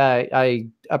I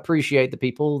appreciate the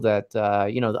people that the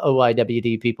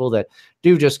OIWD people that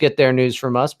do just get their news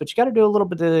from us, but you got to do a little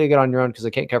bit to get on your own because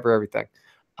I can't cover everything.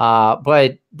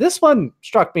 But this one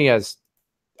struck me as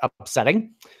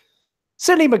upsetting.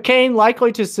 Cindy McCain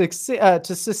likely to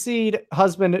succeed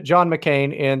husband John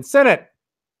McCain in Senate.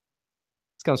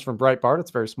 This comes from Breitbart. It's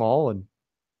very small, and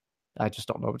I just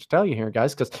don't know what to tell you here,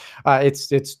 guys, because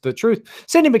it's the truth.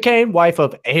 Cindy McCain, wife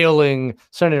of ailing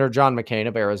Senator John McCain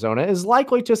of Arizona, is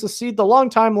likely to succeed the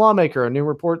longtime lawmaker, a new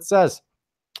report says.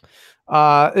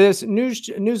 This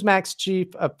Newsmax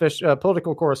chief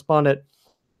political correspondent,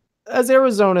 as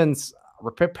Arizonans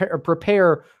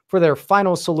prepare for their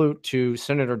final salute to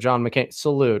Senator John McCain.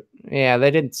 Salute. Yeah,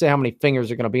 they didn't say how many fingers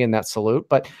are going to be in that salute,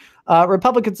 but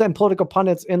Republicans and political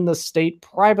pundits in the state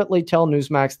privately tell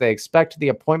Newsmax they expect the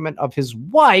appointment of his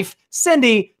wife,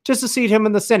 Cindy, to succeed him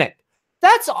in the Senate.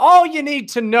 That's all you need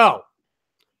to know.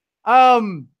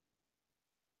 Why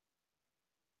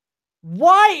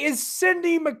is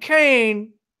Cindy McCain,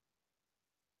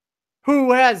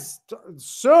 who has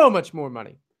so much more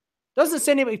money, doesn't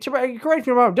Cindy, correct me if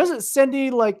I'm wrong, doesn't Cindy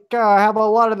have a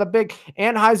lot of the big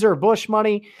Anheuser-Busch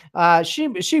money?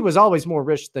 She was always more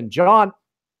rich than John.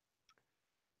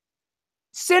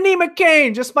 Cindy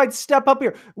McCain just might step up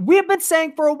here. We've been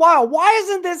saying for a while, why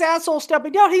isn't this asshole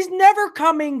stepping down? He's never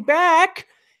coming back.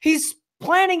 He's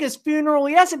planning his funeral.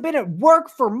 He hasn't been at work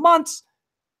for months.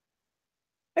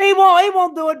 He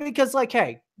won't do it because,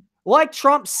 hey, like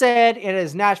Trump said in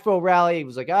his Nashville rally, he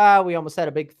was like, we almost had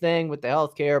a big thing with the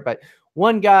healthcare, but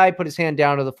one guy put his hand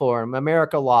down to the floor and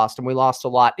America lost, and we lost a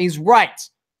lot. He's right.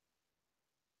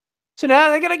 So now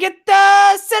they're going to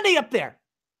get Cindy up there.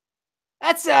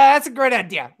 That's a great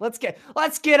idea. Let's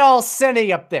get all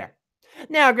Cindy up there.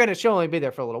 Now, granted, she'll only be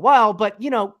there for a little while, but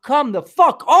come the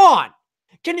fuck on.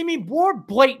 Can you be more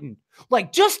blatant?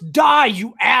 Just die,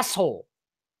 you asshole.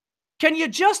 Can you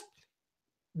just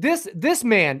this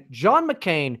man, John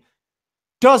McCain,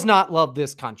 does not love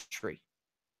this country.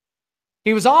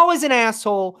 He was always an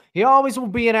asshole. He always will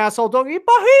be an asshole. But he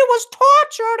was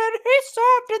tortured and he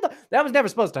served that was never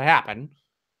supposed to happen.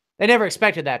 They never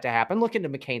expected that to happen. Look into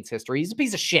McCain's history. He's a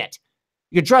piece of shit.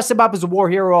 You can dress him up as a war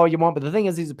hero all you want, but the thing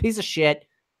is, he's a piece of shit.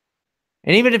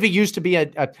 And even if he used to be a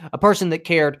person that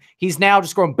cared, he's now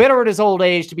just grown bitter at his old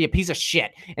age to be a piece of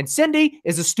shit. And Cindy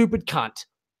is a stupid cunt.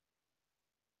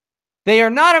 They are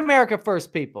not America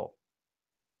First people.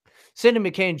 Cindy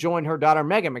McCain joined her daughter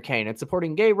Meghan McCain in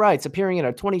supporting gay rights, appearing in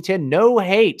a 2010 No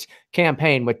Hate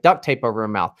campaign with duct tape over her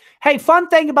mouth. Hey, fun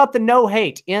thing about the No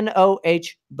Hate,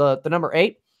 N-O-H, the number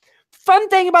 8. Fun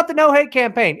thing about the No Hate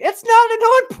campaign, it's not a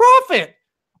nonprofit.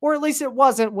 Or at least it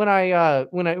wasn't when I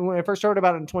first heard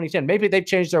about it in 2010. Maybe they've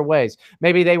changed their ways.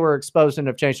 Maybe they were exposed and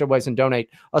have changed their ways and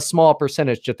donate a small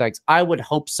percentage to things. I would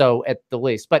hope so at the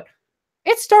least. But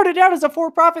it started out as a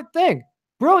for-profit thing.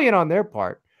 Brilliant on their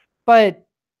part. But,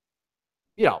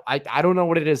 I don't know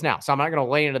what it is now. So I'm not going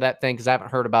to lay into that thing because I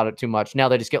haven't heard about it too much. Now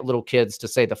they just get little kids to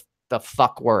say the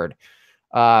fuck word.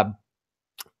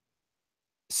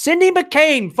 Cindy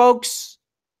McCain, folks.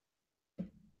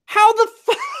 How the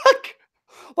fuck?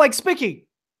 Speaking,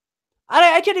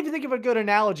 I can't even think of a good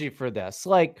analogy for this.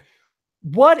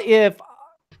 What if,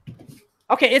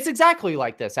 okay, it's exactly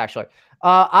like this, actually.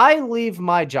 I leave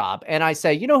my job and I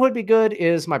say, who would be good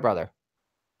is my brother.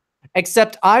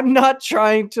 Except I'm not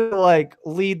trying to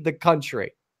lead the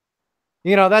country.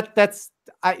 They're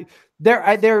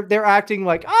acting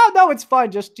like, oh no, it's fine.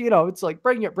 Just, it's like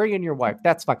bring in your wife.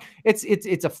 That's fine. And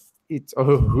they're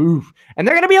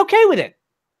going to be okay with it.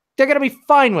 They're going to be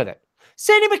fine with it.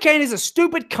 Cindy McCain is a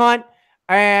stupid cunt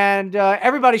and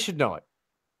everybody should know it.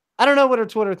 I don't know what her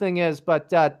Twitter thing is, but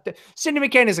Cindy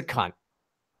McCain is a cunt.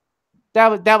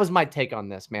 That was my take on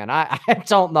this, man. I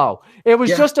don't know. It was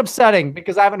just upsetting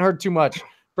because I haven't heard too much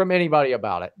from anybody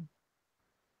about it.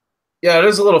 Yeah, it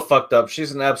is a little fucked up.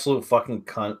 She's an absolute fucking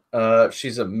cunt.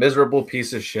 She's a miserable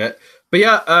piece of shit. But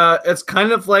yeah, it's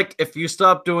kind of like if you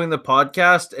stopped doing the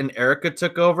podcast and Erica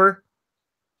took over,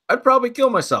 I'd probably kill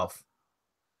myself.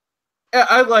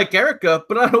 I like Erica,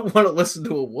 but I don't want to listen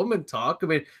to a woman talk. I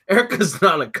mean, Erica's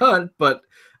not a cunt, but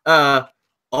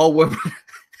all women...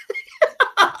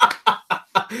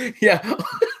 Yeah,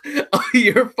 oh,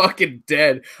 you're fucking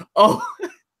dead. Oh,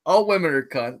 all women are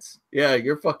cunts. Yeah,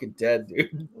 you're fucking dead,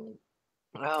 dude.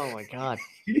 Oh my god.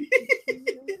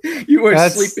 You were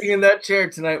That's- sleeping in that chair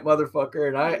tonight, motherfucker,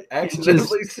 and I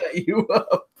accidentally set you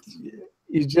up.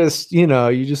 You just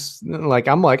like,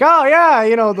 I'm like, oh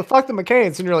yeah, the fuck the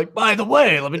McCains, and you're like, by the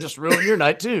way, let me just ruin your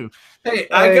night too. Hey,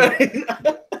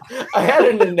 I had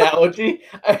an analogy.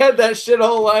 I had that shit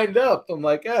all lined up. I'm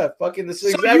like, fucking this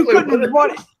is So exactly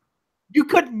you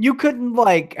couldn't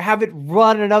like have it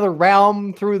run another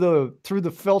round through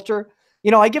the filter.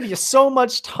 I give you so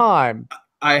much time.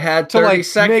 I had to 30 like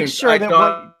seconds. make sure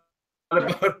that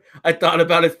I thought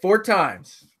about it 4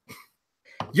 times.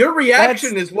 Your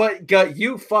reaction is what got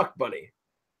you fucked, buddy.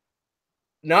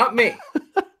 Not me.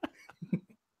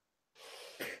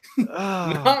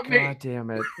 Not me. God damn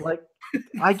it! Like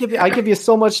I give you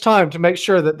so much time to make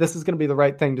sure that this is going to be the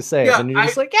right thing to say, and you're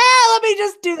just like, yeah, let me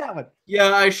just do that one.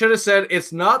 Yeah, I should have said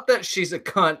it's not that she's a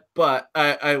cunt, but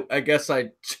I guess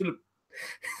I should have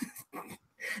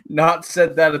not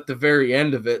said that at the very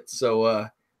end of it. So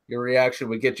your reaction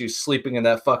would get you sleeping in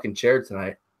that fucking chair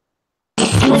tonight.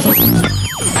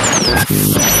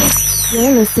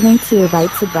 You're listening to Right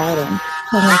to Biden,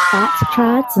 playing fat to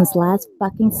pride since last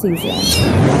fucking season.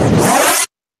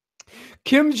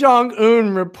 Kim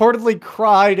Jong-un reportedly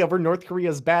cried over North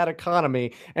Korea's bad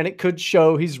economy, and it could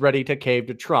show he's ready to cave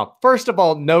to Trump. First of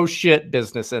all, no shit,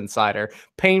 Business Insider.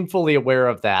 Painfully aware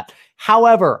of that.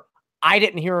 However, I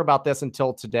didn't hear about this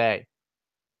until today.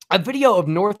 A video of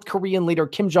North Korean leader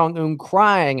Kim Jong-un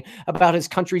crying about his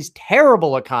country's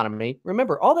terrible economy.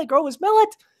 Remember, all they grow is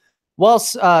millet. While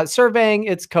surveying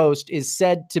its coast is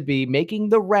said to be making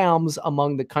the rounds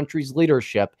among the country's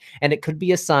leadership, and it could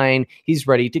be a sign he's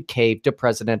ready to cave to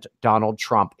President Donald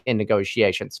Trump in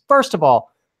negotiations. First of all,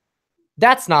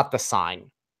 that's not the sign,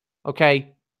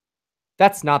 okay?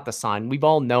 That's not the sign. We've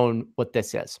all known what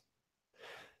this is.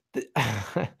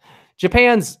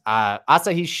 Japan's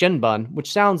Asahi Shimbun,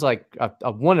 which sounds like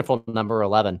a wonderful number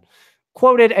 11,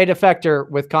 quoted a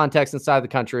defector with context inside the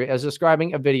country as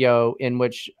describing a video in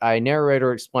which a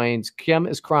narrator explains Kim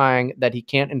is crying that he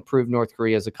can't improve North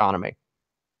Korea's economy.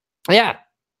 Yeah.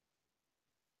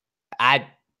 That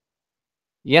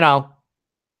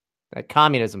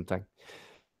communism thing.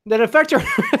 The defector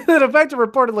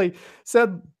reportedly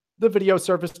said the video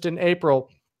surfaced in April,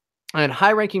 and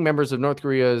high-ranking members of North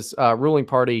Korea's ruling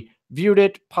party viewed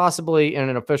it possibly in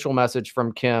an official message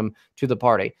from Kim to the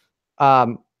party.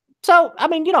 So, I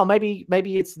mean,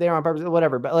 maybe it's there on purpose or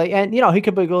whatever, but like, and he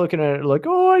could be looking at it like,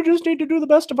 oh, I just need to do the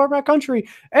best of my country.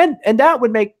 And that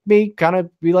would make me kind of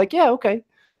be like, yeah, okay.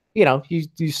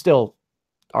 You still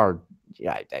are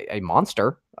a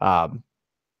monster.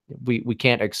 We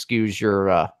can't excuse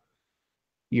your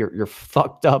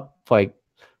fucked up, like,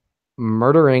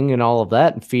 murdering and all of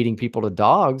that and feeding people to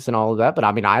dogs and all of that. But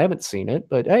I mean, I haven't seen it,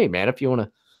 but hey, man, if you want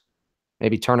to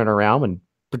maybe turn it around and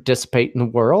participate in the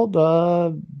world,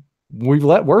 we've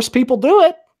let worse people do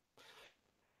it.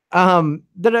 The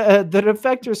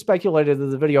defector speculated that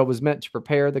the video was meant to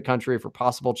prepare the country for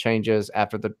possible changes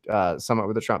after the summit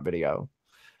with the Trump video.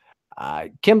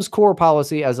 Kim's core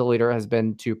policy as a leader has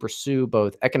been to pursue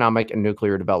both economic and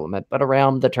nuclear development, but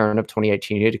around the turn of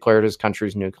 2018, he declared his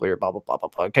country's nuclear, blah, blah, blah, blah,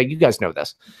 blah. Okay, you guys know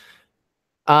this.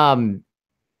 I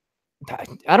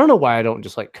don't know why I don't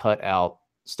just like cut out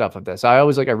stuff of this. I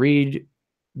always I read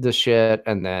the shit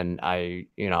and then I'm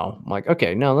like,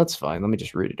 okay, no, that's fine. Let me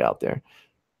just read it out there.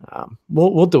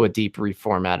 We'll do a deep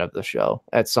reformat of the show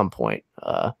at some point.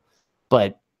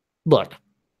 But look,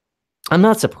 I'm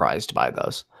not surprised by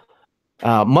those.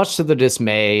 Much to the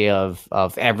dismay of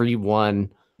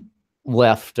everyone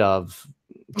left of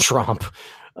Trump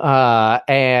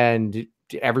and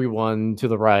everyone to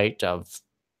the right of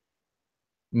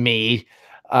me.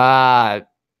 Yeah,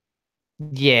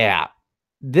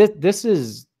 this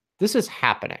is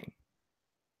happening.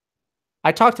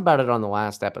 I talked about it on the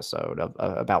last episode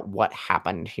about what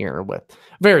happened here with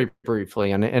very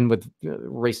briefly and with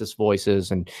racist voices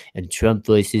and Trump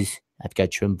voices. I've got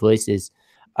Trump voices.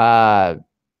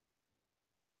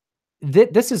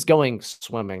 This is going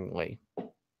swimmingly.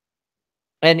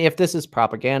 And if this is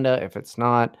propaganda, if it's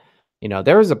not,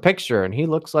 there is a picture and he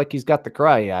looks like he's got the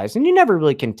cry eyes, and you never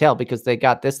really can tell because they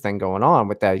got this thing going on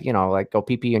with that, like go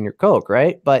pee pee in your Coke,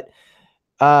 right? But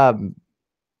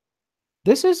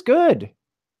this is good.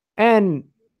 And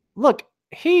look,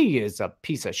 he is a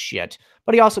piece of shit,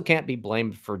 but he also can't be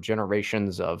blamed for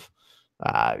generations of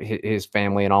his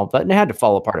family and all that, and it had to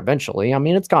fall apart eventually. I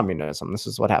mean, it's communism. This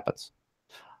is what happens.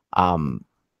 I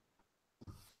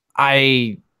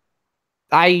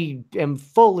am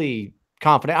fully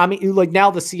confident. I mean, like now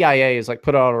the CIA is like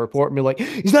put out a report and be like,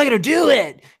 he's not going to do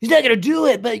it. He's not going to do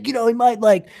it. But, you know, he might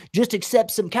like just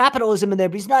accept some capitalism in there,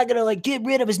 but he's not going to like get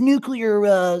rid of his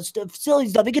nuclear facility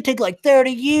stuff. It could take like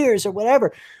 30 years or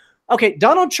whatever. Okay,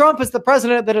 Donald Trump is the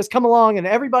president that has come along and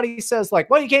everybody says like,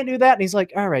 well, you can't do that. And he's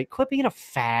like, all right, quit being a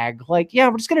fag. Like, yeah,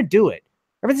 we're just going to do it.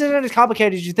 Everything's not as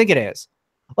complicated as you think it is.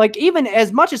 Like, even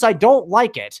as much as I don't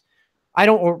like it,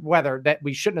 or whether that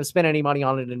we shouldn't have spent any money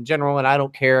on it in general, and I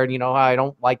don't care, and, you know, I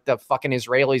don't like the fucking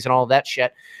Israelis and all that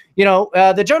shit. You know,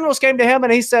 the generals came to him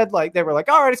and he said, like, they were like,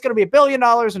 all right, it's going to be $1 billion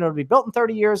and it'll be built in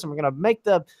 30 years, and we're going to make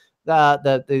the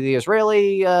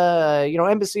Israeli, you know,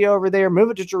 embassy over there,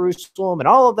 move it to Jerusalem and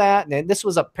all of that. And this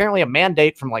was apparently a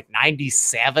mandate from like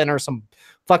 97 or some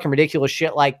fucking ridiculous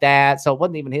shit like that. So it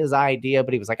wasn't even his idea,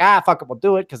 but he was like, fuck it, we'll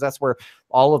do it because that's where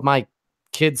all of my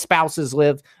kids' spouses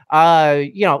live.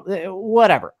 You know,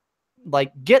 whatever.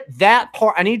 Like, get that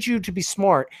part. I need you to be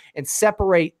smart and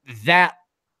separate that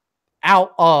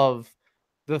out of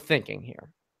the thinking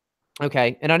here.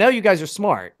 Okay. And I know you guys are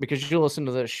smart because you listen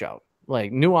to this show.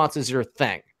 Like, nuance is your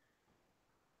thing.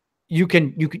 You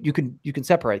can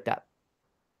separate that.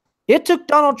 It took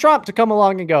Donald Trump to come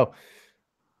along and go,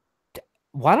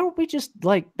 why don't we just,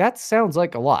 like, that sounds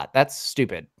like a lot. That's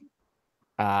stupid.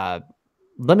 Let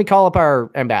me call up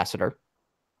our ambassador.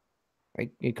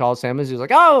 He calls him and he's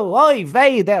like, oh,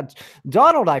 vey, that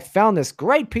Donald, I found this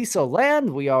great piece of land.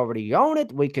 We already own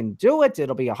it. We can do it.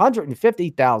 It'll be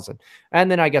 $150,000.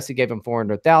 And then I guess he gave him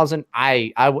 $400,000.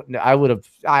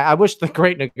 I wish the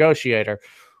great negotiator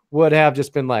would have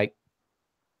just been like,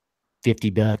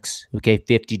 $50. Okay,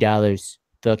 $50.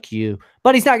 Fuck you.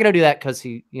 But he's not going to do that because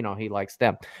he likes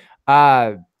them.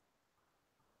 But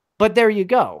there you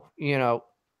go. You know,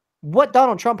 what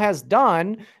Donald Trump has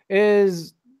done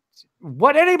is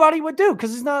what anybody would do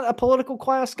because he's not a political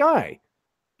class guy.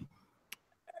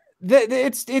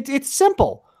 It's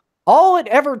simple. All it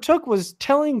ever took was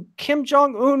telling Kim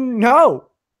Jong-un no.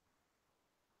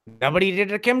 Nobody did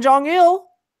it to Kim Jong-il.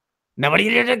 Nobody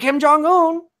did it to Kim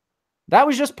Jong-un. That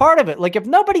was just part of it. Like, if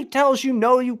nobody tells you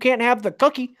no, you can't have the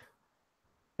cookie,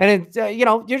 and it's, you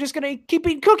know, you're just going to keep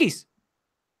eating cookies.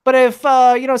 But if,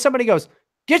 you know, somebody goes,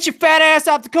 get your fat ass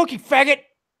off the cookie, faggot.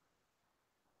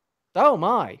 Oh,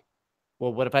 my.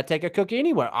 Well, what if I take a cookie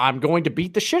anyway? I'm going to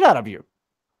beat the shit out of you.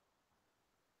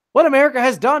 What America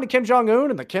has done to Kim Jong-un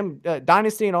and the Kim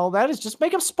dynasty and all that is just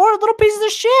make them spoiled little pieces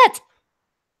of shit.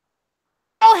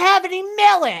 Don't have any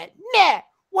millet. Meh.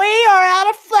 We are out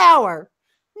of flour.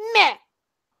 Meh.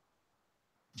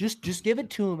 Just give it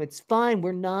to them. It's fine.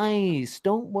 We're nice.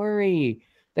 Don't worry.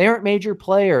 They aren't major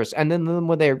players. And then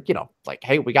when they're, you know, like,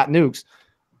 hey, we got nukes.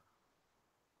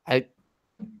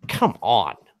 Come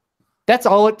on. That's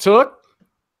all it took.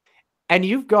 And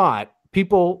you've got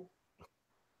people,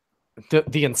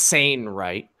 the insane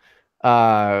right,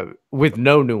 with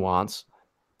no nuance,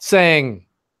 saying,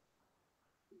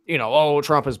 you know, oh,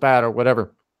 Trump is bad or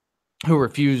whatever, who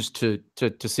refuse to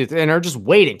see it and are just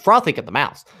waiting, frothing at the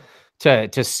mouth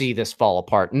to see this fall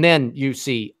apart. And then you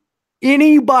see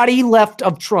anybody left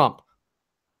of Trump.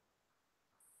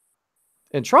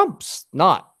 And Trump's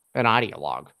not an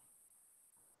ideologue.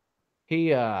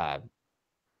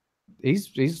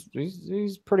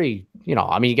 He's pretty, you know,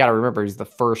 I mean, you got to remember he's the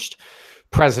first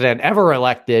president ever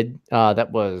elected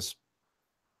that was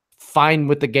fine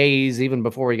with the gays even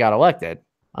before he got elected,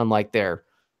 unlike their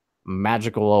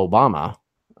magical Obama,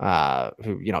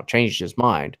 who, you know, changed his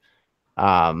mind.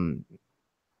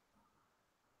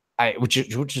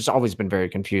 Which has always been very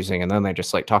confusing. And then they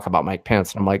just like talk about Mike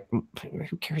Pence, and I'm like,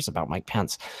 who cares about Mike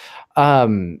Pence?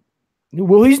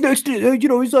 Well, he's next to, you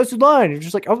know, he's next in line. You're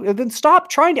just like, oh, then stop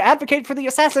trying to advocate for the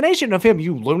assassination of him,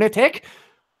 you lunatic.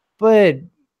 But,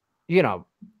 you know,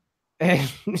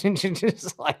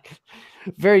 just like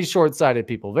very short-sighted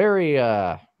people, very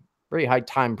high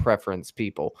time preference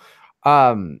people.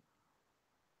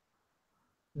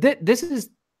 This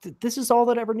is all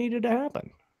that ever needed to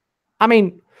happen. I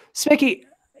mean, Smicky,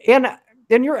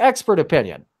 in your expert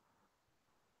opinion,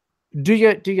 do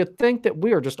you think that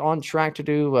we are just on track to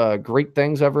do great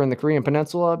things over in the Korean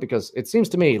Peninsula? Because it seems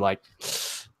to me like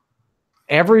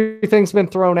everything's been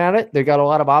thrown at it. They've got a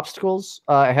lot of obstacles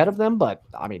ahead of them, but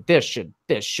I mean, this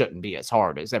shouldn't be as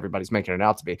hard as everybody's making it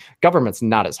out to be. Government's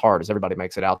not as hard as everybody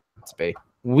makes it out to be.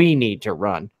 We need to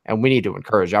run, and we need to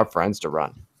encourage our friends to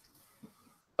run.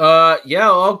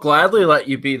 Yeah, I'll gladly let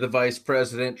you be the vice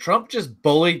president. Trump just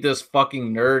bullied this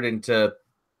fucking nerd into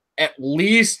at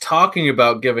least talking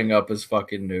about giving up his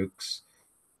fucking nukes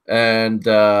and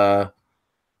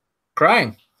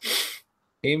crying.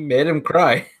 He made him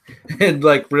cry and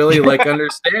like really like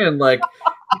understand like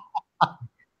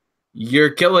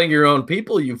you're killing your own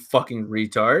people, you fucking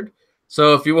retard.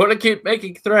 So if you want to keep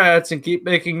making threats and keep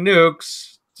making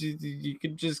nukes, you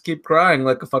can just keep crying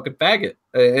like a fucking faggot.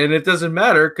 And it doesn't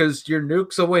matter because your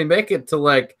nukes only make it to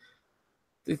like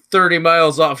 30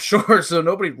 miles offshore, so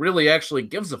nobody really actually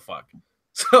gives a fuck.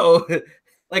 So,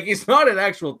 like, he's not an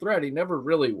actual threat. He never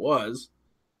really was.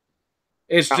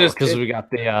 It's just because we got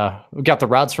the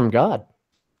rods from God.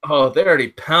 Oh, they already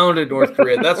pounded North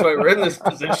Korea. That's why we're in this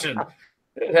position.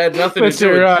 It had nothing to do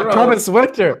with Trump. Thomas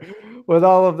Winter with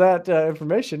all of that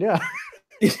information. Yeah.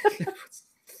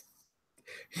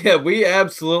 Yeah, we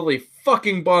absolutely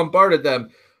fucking bombarded them.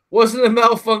 Wasn't a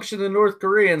malfunction the North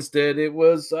Koreans did. It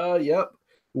was,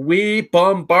 we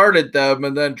bombarded them,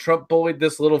 and then Trump bullied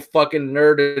this little fucking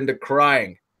nerd into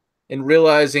crying and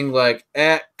realizing, like,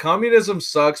 communism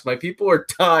sucks. My people are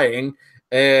dying,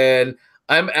 and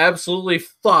I'm absolutely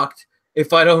fucked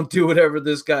if I don't do whatever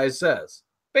this guy says.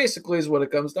 Basically is what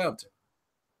it comes down to.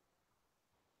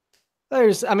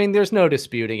 There's no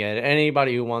disputing it.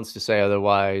 Anybody who wants to say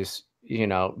otherwise,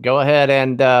 go ahead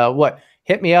and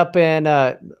hit me up, and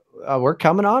we're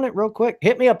coming on it real quick.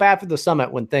 Hit me up after the summit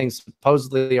when things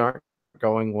supposedly aren't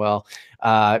going well.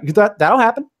 That'll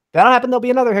happen. That'll happen. There'll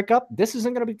be another hiccup. This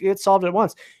isn't going to get solved at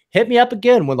once. Hit me up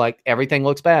again when like everything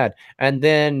looks bad, and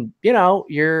then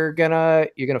you're gonna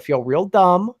feel real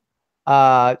dumb.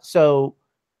 So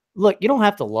look, you don't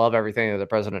have to love everything that the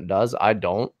president does. I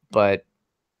don't, but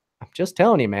I'm just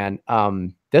telling you, man.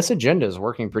 This agenda is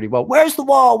working pretty well. Where's the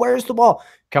wall? Where's the wall?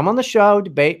 Come on the show,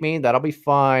 debate me. That'll be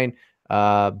fine.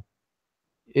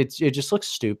 It just looks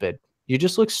stupid. You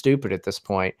just look stupid at this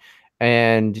point,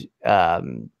 and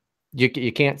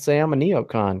you can't say I'm a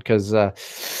neocon because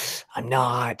I'm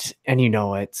not, and you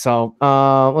know it. So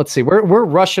let's see. We're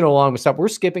rushing along with stuff. We're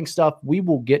skipping stuff. We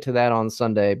will get to that on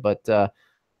Sunday, but we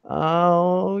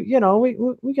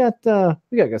got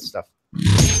good stuff.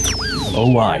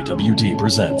 OIWD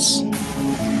presents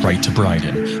Right to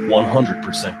Bryden.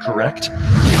 100% correct.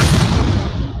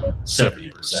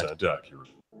 70% accurate.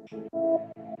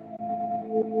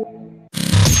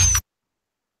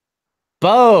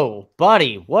 Bo,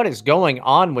 buddy, what is going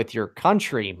on with your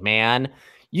country, man?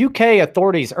 UK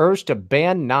authorities urged to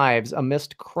ban knives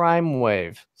amidst crime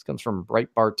wave. This comes from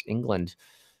Breitbart, England.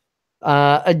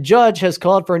 A judge has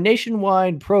called for a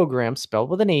nationwide program,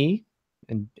 spelled with an E,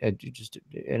 and just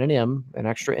an M, an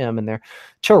extra M in there,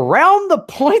 to round the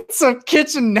points of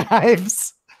kitchen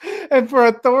knives and for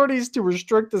authorities to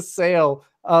restrict the sale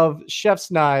of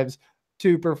chef's knives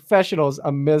to professionals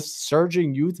amidst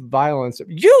surging youth violence in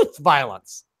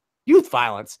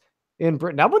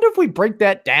Britain. I wonder if we break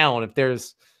that down, if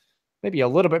there's maybe a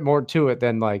little bit more to it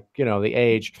than the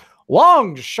age.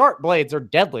 Long, sharp blades are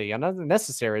deadly and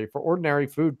unnecessary for ordinary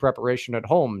food preparation at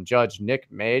home, Judge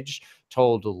Nick Mage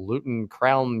told Luton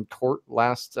Crown Court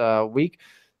last week,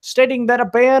 stating that a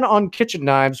ban on kitchen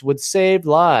knives would save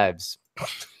lives.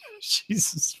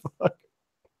 Jesus fuck.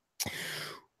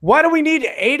 Why do we need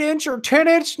 8-inch or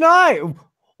 10-inch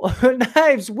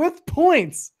knives with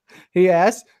points? He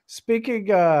asked,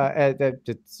 speaking at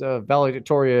its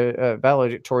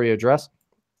valedictory address.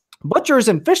 Butchers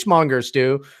and fishmongers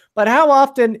do, but how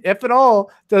often, if at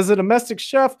all, does a domestic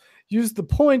chef use the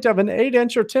point of an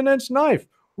 8-inch or 10-inch knife?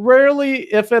 Rarely,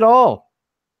 if at all.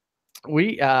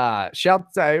 We need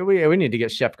to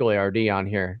get Chef Goliardi on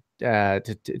here to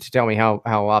tell me how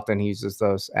often he uses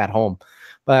those at home.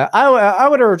 But I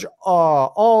would urge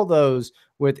all those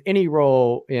with any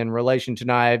role in relation to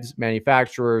knives,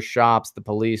 manufacturers, shops, the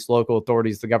police, local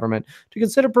authorities, the government, to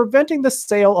consider preventing the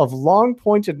sale of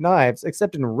long-pointed knives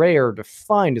except in rare,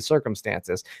 defined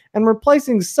circumstances, and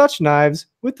replacing such knives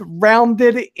with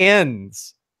rounded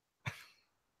ends.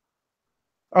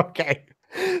 Okay,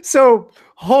 so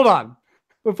hold on.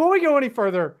 Before we go any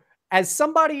further, as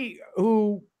somebody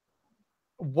who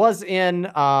was in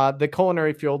the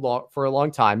culinary field for a long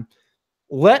time,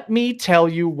 let me tell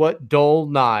you what dull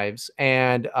knives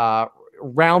and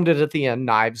rounded at the end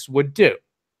knives would do.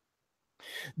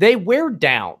 They wear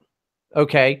down.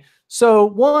 Okay, so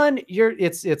one,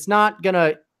 it's not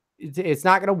gonna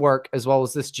work as well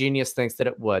as this genius thinks that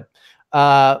it would.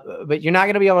 But you're not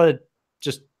gonna be able to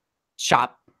just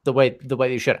chop the way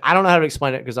you should. I don't know how to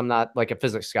explain it because I'm not like a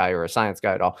physics guy or a science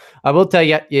guy at all. I will tell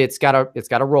you, it's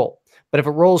gotta roll. But if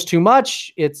it rolls too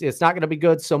much, it's not going to be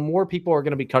good. So more people are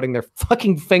going to be cutting their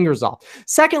fucking fingers off.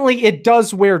 Secondly, it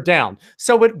does wear down.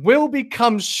 So it will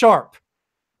become sharp.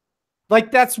 Like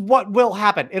that's what will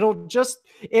happen.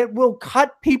 It will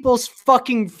cut people's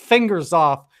fucking fingers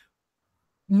off.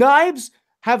 Knives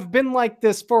have been like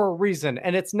this for a reason.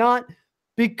 And it's not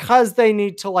because they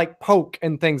need to like poke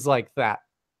and things like that.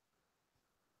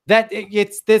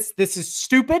 It's this is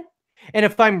stupid. And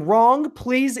if I'm wrong,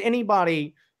 please,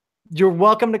 anybody, you're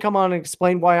welcome to come on and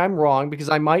explain why I'm wrong, because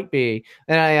I might be,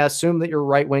 and I assume that you're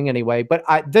right wing anyway. But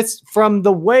this, from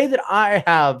the way that I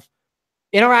have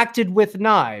interacted with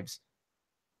knives,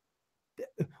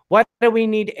 why do we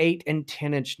need 8 and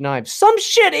 10-inch knives? Some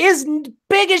shit is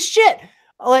big as shit.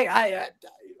 Like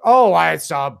I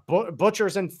saw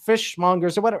butchers and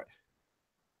fishmongers or whatever.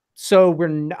 So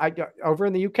over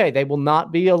in the UK, they will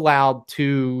not be allowed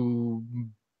to.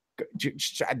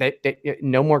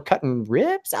 No more cutting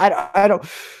ribs. I don't.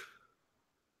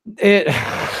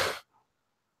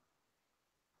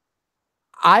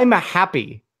 I'm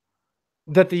happy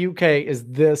that the UK is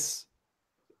this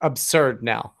absurd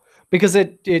now, because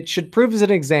it should prove as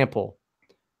an example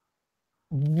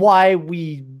why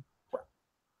we.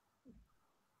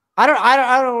 I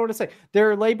don't know what to say.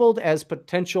 They're labeled as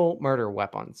potential murder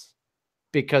weapons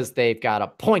because they've got a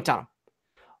point on them.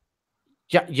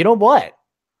 Yeah, you know what?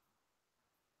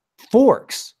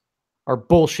 Forks are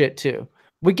bullshit too.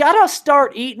 We gotta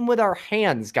start eating with our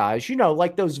hands, guys. You know,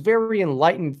 like those very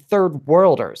enlightened third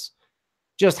worlders.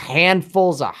 Just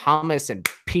handfuls of hummus and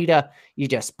pita. You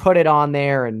just put it on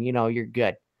there and, you know, you're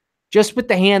good. Just with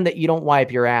the hand that you don't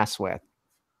wipe your ass with.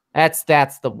 That's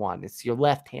the one. It's your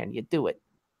left hand. You do it.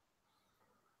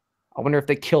 I wonder if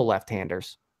they kill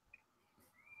left-handers.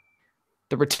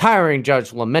 The retiring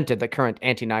judge lamented the current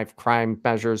anti-knife crime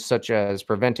measures, such as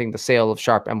preventing the sale of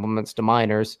sharp implements to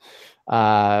minors,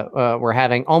 were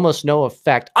having almost no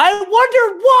effect. I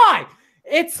wonder why.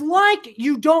 It's like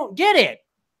you don't get it.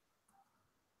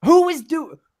 Who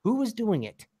was doing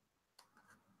it?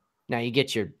 Now you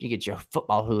get your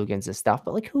football hooligans and stuff,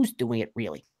 but like, who's doing it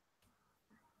really?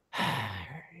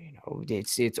 You know,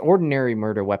 it's ordinary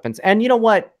murder weapons, and you know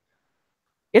what?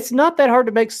 It's not that hard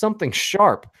to make something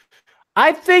sharp.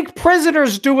 I think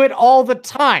prisoners do it all the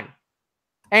time.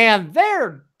 And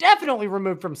they're definitely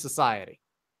removed from society.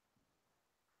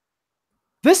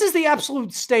 This is the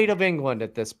absolute state of England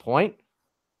at this point.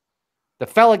 The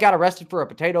fella got arrested for a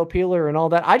potato peeler and all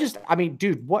that. I mean,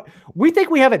 dude, what? We think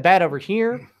we have it bad over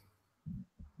here.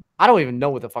 I don't even know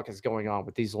what the fuck is going on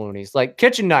with these loonies. Like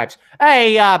kitchen knives.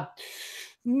 Hey,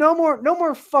 no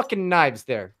more fucking knives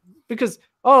there. Because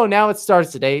now it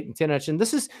starts at 8 and 10 inch. And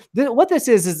what this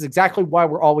is exactly why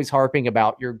we're always harping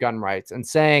about your gun rights and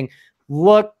saying,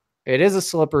 look, it is a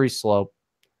slippery slope.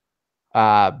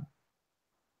 This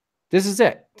is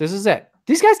it.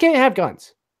 These guys can't have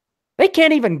guns. They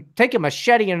can't even take a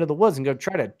machete into the woods and go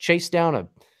try to chase down a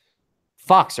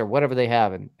fox or whatever they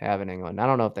have in England. I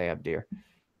don't know if they have deer.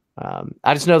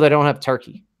 I just know they don't have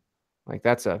turkey. Like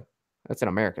that's an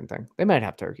American thing. They might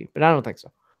have turkey, but I don't think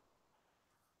so.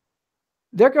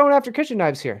 They're going after kitchen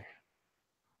knives here.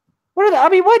 What are they? I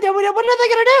mean, what are they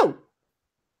going to do?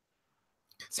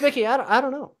 Smicky, I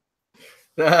don't know.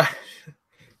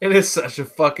 It is such a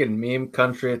fucking meme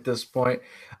country at this point.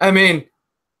 I mean,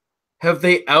 have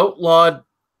they outlawed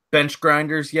bench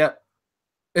grinders yet?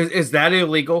 Is that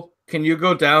illegal? Can you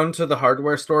go down to the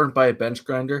hardware store and buy a bench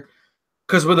grinder?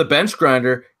 Because with a bench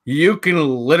grinder, you can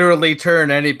literally turn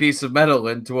any piece of metal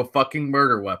into a fucking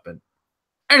murder weapon.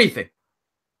 Anything.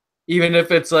 Even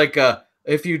if it's like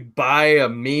if you buy a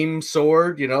meme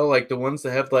sword, you know, like the ones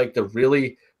that have like the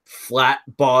really flat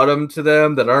bottom to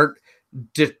them that aren't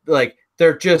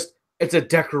they're just, it's a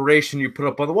decoration you put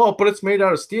up on the wall, but it's made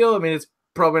out of steel. I mean, it's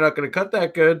probably not going to cut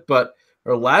that good,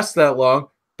 or last that long,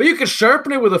 but you can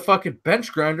sharpen it with a fucking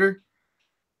bench grinder.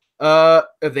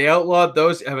 If they outlawed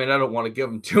those, I mean, I don't want to give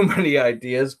them too many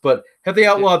ideas, but have they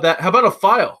outlawed that? How about a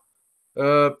file?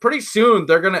 Pretty soon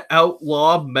they're going to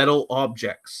outlaw metal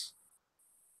objects.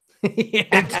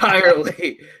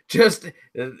 Entirely. Just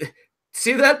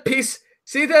see that piece,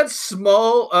 see that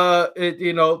small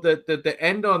the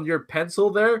end on your pencil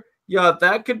there, yeah,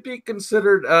 that could be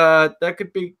considered that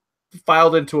could be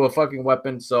filed into a fucking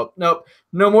weapon. So nope,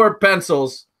 no more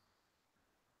pencils.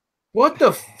 What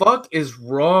the fuck is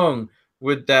wrong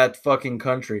with that fucking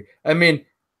country? I mean,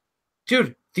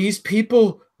 dude, these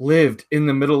people lived in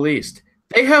the Middle East.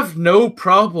 They have no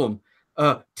problem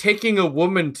taking a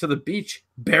woman to the beach,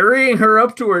 burying her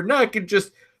up to her neck, and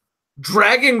just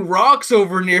dragging rocks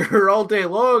over near her all day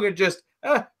long, and just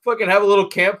fucking have a little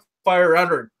campfire around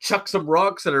her and chuck some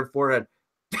rocks at her forehead.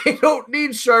 They don't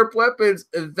need sharp weapons,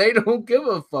 and they don't give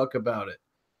a fuck about it.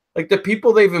 Like, the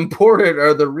people they've imported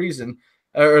are the reason,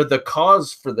 or the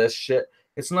cause for this shit.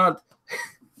 It's not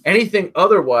anything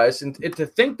otherwise. And to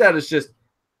think that is just,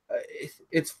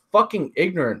 it's fucking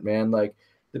ignorant, man. Like,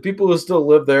 the people who still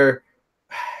live there,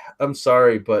 I'm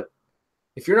sorry, but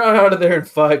if you're not out of there in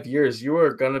 5 years, you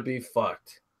are going to be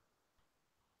fucked.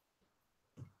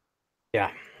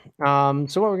 Yeah.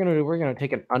 So what we're gonna do? We're gonna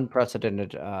take an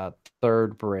unprecedented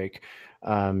third break,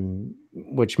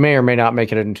 which may or may not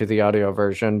make it into the audio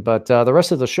version, but the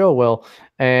rest of the show will.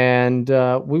 And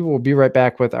we will be right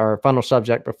back with our final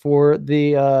subject before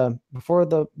the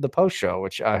post show,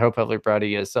 which I hope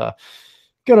everybody is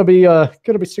gonna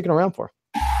be sticking around for.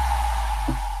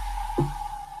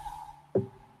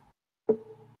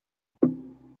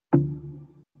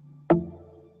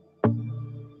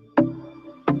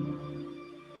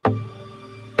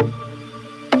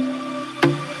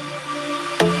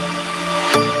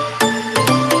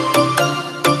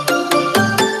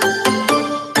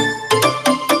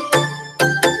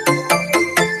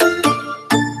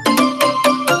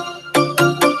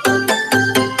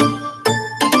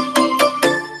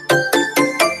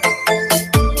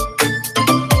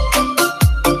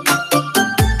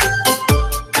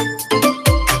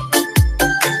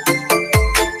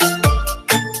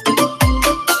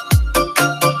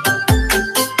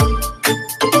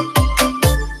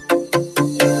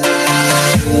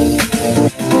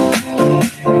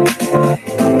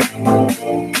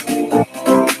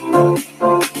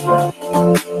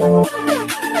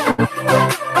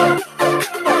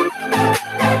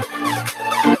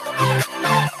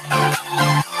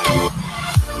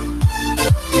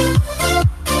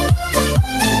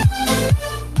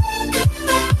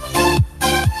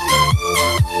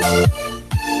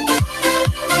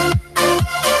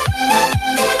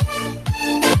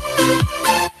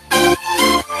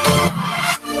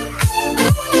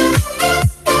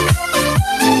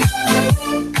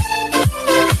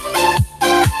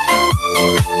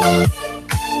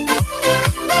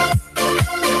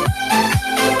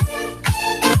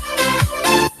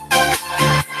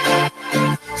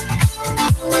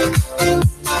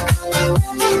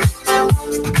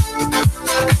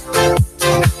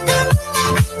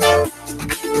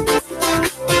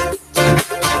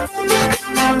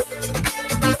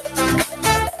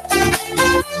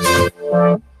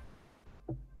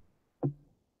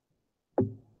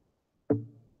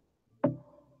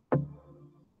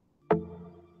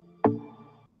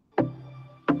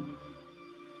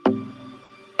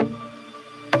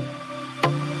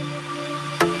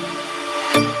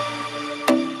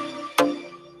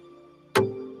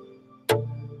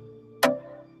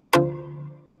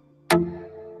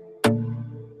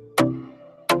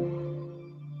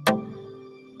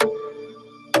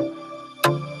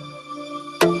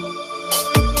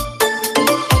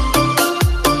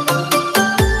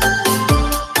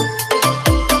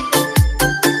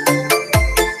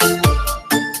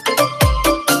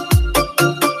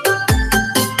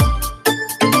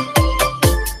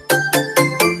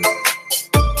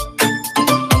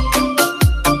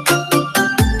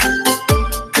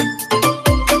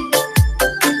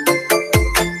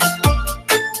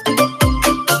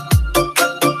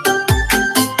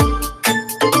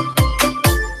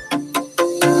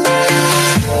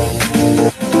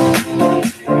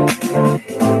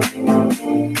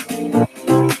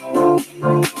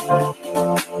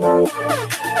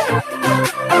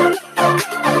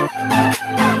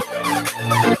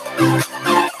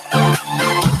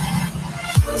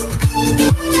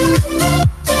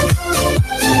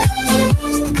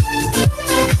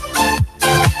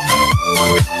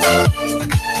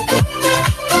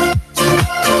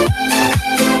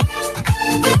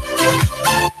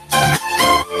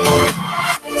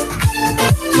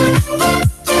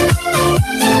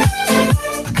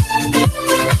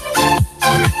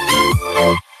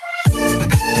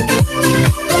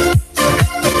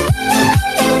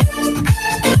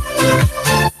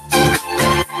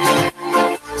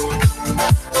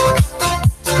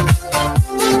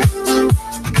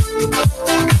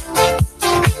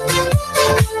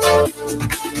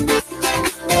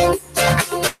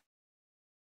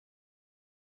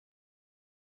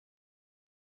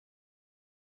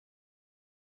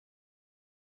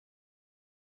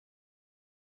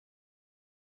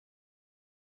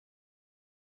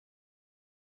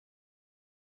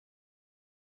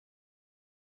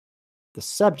 The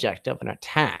subject of an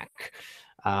attack.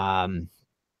 I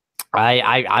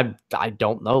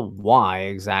don't know why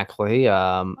exactly.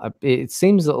 It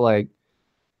seems that like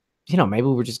maybe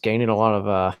we're just gaining a lot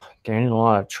of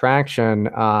traction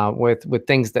with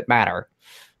things that matter.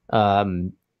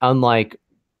 Unlike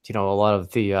a lot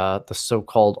of the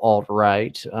so-called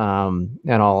alt-right and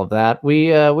all of that,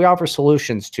 we offer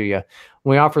solutions to you.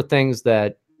 We offer things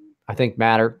that I think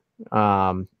matter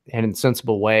and in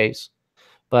sensible ways.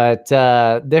 But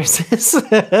there's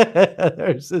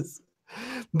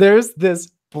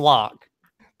this blog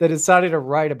that decided to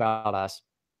write about us,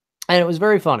 and it was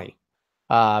very funny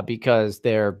because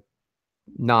they're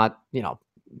not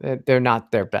They're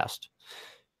not their best.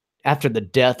 After the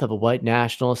death of a white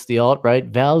nationalist, the alt-right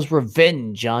vows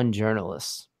revenge on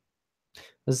journalists.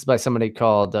 This is by somebody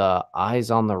called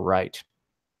Eyes on the Right.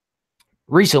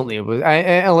 Recently, it was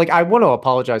I want to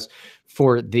apologize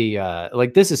for the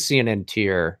this is CNN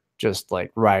tier just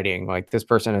like writing. Like this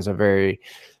person has a very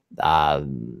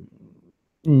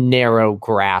narrow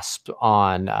grasp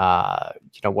on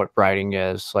what writing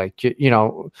is. Like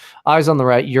Eyes on the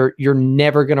Right. You're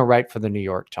never gonna write for the New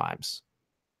York Times.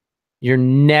 You're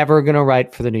never going to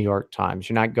write for the New York Times.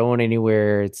 You're not going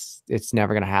anywhere. It's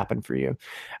never going to happen for you.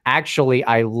 Actually,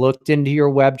 I looked into your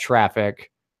web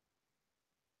traffic.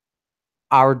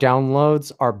 Our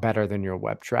downloads are better than your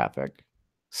web traffic.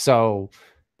 So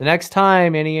the next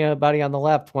time anybody on the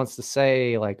left wants to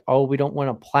say like, oh, we don't want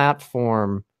to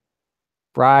platform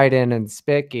Bryden and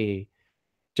Spicky,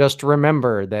 just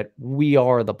remember that we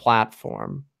are the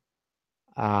platform.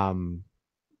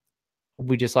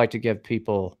 We just like to give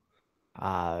people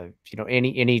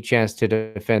any chance to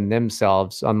defend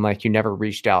themselves, unlike you never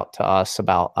reached out to us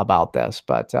about this,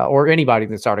 but or anybody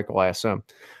in this article, I assume.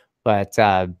 But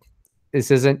this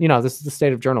isn't, this is the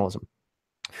state of journalism.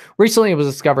 Recently, it was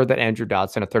discovered that Andrew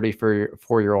Dodson, a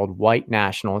 34-year-old white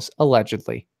nationalist,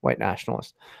 allegedly white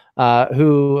nationalist,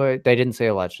 who they didn't say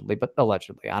allegedly, but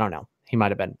allegedly, I don't know. He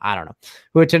might have been, I don't know,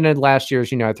 who attended last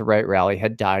year's Unite the Right rally,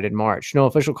 had died in March. No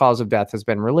official cause of death has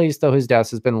been released, though his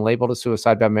death has been labeled a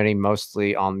suicide by many,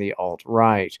 mostly on the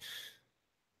alt-right.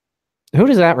 Who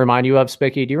does that remind you of,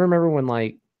 Spicky? Do you remember when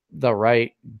like the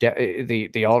right,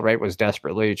 the alt-right was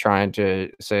desperately trying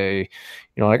to say,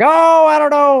 oh, I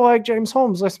don't know, like James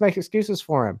Holmes, let's make excuses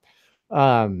for him.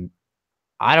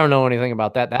 I don't know anything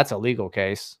about that. That's a legal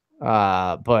case.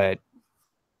 But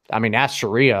I mean, that's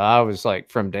Sharia. I was like,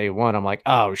 from day one, I'm like,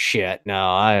 oh shit, no,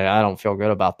 I don't feel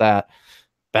good about that.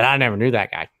 But I never knew that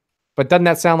guy. But doesn't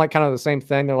that sound like kind of the same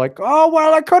thing? They're like, oh,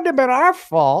 well, it couldn't have been our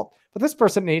fault. But this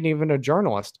person ain't even a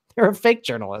journalist. They're a fake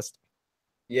journalist.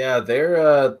 Yeah,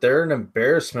 they're an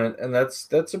embarrassment, and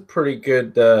that's a pretty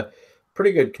good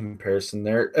comparison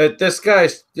there. This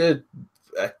guy's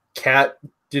cat,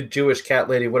 Jewish cat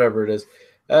lady, whatever it is.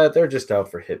 They're just out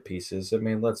for hit pieces. I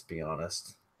mean, let's be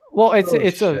honest. Well,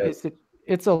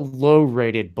 it's a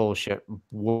low-rated bullshit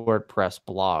WordPress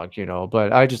blog,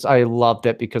 but I loved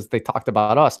it because they talked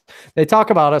about us. They talk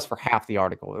about us for half the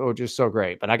article, which is so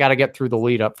great. But I got to get through the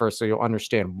lead up first so you'll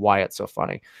understand why it's so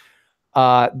funny.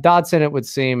 Dodson, it would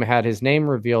seem, had his name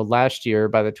revealed last year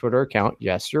by the Twitter account,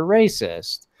 Yes, You're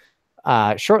Racist.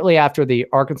 Shortly after the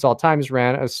Arkansas Times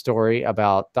ran a story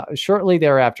about, shortly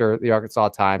thereafter, the Arkansas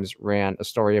Times ran a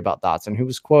story about Dodson, who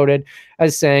was quoted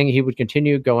as saying he would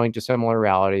continue going to similar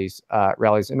rallies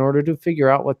in order to figure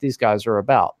out what these guys are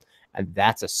about. And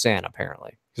that's a sin,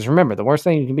 apparently. Because remember, the worst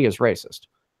thing you can be is racist.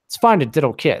 It's fine to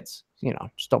diddle kids,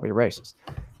 just don't be racist.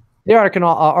 The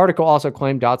article also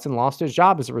claimed Dodson lost his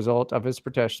job as a result of his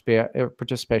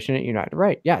participation at United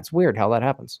Right. Yeah, it's weird how that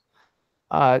happens.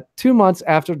 2 months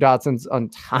after Dodson's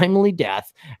untimely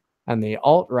death, and the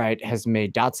alt-right has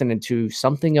made Dodson into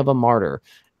something of a martyr.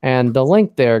 And the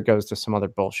link there goes to some other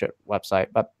bullshit website,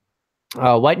 but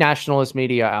white nationalist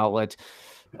media outlet,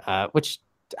 which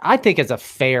I think is a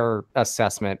fair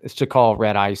assessment, is to call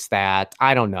Red Ice that.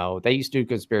 I don't know. They used to do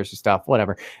conspiracy stuff,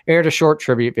 whatever. Aired a short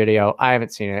tribute video. I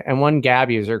haven't seen it. And one Gab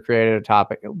user created a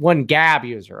topic. One Gab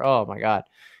user. Oh my God.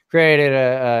 Created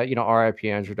a RIP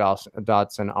Andrew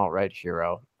Dodson alt-right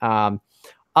hero.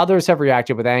 Others have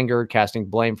reacted with anger, casting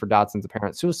blame for Dodson's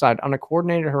apparent suicide on a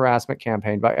coordinated harassment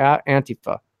campaign by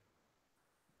Antifa.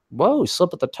 Whoa,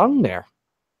 slip of the tongue there.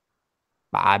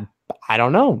 I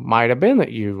don't know. Might have been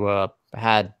that you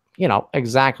had,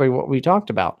 exactly what we talked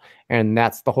about. And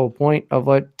that's the whole point of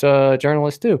what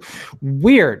journalists do.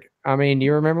 Weird. I mean, do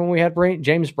you remember when we had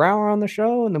James Brower on the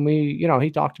show? And then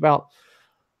he talked about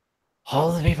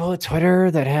all the people at Twitter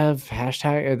that have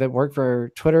that work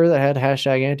for Twitter that had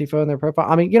hashtag Antifa in their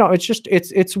profile. I mean,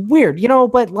 it's weird,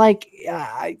 but like,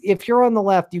 if you're on the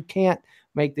left, you can't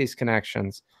make these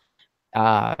connections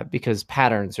because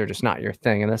patterns are just not your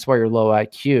thing. And that's why you're low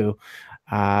IQ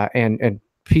and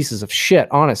pieces of shit.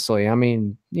 Honestly. I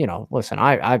mean, listen,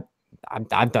 I've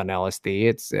done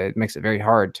LSD. It makes it very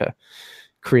hard to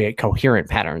create coherent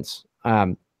patterns.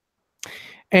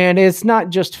 And it's not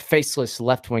just faceless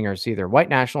left-wingers either. White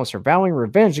nationalists are vowing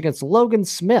revenge against Logan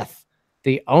Smith,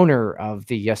 the owner of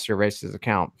the Yes, You're Racist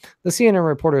account. The CNN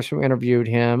reporters who interviewed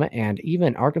him, and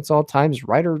even Arkansas Times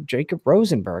writer Jacob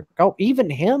Rosenberg. Oh, even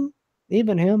him,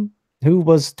 who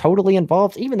was totally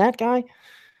involved, even that guy.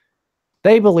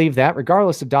 They believe that,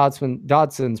 regardless of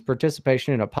Dodson's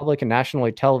participation in a public and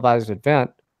nationally televised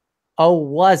event. Oh,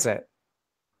 was it?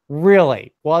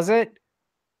 Really? Was it?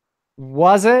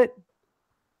 Was it?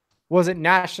 Was it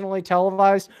nationally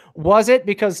televised? Was it?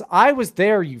 Because I was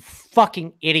there, you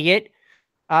fucking idiot.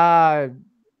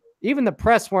 Even the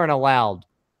press weren't allowed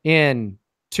in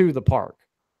to the park.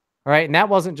 All right. And that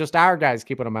wasn't just our guys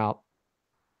keeping them out.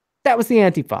 That was the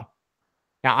Antifa.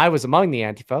 Now, I was among the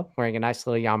Antifa wearing a nice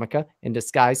little yarmulke in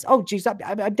disguise. Oh, geez,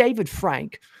 I'm David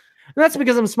Frank. And that's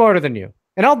because I'm smarter than you.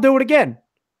 And I'll do it again.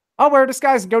 I'll wear a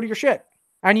disguise and go to your shit.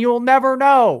 And you'll never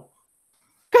know.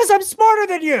 Because I'm smarter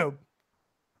than you.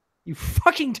 You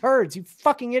fucking turds. You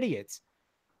fucking idiots.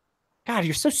 God,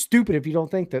 you're so stupid if you don't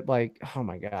think that, like, oh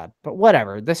my God. But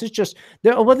whatever. This is just,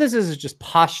 what this is just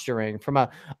posturing from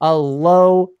a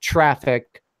low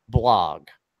traffic blog.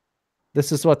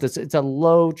 This is what this, it's a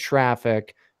low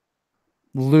traffic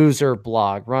loser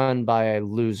blog run by a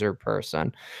loser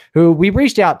person who we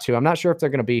reached out to. I'm not sure if they're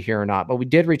going to be here or not, but we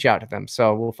did reach out to them.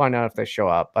 So we'll find out if they show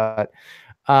up. But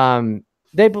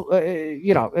they,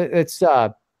 you know, it's,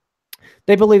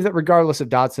 they believe that regardless of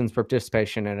Dodson's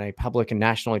participation in a public and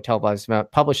nationally televised event,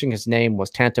 publishing his name was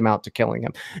tantamount to killing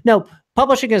him. No,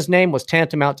 publishing his name was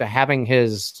tantamount to having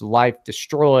his life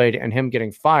destroyed and him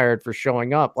getting fired for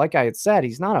showing up. Like I had said,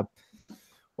 he's not a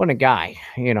guy,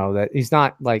 you know, that he's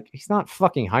not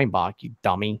fucking Heimbach, you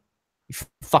dummy, you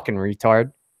fucking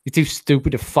retard. You're too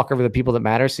stupid to fuck over the people that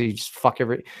matter. So you just fuck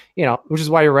every, you know, which is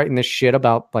why you're writing this shit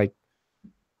about, like,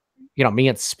 you know, me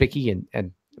and Spicky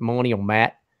and Millennial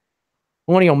Matt.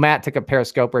 Millennial Matt took a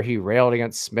Periscope where he railed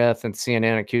against Smith and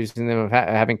CNN, accusing them of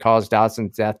having caused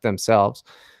Dodson's death themselves.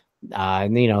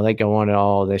 And, you know, they go on and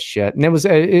all this shit. And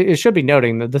it should be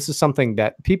noting that this is something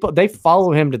that people, they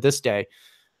follow him to this day.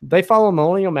 They follow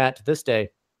Millennial Matt to this day,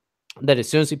 that as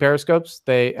soon as he periscopes,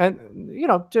 and, you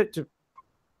know, you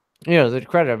know, the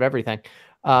credit of everything,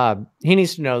 he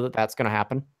needs to know that that's going to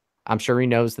happen. I'm sure he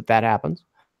knows that that happens,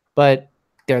 but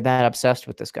they're that obsessed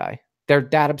with this guy. They're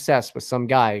that obsessed with some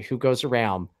guy who goes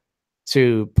around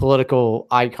to political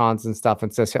icons and stuff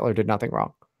and says Hitler did nothing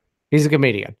wrong. He's a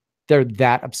comedian. They're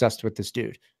that obsessed with this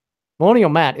dude.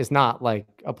 Millennial Matt is not like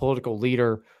a political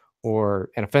leader or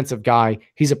an offensive guy.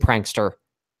 He's a prankster.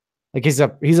 Like, he's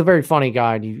a very funny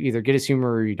guy, and you either get his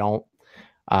humor or you don't.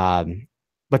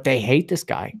 But they hate this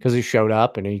guy because he showed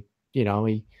up and he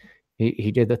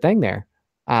did the thing there.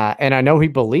 And I know he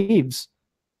believes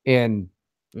in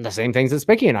the same things that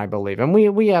Spicky and I believe. And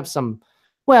we have some,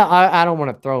 well, I don't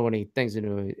want to throw any things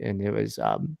into his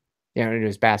into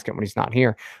his basket when he's not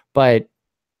here, but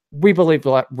we believe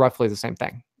roughly the same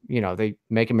thing. You know, they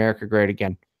make America great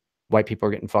again. White people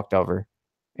are getting fucked over.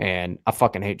 And I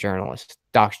fucking hate journalists,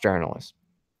 dox journalists.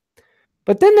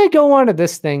 But then they go on to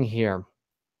this thing here.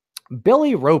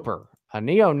 Billy Roper, a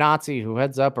neo-Nazi who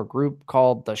heads up a group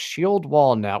called the Shield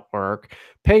Wall Network,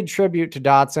 paid tribute to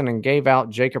Dodson and gave out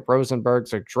Jacob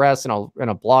Rosenberg's address in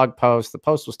a blog post. The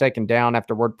post was taken down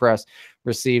after WordPress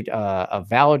received a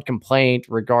valid complaint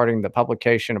regarding the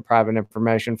publication of private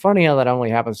information. Funny how that only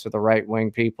happens to the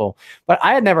right-wing people. But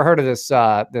I had never heard of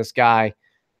this guy.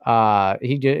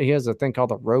 He has a thing called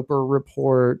the Roper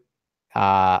Report.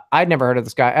 I'd never heard of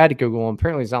this guy. I had to Google him.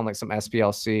 Apparently he's on like some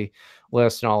SPLC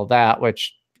list and all of that,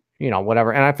 which, you know,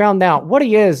 whatever. And I found out what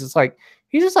he is. It's like,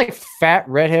 he's just like fat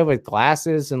redhead with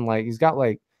glasses, and like, he's got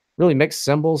like really mixed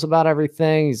symbols about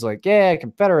everything. He's like, yeah,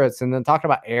 Confederates, and then talking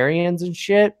about Aryans and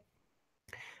shit.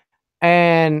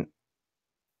 And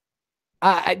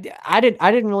I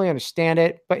didn't really understand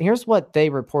it, but here's what they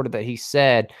reported that he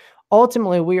said.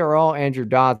 Ultimately, we are all Andrew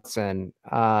Dodson.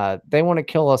 They want to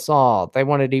kill us all. They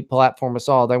want to deplatform us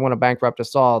all. They want to bankrupt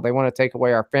us all. They want to take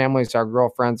away our families, our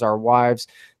girlfriends, our wives.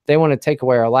 They want to take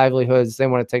away our livelihoods. They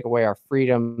want to take away our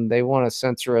freedom. They want to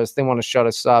censor us. They want to shut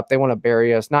us up. They want to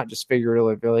bury us, not just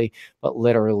figuratively, but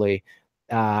literally.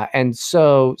 And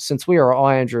so, since we are all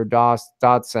Andrew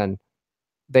Dodson,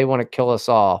 they want to kill us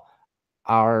all.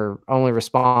 Our only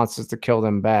response is to kill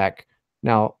them back.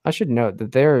 Now, I should note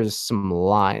that there is some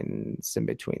lines in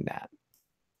between that.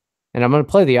 And I'm going to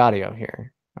play the audio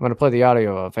here. I'm going to play the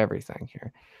audio of everything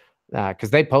here.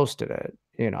 Because they posted it,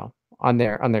 you know, on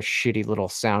their shitty little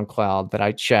SoundCloud that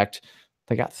I checked.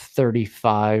 They got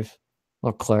 35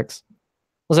 little clicks.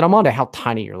 Listen, I'm on to how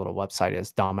tiny your little website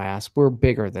is, dumbass. We're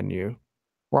bigger than you.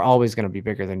 We're always going to be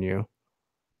bigger than you.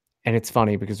 And it's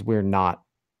funny because we're not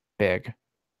big.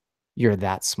 You're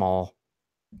that small.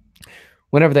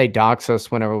 Whenever they dox us,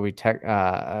 whenever we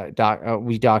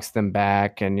dox them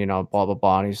back, and, you know, blah, blah,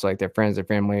 blah. And he's like, their friends, their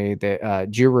family, the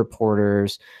Jew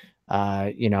reporters,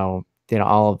 you know,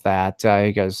 all of that.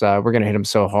 He goes, we're going to hit them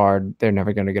so hard, they're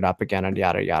never going to get up again, and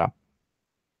yada, yada.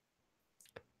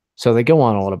 So they go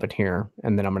on a little bit here,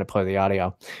 and then I'm going to play the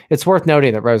audio. It's worth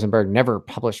noting that Rosenberg never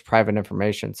published private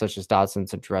information such as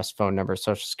Dodson's address, phone number,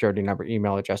 social security number,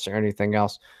 email address, or anything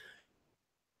else.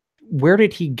 Where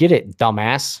did he get it,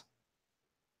 dumbass?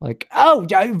 Like, oh,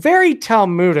 very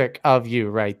Talmudic of you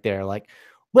right there. Like,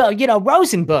 well,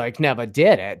 Rosenberg never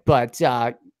did it, but,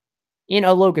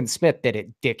 Logan Smith did it,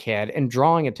 dickhead. And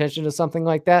drawing attention to something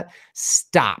like that,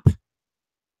 stop.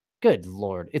 Good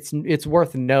Lord. It's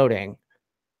worth noting.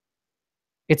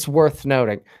 It's worth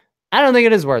noting. I don't think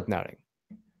it is worth noting.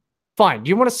 Fine.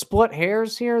 You want to split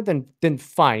hairs here? Then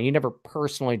fine. You never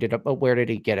personally did it, but where did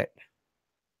he get it?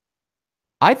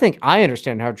 I think I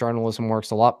understand how journalism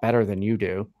works a lot better than you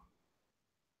do.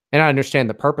 And I understand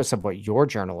the purpose of what your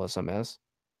journalism is.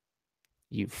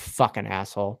 You fucking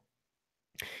asshole.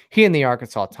 He and the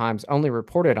Arkansas Times only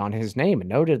reported on his name and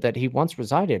noted that he once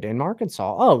resided in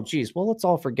Arkansas. Oh, geez. Well, let's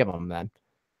all forgive him then.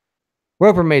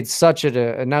 Roper made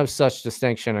no such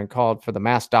distinction and called for the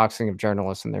mass doxing of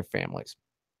journalists and their families.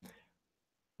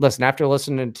 Listen, after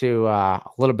listening to a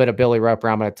little bit of Billy Roper,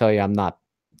 I'm going to tell you I'm not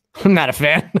a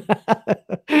fan.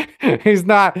 He's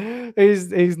not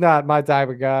my type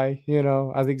of guy.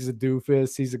 I think he's a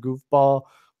doofus. He's a goofball,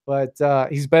 but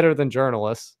he's better than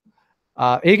journalists.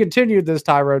 He continued this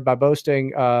tirade by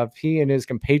boasting of he and his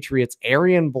compatriots'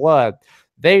 Aryan blood.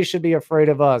 They should be afraid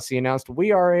of us. He announced,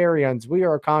 we are Aryans. We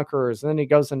are conquerors. And then he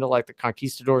goes into like the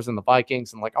conquistadors and the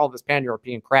Vikings and like all this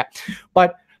pan-European crap.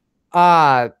 But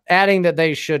adding that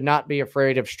they should not be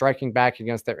afraid of striking back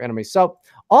against their enemies. So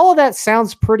all of that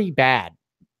sounds pretty bad,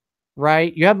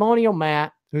 right? You have Millennial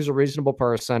Matt, who's a reasonable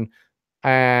person.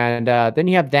 And then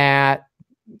you have that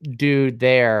dude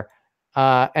there.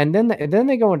 And then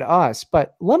they go into us.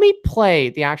 But let me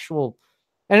play the actual...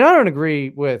 And I don't agree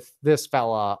with this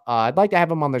fella. I'd like to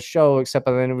have him on the show, except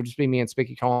then it would just be me and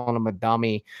Spicky calling him a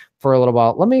dummy for a little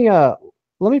while. Let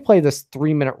me play this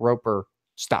 3-minute Roper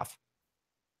stuff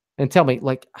and tell me,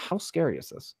 like, how scary is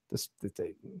this? This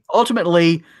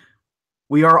ultimately,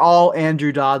 we are all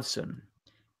Andrew Dodson.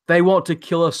 They want to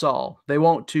kill us all. They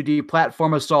want to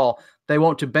deplatform us all. They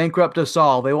want to bankrupt us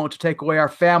all. They want to take away our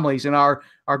families and our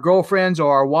girlfriends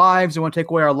or our wives. They want to take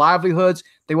away our livelihoods.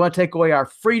 They want to take away our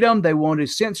freedom. They want to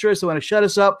censor us. They want to shut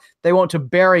us up. They want to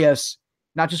bury us,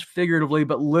 not just figuratively,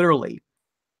 but literally.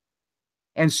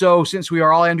 And so since we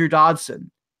are all Andrew Dodson,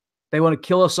 they want to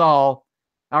kill us all.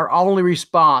 Our only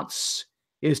response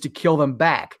is to kill them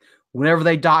back. Whenever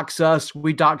they dox us,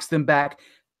 we dox them back.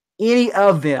 Any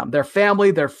of them, their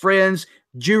family, their friends,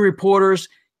 Jew reporters,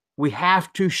 we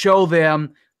have to show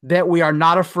them that we are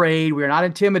not afraid. We are not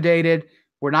intimidated.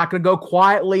 We're not going to go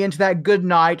quietly into that good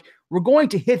night. We're going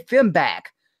to hit them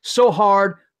back so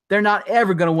hard, they're not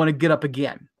ever going to want to get up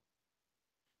again.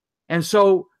 And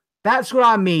so that's what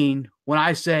I mean when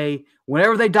I say,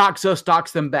 whenever they dox us,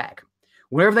 dox them back.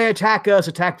 Whenever they attack us,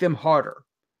 attack them harder.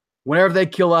 Whenever they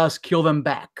kill us, kill them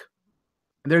back.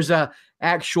 And there's a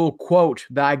actual quote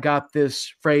that I got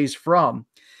this phrase from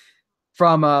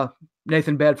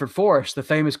Nathan Bedford Forrest, the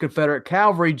famous Confederate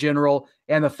cavalry general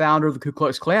and the founder of the Ku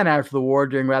Klux Klan after the war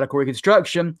during Radical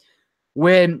Reconstruction,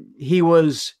 when he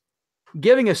was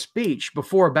giving a speech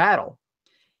before a battle.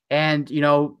 And,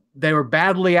 they were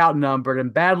badly outnumbered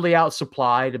and badly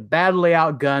outsupplied and badly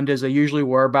outgunned, as they usually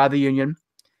were, by the Union.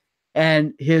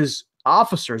 And his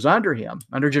officers under him,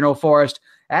 under General Forrest,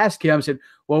 asked him, said,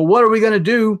 well, what are we going to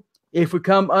do if we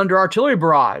come under artillery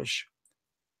barrage?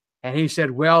 And he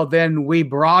said, well, then we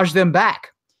barrage them back.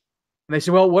 And they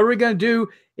said, well, what are we going to do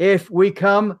if we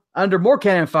come under more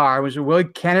cannon fire? We said, well,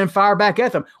 cannon fire back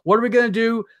at them. What are we going to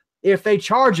do if they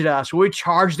charge at us? Well, we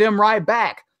charge them right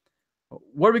back.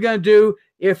 What are we going to do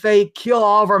if they kill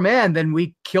all of our men? Then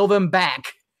we kill them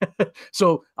back.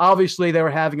 So obviously they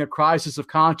were having a crisis of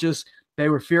conscience. They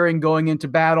were fearing going into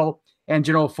battle. And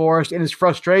General Forrest, in his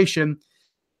frustration,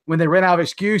 when they ran out of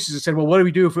excuses, said, well, what do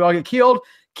we do if we all get killed?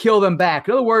 Kill them back.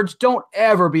 In other words, don't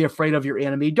ever be afraid of your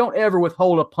enemy. Don't ever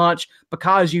withhold a punch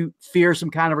because you fear some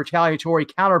kind of retaliatory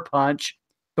counterpunch.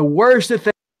 The worst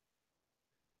thing.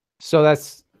 So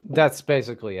that's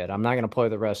basically it. I'm not going to play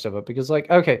the rest of it because,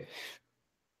 okay,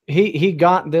 he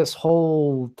got this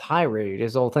whole tirade,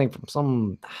 his whole thing from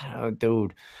some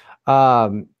dude.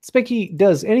 Spicky,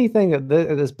 does anything that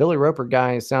this Billy Roper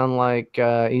guy sound like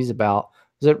he's about?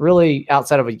 Is it really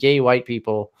outside of a yay white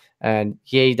people and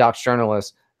yay docs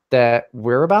journalists that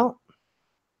we're about?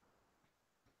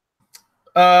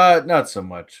 Not so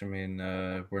much. I mean,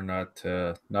 we're not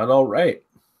all right.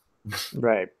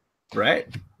 Right.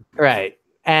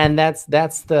 And that's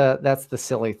the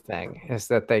silly thing is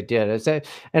that they did.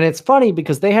 And it's funny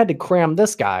because they had to cram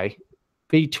this guy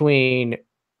between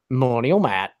Millennial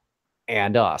Matt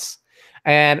and us.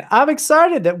 And I'm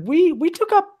excited that we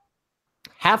took up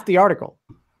half the article.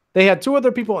 They had 2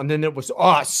 other people, and then it was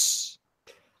us.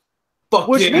 Fuck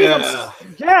Which yeah.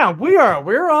 means, yeah,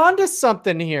 we're on to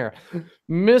something here.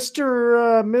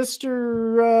 Mr.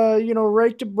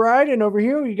 Right to Bryden over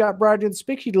here. We got Bryden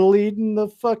Spicky leading the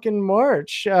fucking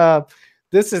march.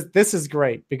 This is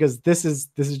great because this is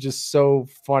just so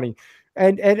funny.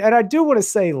 And I do want to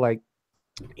say, like,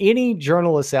 any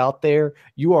journalists out there,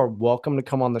 you are welcome to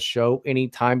come on the show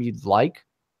anytime you'd like.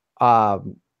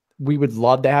 We would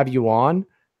love to have you on,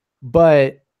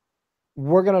 but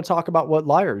we're going to talk about what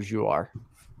liars you are,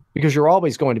 because you're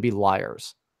always going to be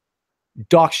liars.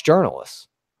 Docs journalists.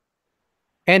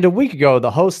 And a week ago,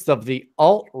 the hosts of the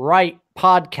alt-right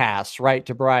podcast, Right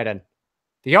to Bryden.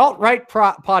 The alt-right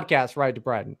podcast, Right to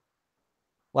Bryden.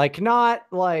 Like, not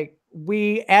like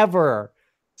we ever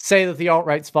say that the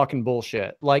alt-right's fucking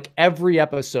bullshit. Like, every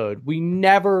episode, we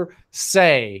never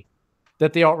say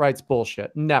that the alt-right's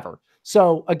bullshit. Never.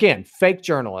 So, again, fake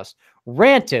journalists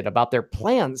ranted about their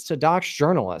plans to dox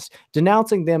journalists,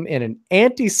 denouncing them in an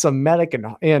anti-Semitic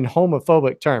and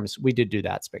homophobic terms. We did do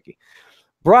that, Spicky.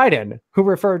 Bryden, who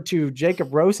referred to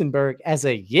Jacob Rosenberg as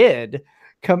a yid,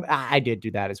 I did do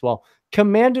that as well.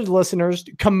 Commanded listeners.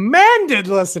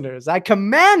 I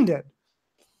commanded.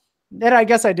 And I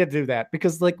guess I did do that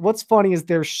because, like, what's funny is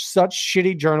they're such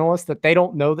shitty journalists that they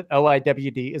don't know that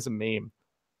OIWD is a meme.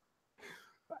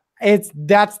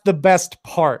 That's the best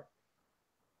part.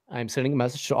 I'm sending a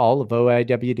message to all of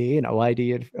OIWD and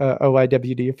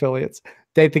OIWD affiliates.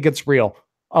 They think it's real.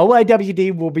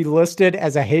 OIWD will be listed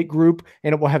as a hate group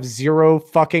and it will have 0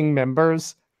 fucking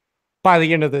members by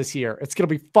the end of this year. It's going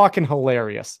to be fucking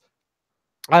hilarious.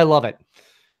 I love it.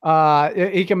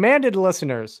 He commanded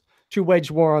listeners to wage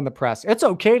war on the press. It's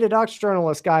okay to dox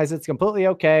journalists, guys. It's completely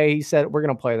okay. He said, we're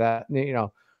going to play that.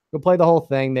 We'll play the whole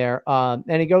thing there. And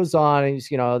he goes on, and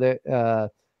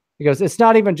he goes, it's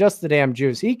not even just the damn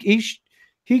Jews.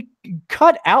 He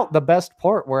cut out the best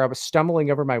part where I was stumbling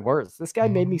over my words. This guy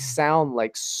made me sound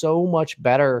like so much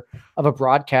better of a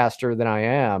broadcaster than I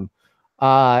am.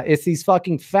 It's these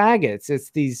fucking faggots.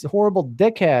 It's these horrible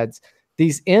dickheads,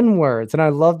 these N-words. And I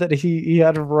love that he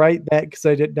had to write that because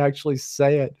I didn't actually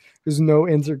say it. There's no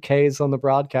N's or K's on the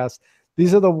broadcast.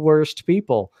 These are the worst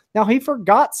people. Now, he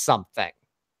forgot something.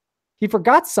 He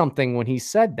forgot something when he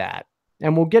said that.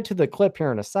 And we'll get to the clip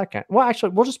here in a second. Well,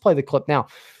 actually, we'll just play the clip now.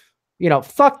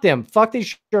 Fuck them. Fuck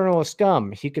these journalist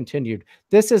scum. He continued,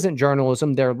 this isn't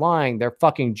journalism. They're lying. They're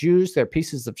fucking Jews. They're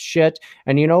pieces of shit.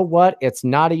 And you know what? It's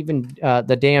not even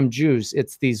the damn Jews.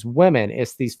 It's these women.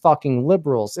 It's these fucking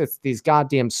liberals. It's these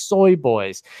goddamn soy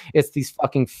boys. It's these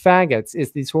fucking faggots.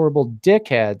 It's these horrible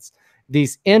dickheads.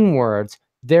 These N-words.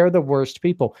 They're the worst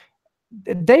people.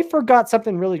 They forgot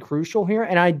something really crucial here.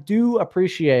 And I do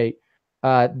appreciate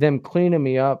them cleaning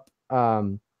me up.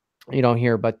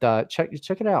 Here, but check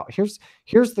it out.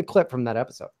 Here's the clip from that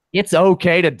episode. It's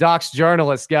okay to dox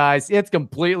journalists, guys. It's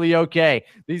completely okay.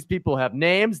 These people have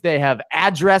names, they have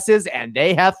addresses, and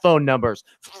they have phone numbers.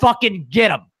 Fucking get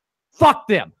them. Fuck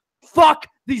them. Fuck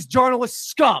these journalist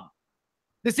scum.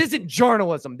 This isn't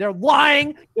journalism. They're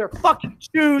lying. They're fucking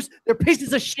Jews. They're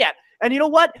pieces of shit. And you know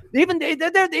what? Even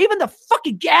the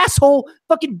fucking asshole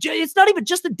fucking, it's not even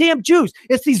just the damn Jews.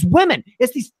 It's these women.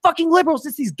 It's these fucking liberals.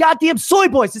 It's these goddamn soy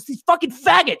boys. It's these fucking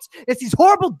faggots. It's these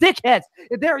horrible dickheads.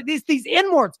 They're these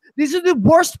N-words. These are the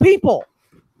worst people.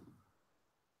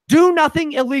 Do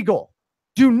nothing illegal.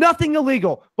 Do nothing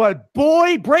illegal. But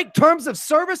boy, break terms of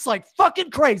service like fucking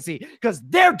crazy because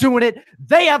they're doing it.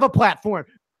 They have a platform.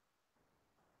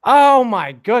 Oh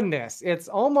my goodness. It's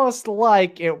almost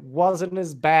like it wasn't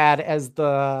as bad as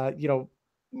the,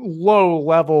 low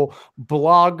level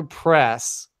blog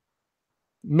press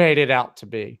made it out to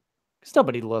be. Because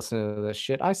nobody listening to this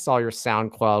shit. I saw your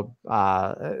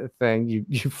SoundCloud thing,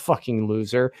 you fucking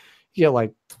loser. You get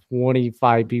like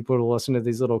 25 people to listen to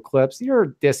these little clips.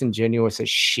 You're disingenuous as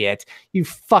shit. You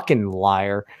fucking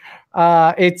liar.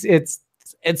 It's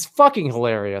fucking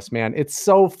hilarious, man. It's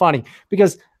so funny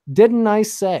because didn't I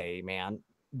say, man,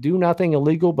 do nothing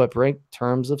illegal but break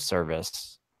terms of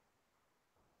service?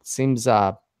 Seems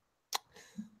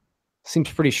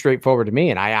pretty straightforward to me,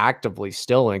 and I actively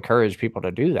still encourage people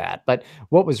to do that. But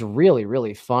what was really,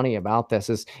 really funny about this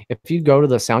is if you go to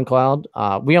the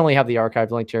SoundCloud, we only have the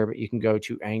archive link here, but you can go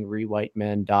to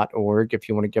angrywhitemen.org if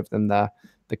you want to give them the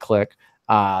click.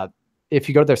 If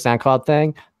you go to their SoundCloud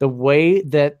thing, the way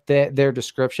that their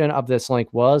description of this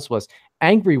link was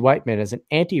Angry White Men is an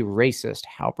anti-racist,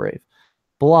 how brave,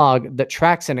 blog that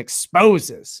tracks and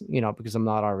exposes, because I'm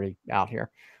not already out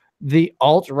here, the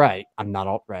alt-right, I'm not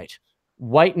alt-right,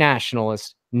 white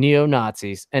nationalist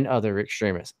neo-Nazis, and other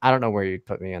extremists. I don't know where you'd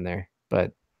put me in there,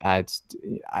 but I'm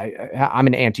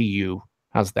an anti-you.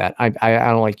 How's that? I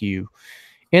don't like you.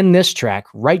 In this track,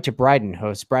 Right to Bryden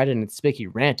hosts Bryden and Spicky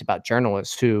rant about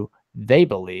journalists who they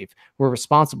believe were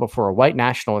responsible for a white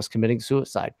nationalist committing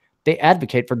suicide. They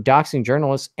advocate for doxing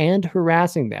journalists and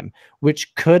harassing them,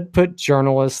 which could put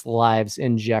journalists' lives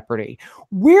in jeopardy.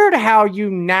 Weird how you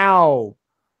now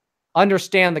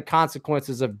understand the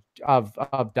consequences of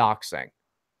doxing.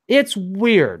 It's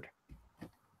weird.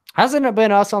 Hasn't it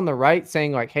been us on the right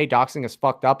saying like, hey, doxing is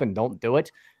fucked up and don't do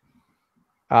it?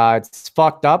 It's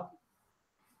fucked up.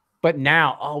 But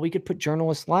now, oh, we could put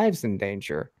journalists' lives in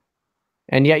danger.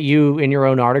 And yet you, in your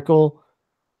own article,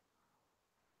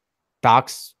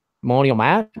 dox Millennial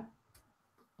Matt?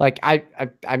 Like,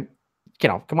 I'm, you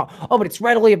know, come on. Oh, but it's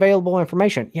readily available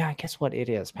information. Yeah, guess what? It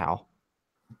is, pal.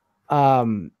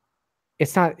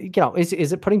 It's not, you know, is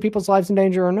it putting people's lives in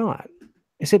danger or not?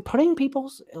 Is it putting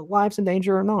people's lives in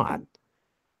danger or not?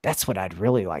 That's what I'd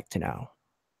really like to know.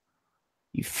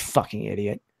 You fucking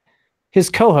idiot. His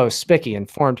co-host, Spicky,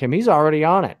 informed him he's already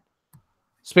on it.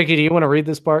 Spicky, do you want to read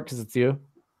this part? Because it's you.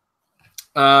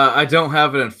 I don't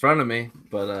have it in front of me,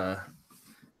 but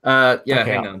yeah,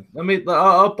 okay, hang on.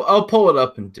 I'll pull it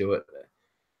up and do it.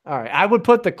 All right, I would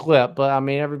put the clip, but I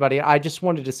mean, everybody, I just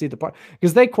wanted to see the part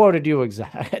because they quoted you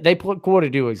exactly. They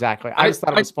quoted you exactly. I just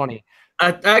thought it was funny.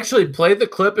 I actually play the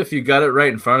clip if you got it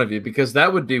right in front of you, because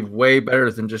that would be way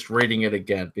better than just reading it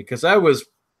again. Because I was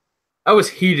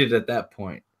heated at that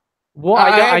point. Well,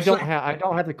 I don't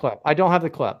have the clip. I don't have the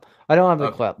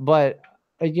clip. But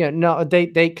yeah, no, they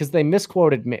because they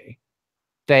misquoted me.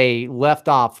 They left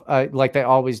off like they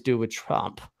always do with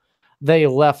Trump. They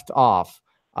left off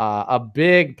a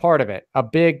big part of it, a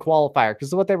big qualifier,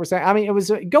 because what they were saying. I mean, it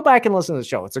was go back and listen to the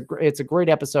show. It's a great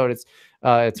episode.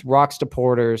 It's Rocks to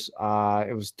Porters.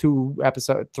 It was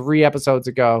 3 episodes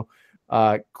ago.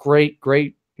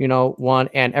 Great, you know, one,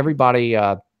 and everybody,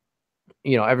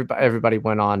 you know, everybody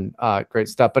went on great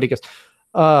stuff. But he goes,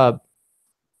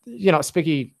 you know,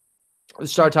 Spicky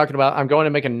started talking about, I'm going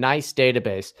to make a nice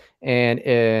database,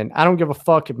 and I don't give a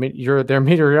fuck if you're their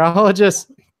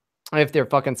meteorologist. If they're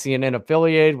fucking CNN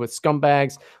affiliated with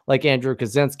scumbags like Andrew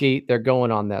Kaczynski, they're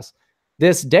going on this.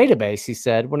 This database, he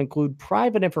said, would include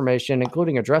private information,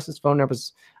 including addresses, phone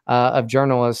numbers of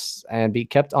journalists, and be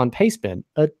kept on Pastebin,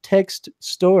 a text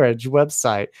storage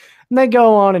website. And they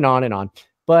go on and on and on.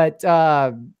 But,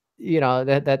 you know,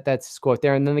 that's his quote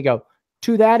there. And then they go,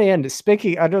 to that end,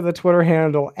 Spicky, under the Twitter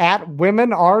handle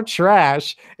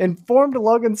 @WomenAreTrash, informed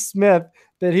Logan Smith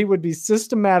that he would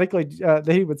systematically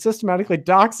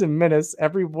dox and menace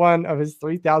every one of his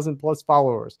 3,000 plus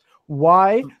followers.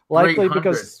 Why? Likely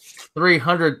because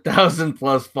 300,000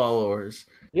 plus followers.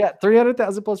 Yeah,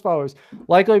 300,000 plus followers.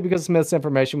 Likely because Smith's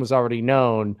information was already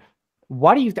known.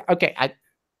 Why do you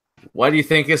why do you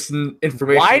think it's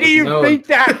information? Why do you think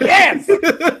that is?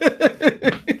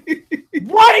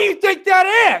 What do you think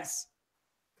that is?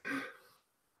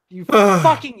 You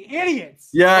fucking idiots.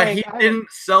 Yeah, like, he didn't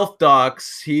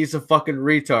self-dox. He's a fucking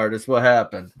retard is what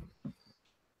happened.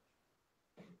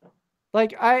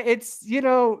 Like, it's, you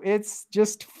know, it's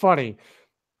just funny.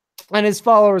 And his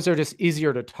followers are just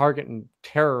easier to target and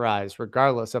terrorize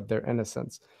regardless of their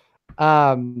innocence.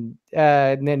 And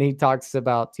then he talks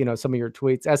about, you know, some of your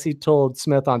tweets. As he told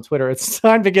Smith on Twitter, it's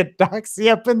time to get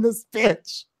Doxy up in this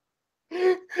bitch.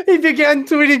 He began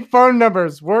tweeting phone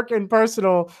numbers, work and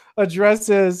personal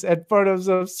addresses, and photos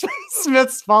of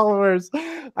Smith's followers.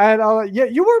 And yeah,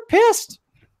 you were pissed.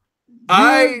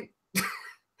 I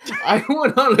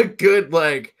went on a good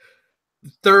like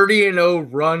 30-0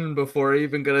 run before I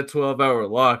even got a 12-hour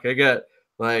lock. I got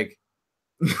like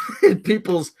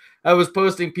I was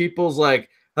posting people's like,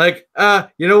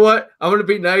 you know what? I'm gonna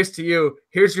be nice to you.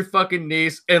 Here's your fucking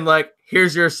niece, and like,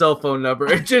 here's your cell phone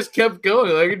number. It just kept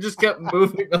going. Like, it just kept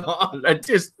moving on.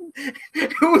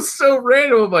 It was so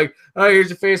random. I'm like, oh, here's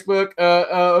your Facebook.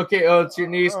 Okay, oh, it's your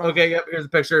niece. Okay, yep, here's a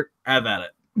picture. Have at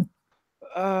it.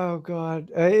 Oh God,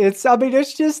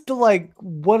 it's just like,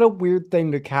 what a weird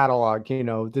thing to catalog. You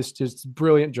know, this just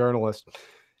brilliant journalist.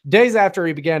 Days after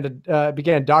he began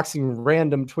doxing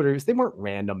random Twitters, they weren't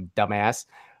random, dumbass.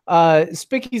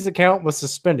 Spicky's account was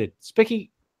suspended.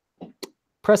 Spicky,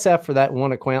 press F for that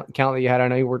one account that you had. I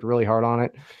know you worked really hard on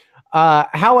it.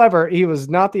 However, he was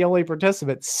not the only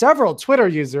participant. Several Twitter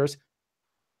users,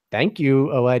 thank you,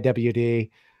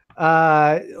 OIWD,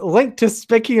 linked to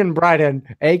Spicky and Bryden,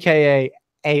 aka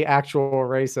a actual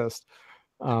racist.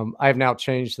 I have now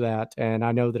changed that, and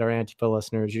I know that our Antifa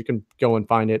listeners, you can go and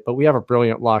find it, but we have a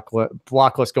brilliant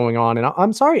block list going on. And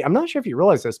I'm sorry, I'm not sure if you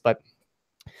realize this, but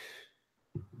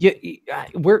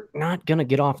we're not gonna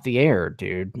get off the air,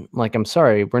 dude. Like, I'm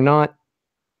sorry, we're not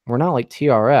like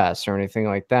TRS or anything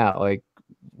like that. Like,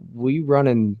 we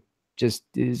running just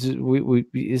is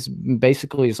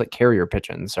basically is like carrier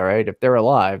pigeons. All right, if they're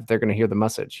alive, they're gonna hear the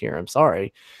message here. I'm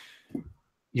sorry,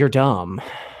 you're dumb.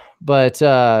 But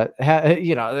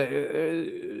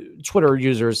Twitter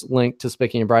users linked to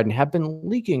Spicky and Bryden have been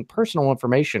leaking personal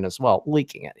information as well,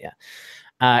 leaking it, yeah.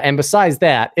 And besides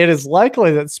that, it is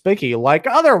likely that Spicky, like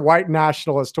other white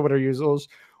nationalist Twitter users,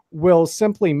 will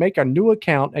simply make a new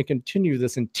account and continue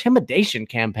this intimidation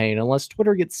campaign unless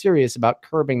Twitter gets serious about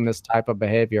curbing this type of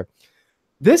behavior.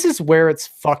 This is where it's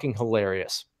fucking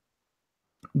hilarious.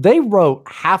 They wrote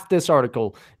half this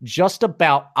article just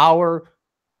about our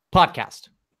podcast,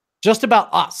 just about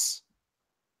us.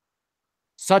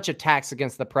 Such attacks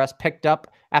against the press picked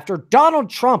up after Donald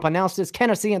Trump announced his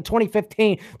candidacy in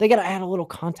 2015. They got to add a little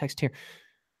context here.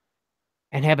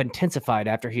 And have intensified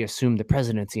after he assumed the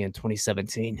presidency in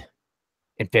 2017.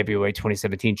 In February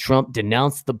 2017, Trump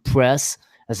denounced the press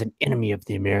as an enemy of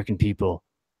the American people.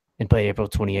 And by April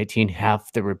 2018,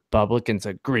 half the Republicans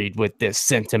agreed with this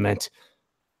sentiment.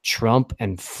 Trump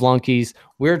and flunkies.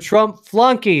 We're Trump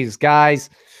flunkies, guys.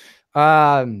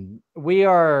 We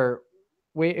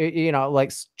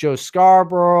like Joe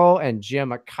Scarborough and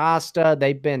Jim Acosta,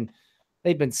 they've been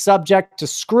subject to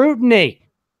scrutiny.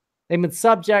 They've been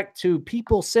subject to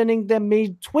people sending them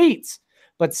me tweets.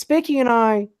 But Spicky and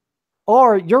I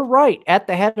you're right, at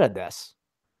the head of this.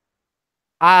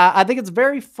 I think it's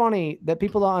very funny that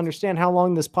people don't understand how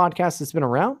long this podcast has been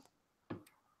around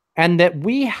and that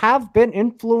we have been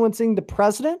influencing the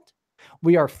president.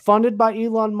 We are funded by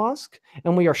Elon Musk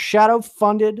and we are shadow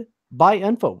funded by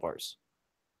InfoWars.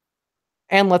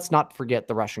 And let's not forget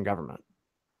the Russian government.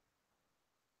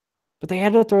 But they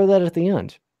had to throw that at the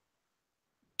end.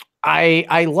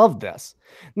 I love this.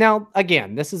 Now,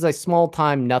 again, this is a small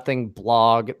time nothing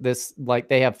blog.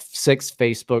 They have 6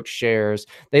 Facebook shares.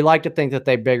 They like to think that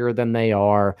they're bigger than they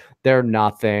are. They're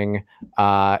nothing.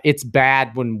 It's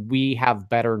bad when we have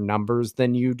better numbers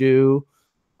than you do.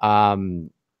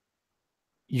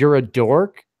 You're a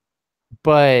dork,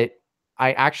 but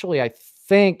I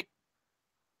think,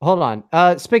 hold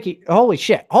on. Spicky, holy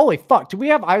shit. Holy fuck. Do we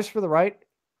have Eyes for the Right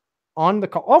on the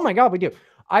call? Oh my God, we do.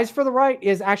 Eyes for the Right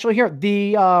is actually here.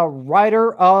 The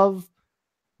writer of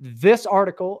this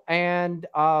article and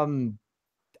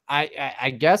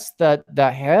I guess the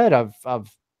head of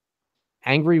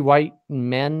Angry White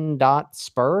Men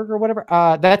 .spurg or whatever.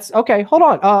 That's okay. Hold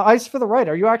on. Eyes for the Right.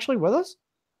 Are you actually with us?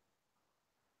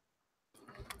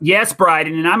 Yes,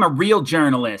 Bryden, and I'm a real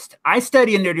journalist. I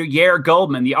study under Yair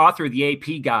Goldman, the author of the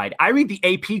AP Guide. I read the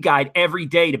AP Guide every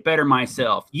day to better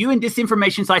myself. You and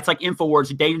disinformation sites like InfoWars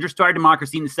are dangerous to our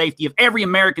democracy and the safety of every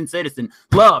American citizen.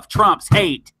 Love trumps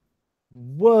hate.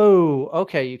 Whoa.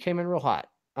 Okay, you came in real hot.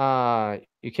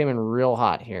 You came in real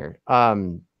hot here.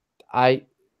 I'm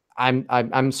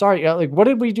sorry. Like, what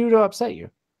did we do to upset you?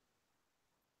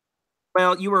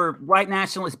 Well, you were white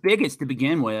nationalist bigots to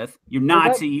begin with. You're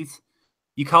Nazis.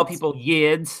 You call people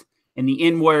yids and the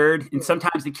N-word and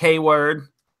sometimes the K-word.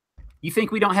 You think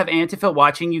we don't have Antifa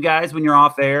watching you guys when you're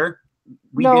off air?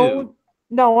 We do.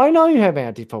 No, I know you have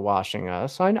Antifa watching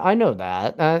us. I know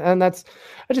that. And it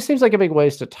just seems like a big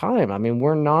waste of time. I mean,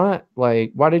 we're not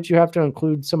like, why did you have to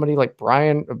include somebody like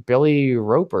Billy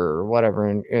Roper or whatever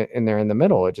in there in the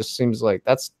middle? It just seems like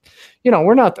that's,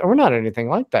 we're not anything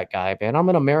like that guy, man. I'm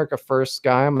an America First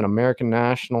guy. I'm an American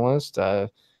nationalist.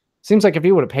 Seems like if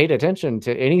you would have paid attention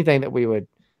to anything that we would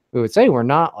say, we're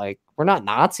not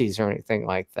Nazis or anything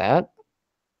like that.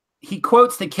 He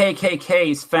quotes the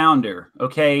KKK's founder.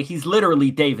 Okay, he's literally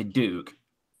David Duke.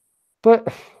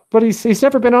 But he's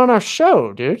never been on our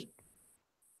show, dude.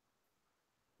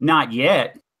 Not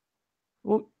yet.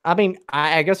 Well, I mean,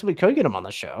 I guess we could get him on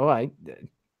the show. I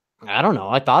don't know.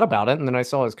 I thought about it, and then I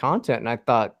saw his content, and I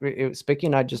thought Spicky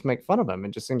and I'd just make fun of him. It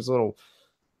just seems a little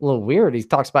weird. He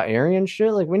talks about Aryan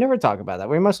shit. Like, we never talk about that.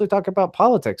 We mostly talk about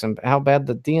politics and how bad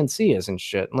the DNC is and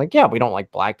shit. And like, yeah, we don't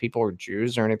like black people or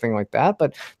Jews or anything like that,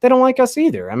 but they don't like us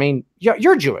either. I mean,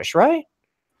 you're Jewish, right?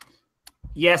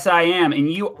 Yes, I am.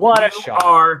 And you shot.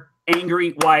 Are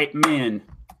angry white men.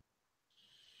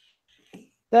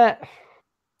 Okay,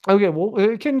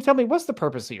 well, can you tell me what's the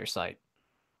purpose of your site?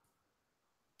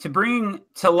 To bring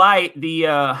to light the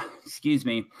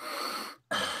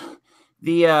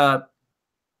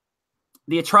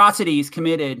atrocities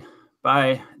committed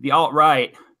by the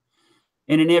alt-right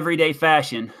in an everyday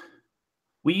fashion.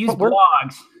 We use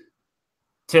blogs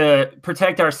to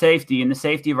protect our safety and the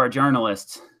safety of our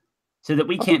journalists so that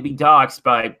we can't be doxxed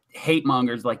by hate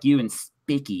mongers like you and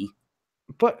Spicky.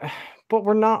 but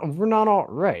we're not all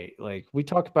right. Like, we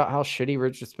talk about how shitty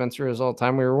Richard Spencer is all the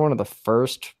time. We were one of the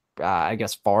first, I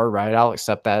guess, far right. I'll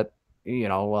accept that,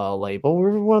 label. We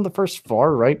were one of the first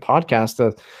far right podcasts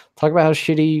to talk about how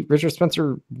shitty Richard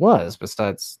Spencer was.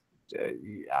 Besides,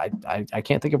 I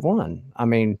can't think of one. I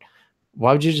mean,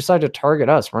 why would you decide to target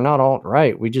us? We're not alt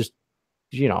right. We just,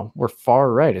 we're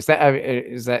far right. Is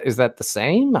that the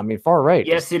same? I mean, far right.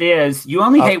 Yes, it is. You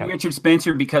only hate Richard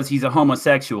Spencer because he's a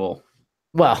homosexual.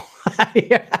 Well,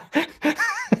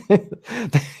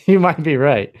 you might be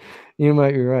right. You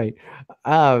might be right.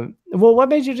 Well, what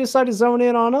made you decide to zone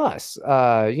in on us?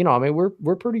 I mean,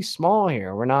 we're pretty small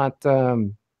here. We're not,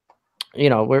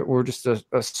 we're just a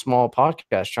small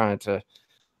podcast trying to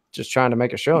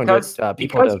make a show Because and get you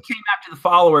people to. came after the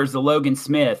followers of Logan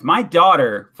Smith. My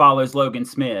daughter follows Logan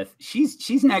Smith.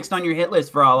 She's next on your hit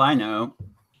list for all I know.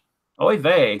 Oy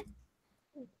vey.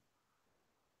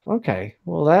 Okay,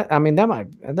 well, that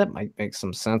might make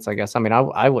some sense, I guess. I mean,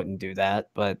 I wouldn't do that,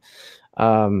 but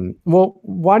well,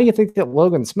 why do you think that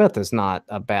Logan Smith is not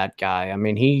a bad guy? I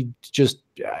mean, he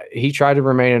tried to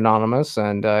remain anonymous,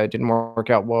 and it didn't work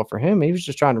out well for him. He was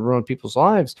just trying to ruin people's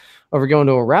lives over going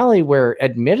to a rally where,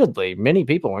 admittedly, many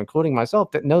people, including myself,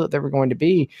 didn't know that there were going to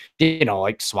be,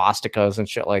 like swastikas and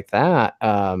shit like that.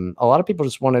 A lot of people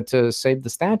just wanted to save the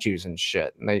statues and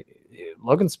shit, and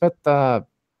Logan Smith.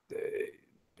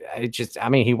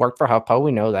 He worked for HuffPo.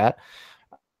 We know that.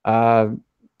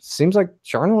 Seems like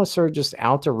journalists are just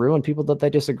out to ruin people that they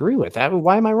disagree with.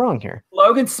 Why am I wrong here?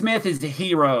 Logan Smith is a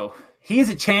hero. He is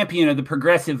a champion of the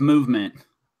progressive movement.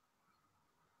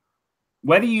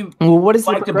 Whether you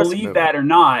like to believe that or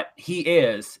not, he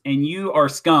is, and you are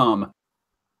scum.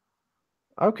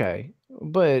 Okay,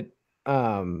 but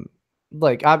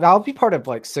I'll be part of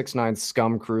 6ix9ine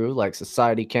scum crew. Like,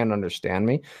 society can't understand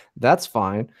me. That's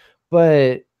fine,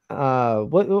 but what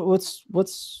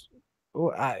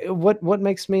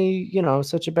makes me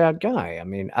such a bad guy? I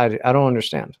mean, I don't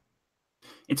understand.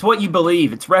 It's what you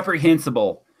believe. It's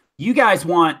reprehensible. You guys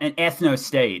want an ethno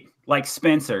state like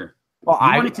Spencer. Well,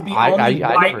 you want it to be only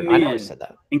white men, I never said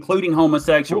that, including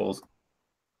homosexuals.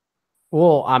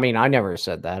 Well, I mean, I never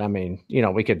said that. I mean,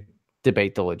 we could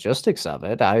debate the logistics of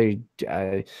it. I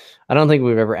don't think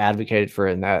we've ever advocated for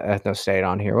an ethno state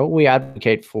on here. What we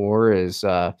advocate for is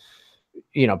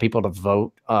people to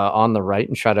vote on the right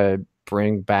and try to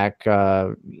bring back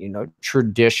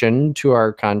tradition to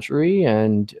our country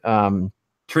and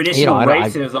traditional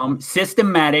racism,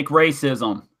 systematic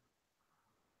racism.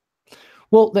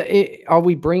 Well, are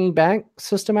we bringing back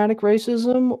systematic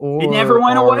racism? Or it never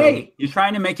went away. You're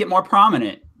trying to make it more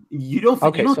prominent. You don't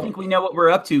think we know what we're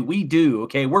up to. We do.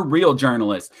 Okay, we're real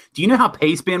journalists. Do you know how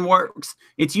Pastebin works?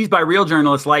 It's used by real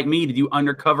journalists like me to do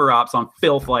undercover ops on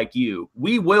filth like you.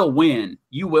 We will win.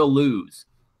 You will lose.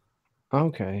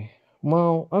 Okay.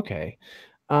 Well, okay.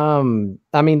 I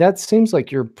mean, that seems like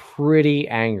you're pretty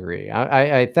angry.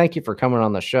 I thank you for coming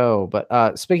on the show,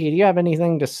 but Spicky, do you have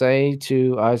anything to say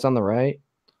to Eyes on the Right?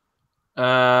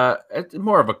 It's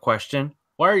more of a question.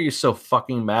 Why are you so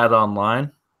fucking mad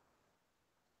online?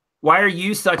 Why are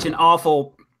you such an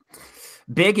awful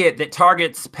bigot that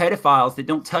targets pedophiles that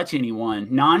don't touch anyone?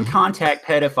 Non-contact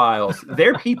pedophiles.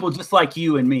 They're people just like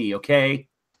you and me, okay?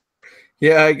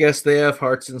 Yeah, I guess they have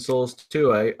hearts and souls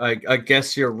too. I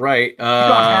guess you're right. You don't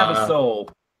have a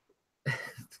soul.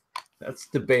 That's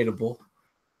debatable.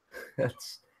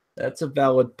 That's a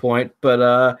valid point,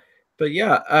 but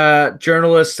yeah,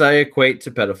 journalists I equate to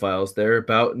pedophiles. They're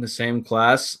about in the same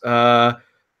class.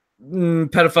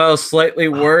 Pedophiles slightly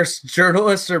worse.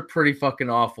 Journalists are pretty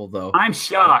fucking awful, though. I'm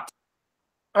shocked.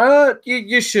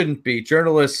 You shouldn't be.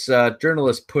 Journalists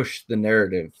push the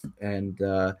narrative, and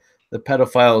the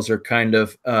pedophiles are kind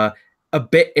of a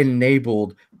bit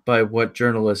enabled by what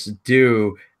journalists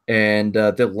do and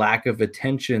the lack of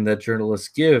attention that journalists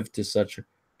give to such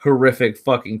horrific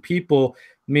fucking people.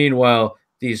 Meanwhile,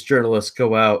 these journalists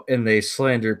go out and they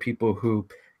slander people who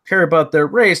care about their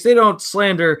race. They don't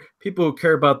slander people who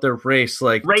care about their race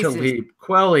like Talib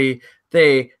Kweli.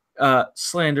 They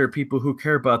slander people who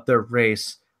care about their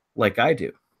race like I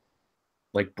do,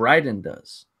 like Bryden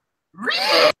does.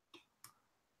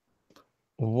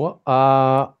 What?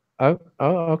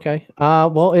 Okay.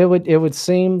 Well, it would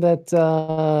seem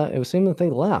that they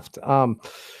left.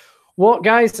 Well,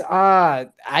 guys, I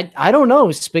don't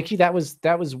know, Spicky. That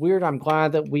was weird. I'm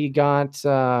glad that we got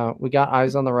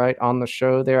Eyes on the Right on the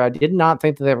show there. I did not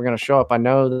think that they were going to show up. I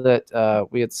know that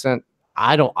we had sent.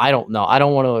 I don't know. I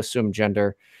don't want to assume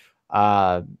gender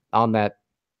on that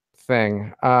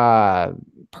thing.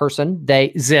 Person,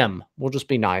 they, Zim. We'll just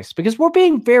be nice because we're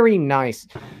being very nice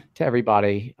to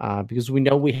everybody because we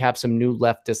know we have some new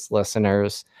leftist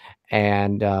listeners,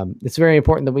 and it's very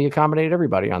important that we accommodate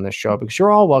everybody on this show because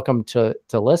you're all welcome to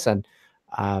listen.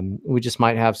 We just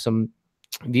might have some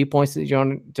viewpoints that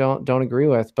you don't agree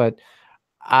with, but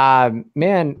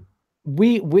man,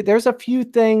 we there's a few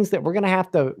things that we're gonna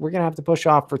have to push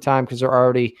off for time because they're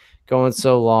already going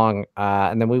so long,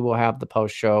 and then we will have the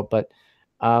post show. But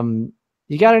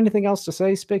you got anything else to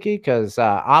say, Spicky? Because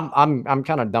I'm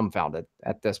kind of dumbfounded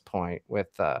at this point with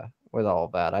all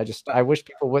of that. I wish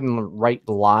people wouldn't write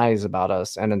lies about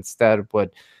us and instead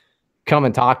would come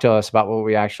and talk to us about what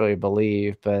we actually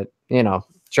believe. But you know,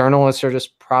 journalists are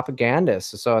just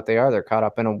propagandists, so what they are, they're caught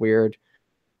up in a weird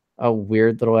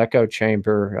little echo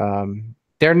chamber.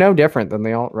 They're no different than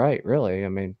the alt-right, really. I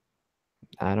mean,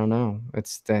 I don't know.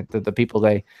 It's the people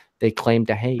they claim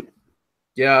to hate.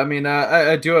 Yeah, I mean,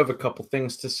 I do have a couple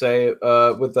things to say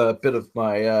with a bit of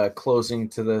my closing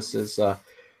to this is,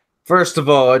 first of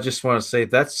all, I just want to say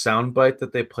that soundbite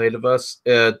that they played of us,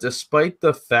 despite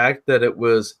the fact that it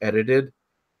was edited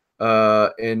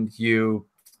and you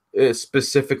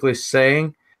specifically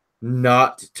saying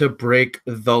not to break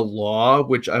the law,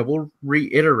 which I will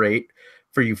reiterate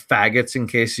for you faggots in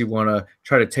case you want to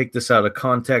try to take this out of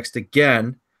context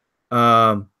again.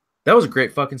 That was a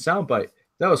great fucking soundbite.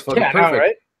 That was fucking perfect.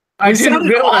 Right? I didn't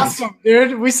realize, awesome,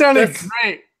 dude. We sounded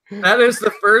great. That is the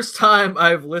first time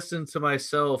I've listened to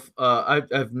myself.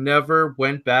 I've never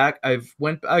went back. I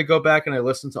go back and I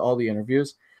listen to all the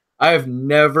interviews. I have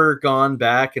never gone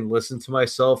back and listened to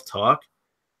myself talk.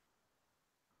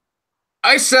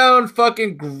 I sound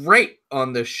fucking great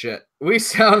on this shit. We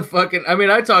sound fucking, I mean,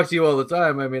 I talk to you all the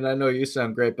time. I mean, I know you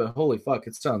sound great, but holy fuck,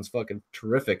 it sounds fucking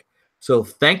terrific. So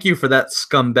thank you for that,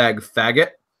 scumbag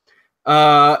faggot.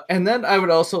 And then I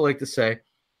would also like to say,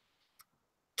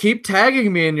 keep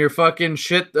tagging me in your fucking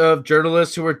shit of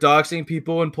journalists who are doxing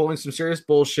people and pulling some serious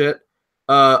bullshit.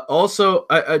 Also,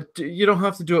 you don't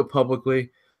have to do it publicly.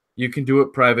 You can do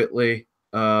it privately.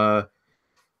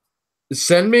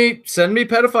 Send me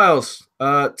pedophiles.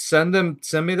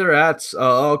 Send me their ads.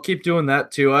 I'll keep doing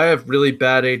that too. I have really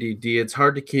bad ADD. It's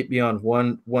hard to keep me on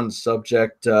one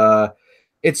subject.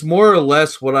 It's more or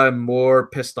less what I'm more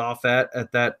pissed off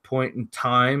at that point in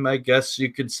time, I guess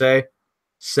you could say.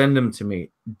 Send them to me.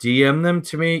 DM them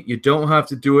to me. You don't have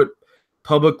to do it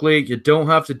publicly. You don't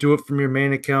have to do it from your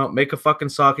main account. Make a fucking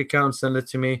sock account and send it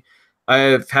to me. I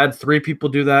have had 3 people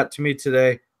do that to me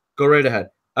today. Go right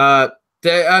ahead. The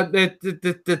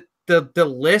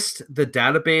list, the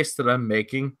database that I'm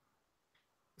making,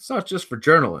 it's not just for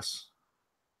journalists.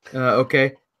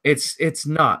 Okay, it's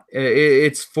not.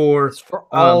 It's for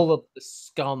all of the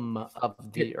scum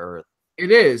of the earth. It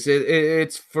is.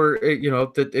 It's for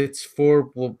it's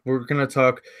for. Well, we're gonna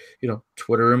talk.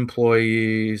 Twitter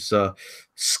employees,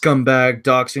 scumbag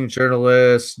doxing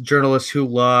journalists who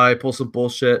lie, pull some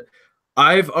bullshit.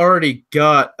 I've already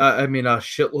got. A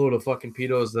shitload of fucking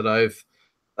pedos that I've.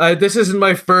 This isn't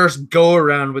my first go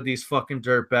around with these fucking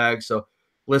dirtbags. So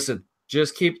listen,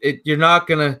 just keep it. You're not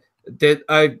gonna.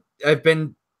 I've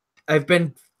been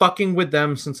fucking with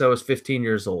them since I was 15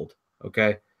 years old.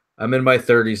 Okay, I'm in my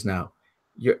 30s now.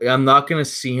 I'm not gonna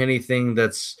see anything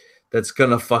that's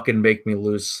gonna fucking make me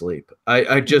lose sleep.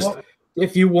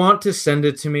 If you want to send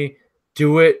it to me,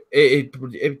 do it.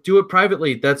 Do it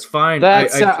privately. That's fine.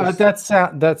 That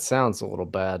sounds a little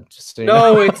bad. Just so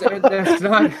no, it's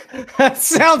not. That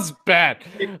sounds bad.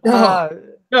 No.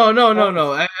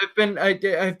 I've been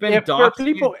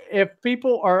doxed. If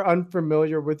people are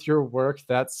unfamiliar with your work,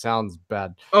 that sounds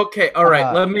bad. Okay, all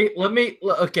right. Let me.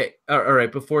 Okay, all right.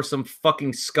 Before some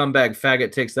fucking scumbag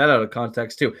faggot takes that out of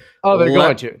context too. Oh, they're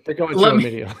going to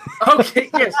immediately. Okay,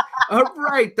 yes. All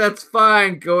right, that's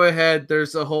fine. Go ahead.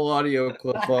 There's a whole audio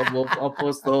clip. I'll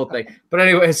post the whole thing. But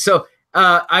anyway, so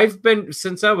I've been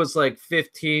since I was like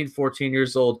 15, 14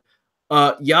 years old.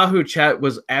 Yahoo chat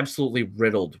was absolutely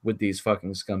riddled with these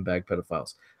fucking scumbag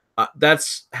pedophiles.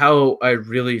 That's how I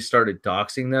really started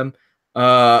doxing them.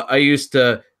 I used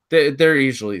to. They're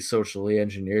easily socially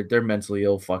engineered. They're mentally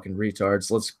ill fucking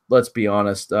retards. Let's be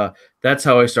honest. That's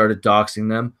how I started doxing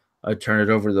them. I turn it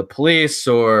over to the police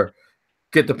or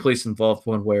get the police involved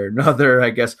one way or another. I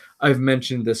guess I've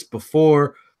mentioned this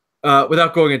before.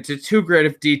 Without going into too great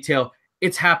of detail,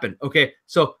 it's happened. Okay,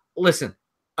 so listen,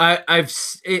 I've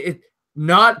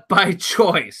not by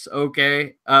choice.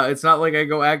 Okay, it's not like I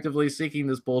go actively seeking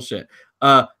this bullshit.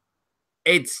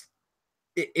 It's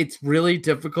really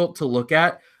difficult to look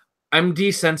at. I'm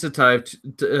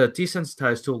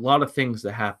desensitized to a lot of things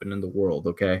that happen in the world.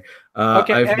 Okay.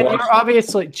 Okay, and you're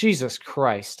obviously Jesus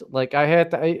Christ. Like I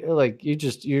had to, like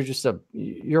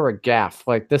you're a gaff.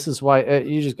 Like this is why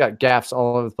you just got gaffs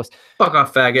all over the place. Fuck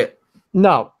off, faggot.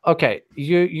 No, okay.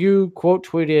 You quote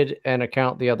tweeted an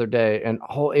account the other day, and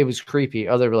it was creepy.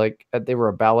 Other like they were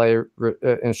a ballet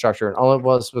instructor, and all it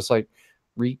was like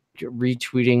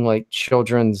retweeting like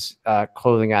children's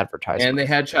clothing advertisements. And they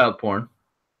had child porn.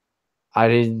 I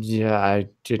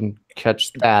didn't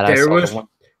catch that.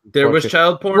 There was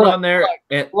child porn on there.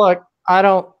 Oh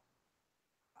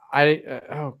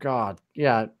God,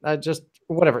 yeah. I just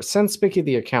whatever. Send Spicky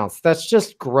the accounts. That's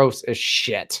just gross as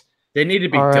shit. They need to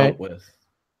be dealt with.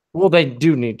 Well, they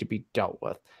do need to be dealt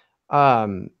with.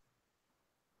 I'm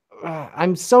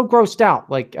so grossed out.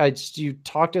 Like you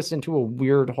talked us into a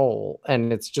weird hole,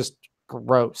 and it's just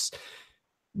gross.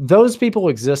 Those people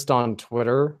exist on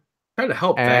Twitter. Try to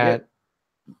help, faggot.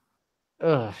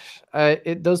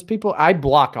 Those people, I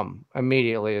block them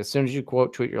immediately as soon as you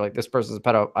quote tweet. You're like, this person's a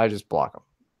pedo. I just block them.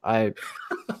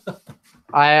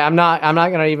 I'm not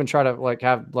gonna even try to like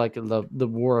have like the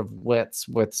war of wits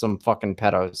with some fucking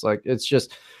pedos. Like it's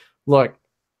just look.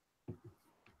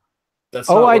 That's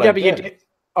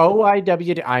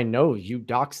OIWD. I know you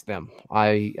dox them.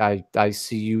 I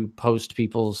see you post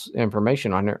people's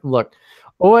information on there. Look,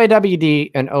 OIWD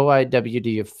and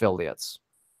OIWD affiliates.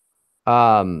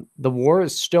 The war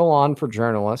is still on for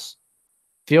journalists.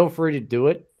 Feel free to do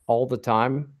it all the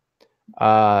time.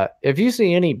 If you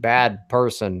see any bad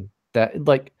person that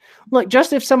like, look,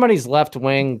 just if somebody's left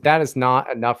wing, that is not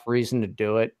enough reason to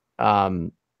do it.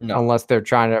 Unless they're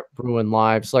trying to ruin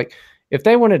lives. Like if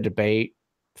they want to debate,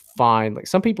 fine. Like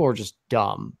some people are just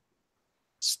dumb.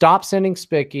 Stop sending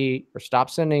Spicky or stop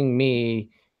sending me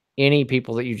any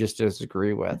people that you just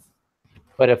disagree with.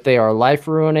 But if they are life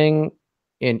ruining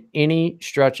in any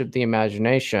stretch of the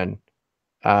imagination,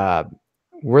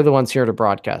 we're the ones here to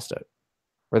broadcast it.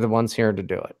 We're the ones here to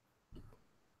do it.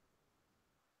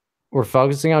 We're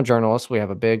focusing on journalists. We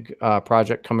have a big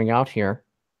project coming out here.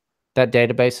 That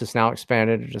database is now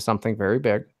expanded into something very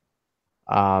big.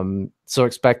 So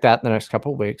expect that in the next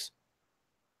couple of weeks.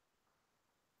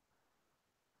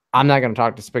 I'm not going to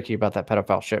talk to Spicky about that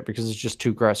pedophile shit because it's just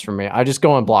too gross for me. I just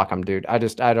go and block him, dude. I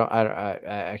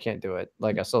can't do it.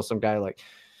 Like I saw some guy like,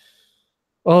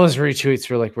 all his retweets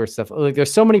for like weird stuff. Like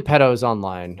there's so many pedos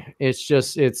online.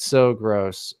 It's so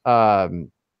gross. I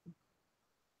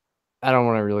don't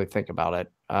want to really think about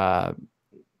it.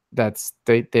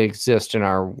 They exist in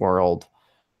our world.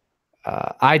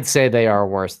 I'd say they are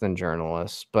worse than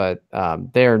journalists, but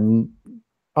they're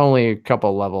only a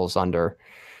couple levels under.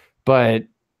 But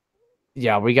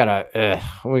yeah, we gotta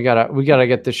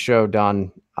get this show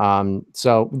done.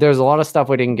 So there's a lot of stuff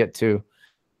we didn't get to,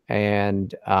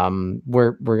 and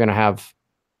we're gonna have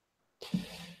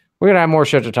more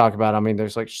shit to talk about. I mean,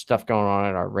 there's like stuff going on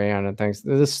in Iran and things.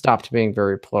 This stopped being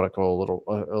very political a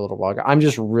little while ago. I'm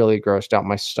just really grossed out.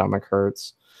 My stomach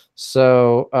hurts.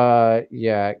 So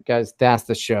yeah, guys, that's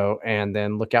the show. And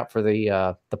then look out for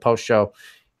the post show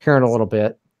here in a little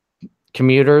bit.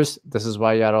 Commuters, this is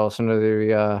why you gotta listen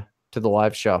to the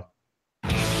live show.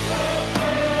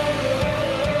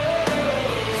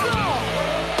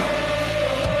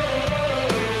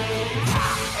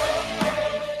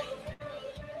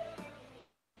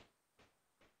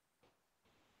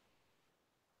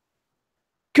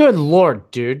 Good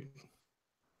Lord, dude.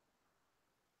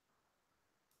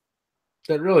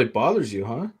 That really bothers you,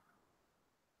 huh?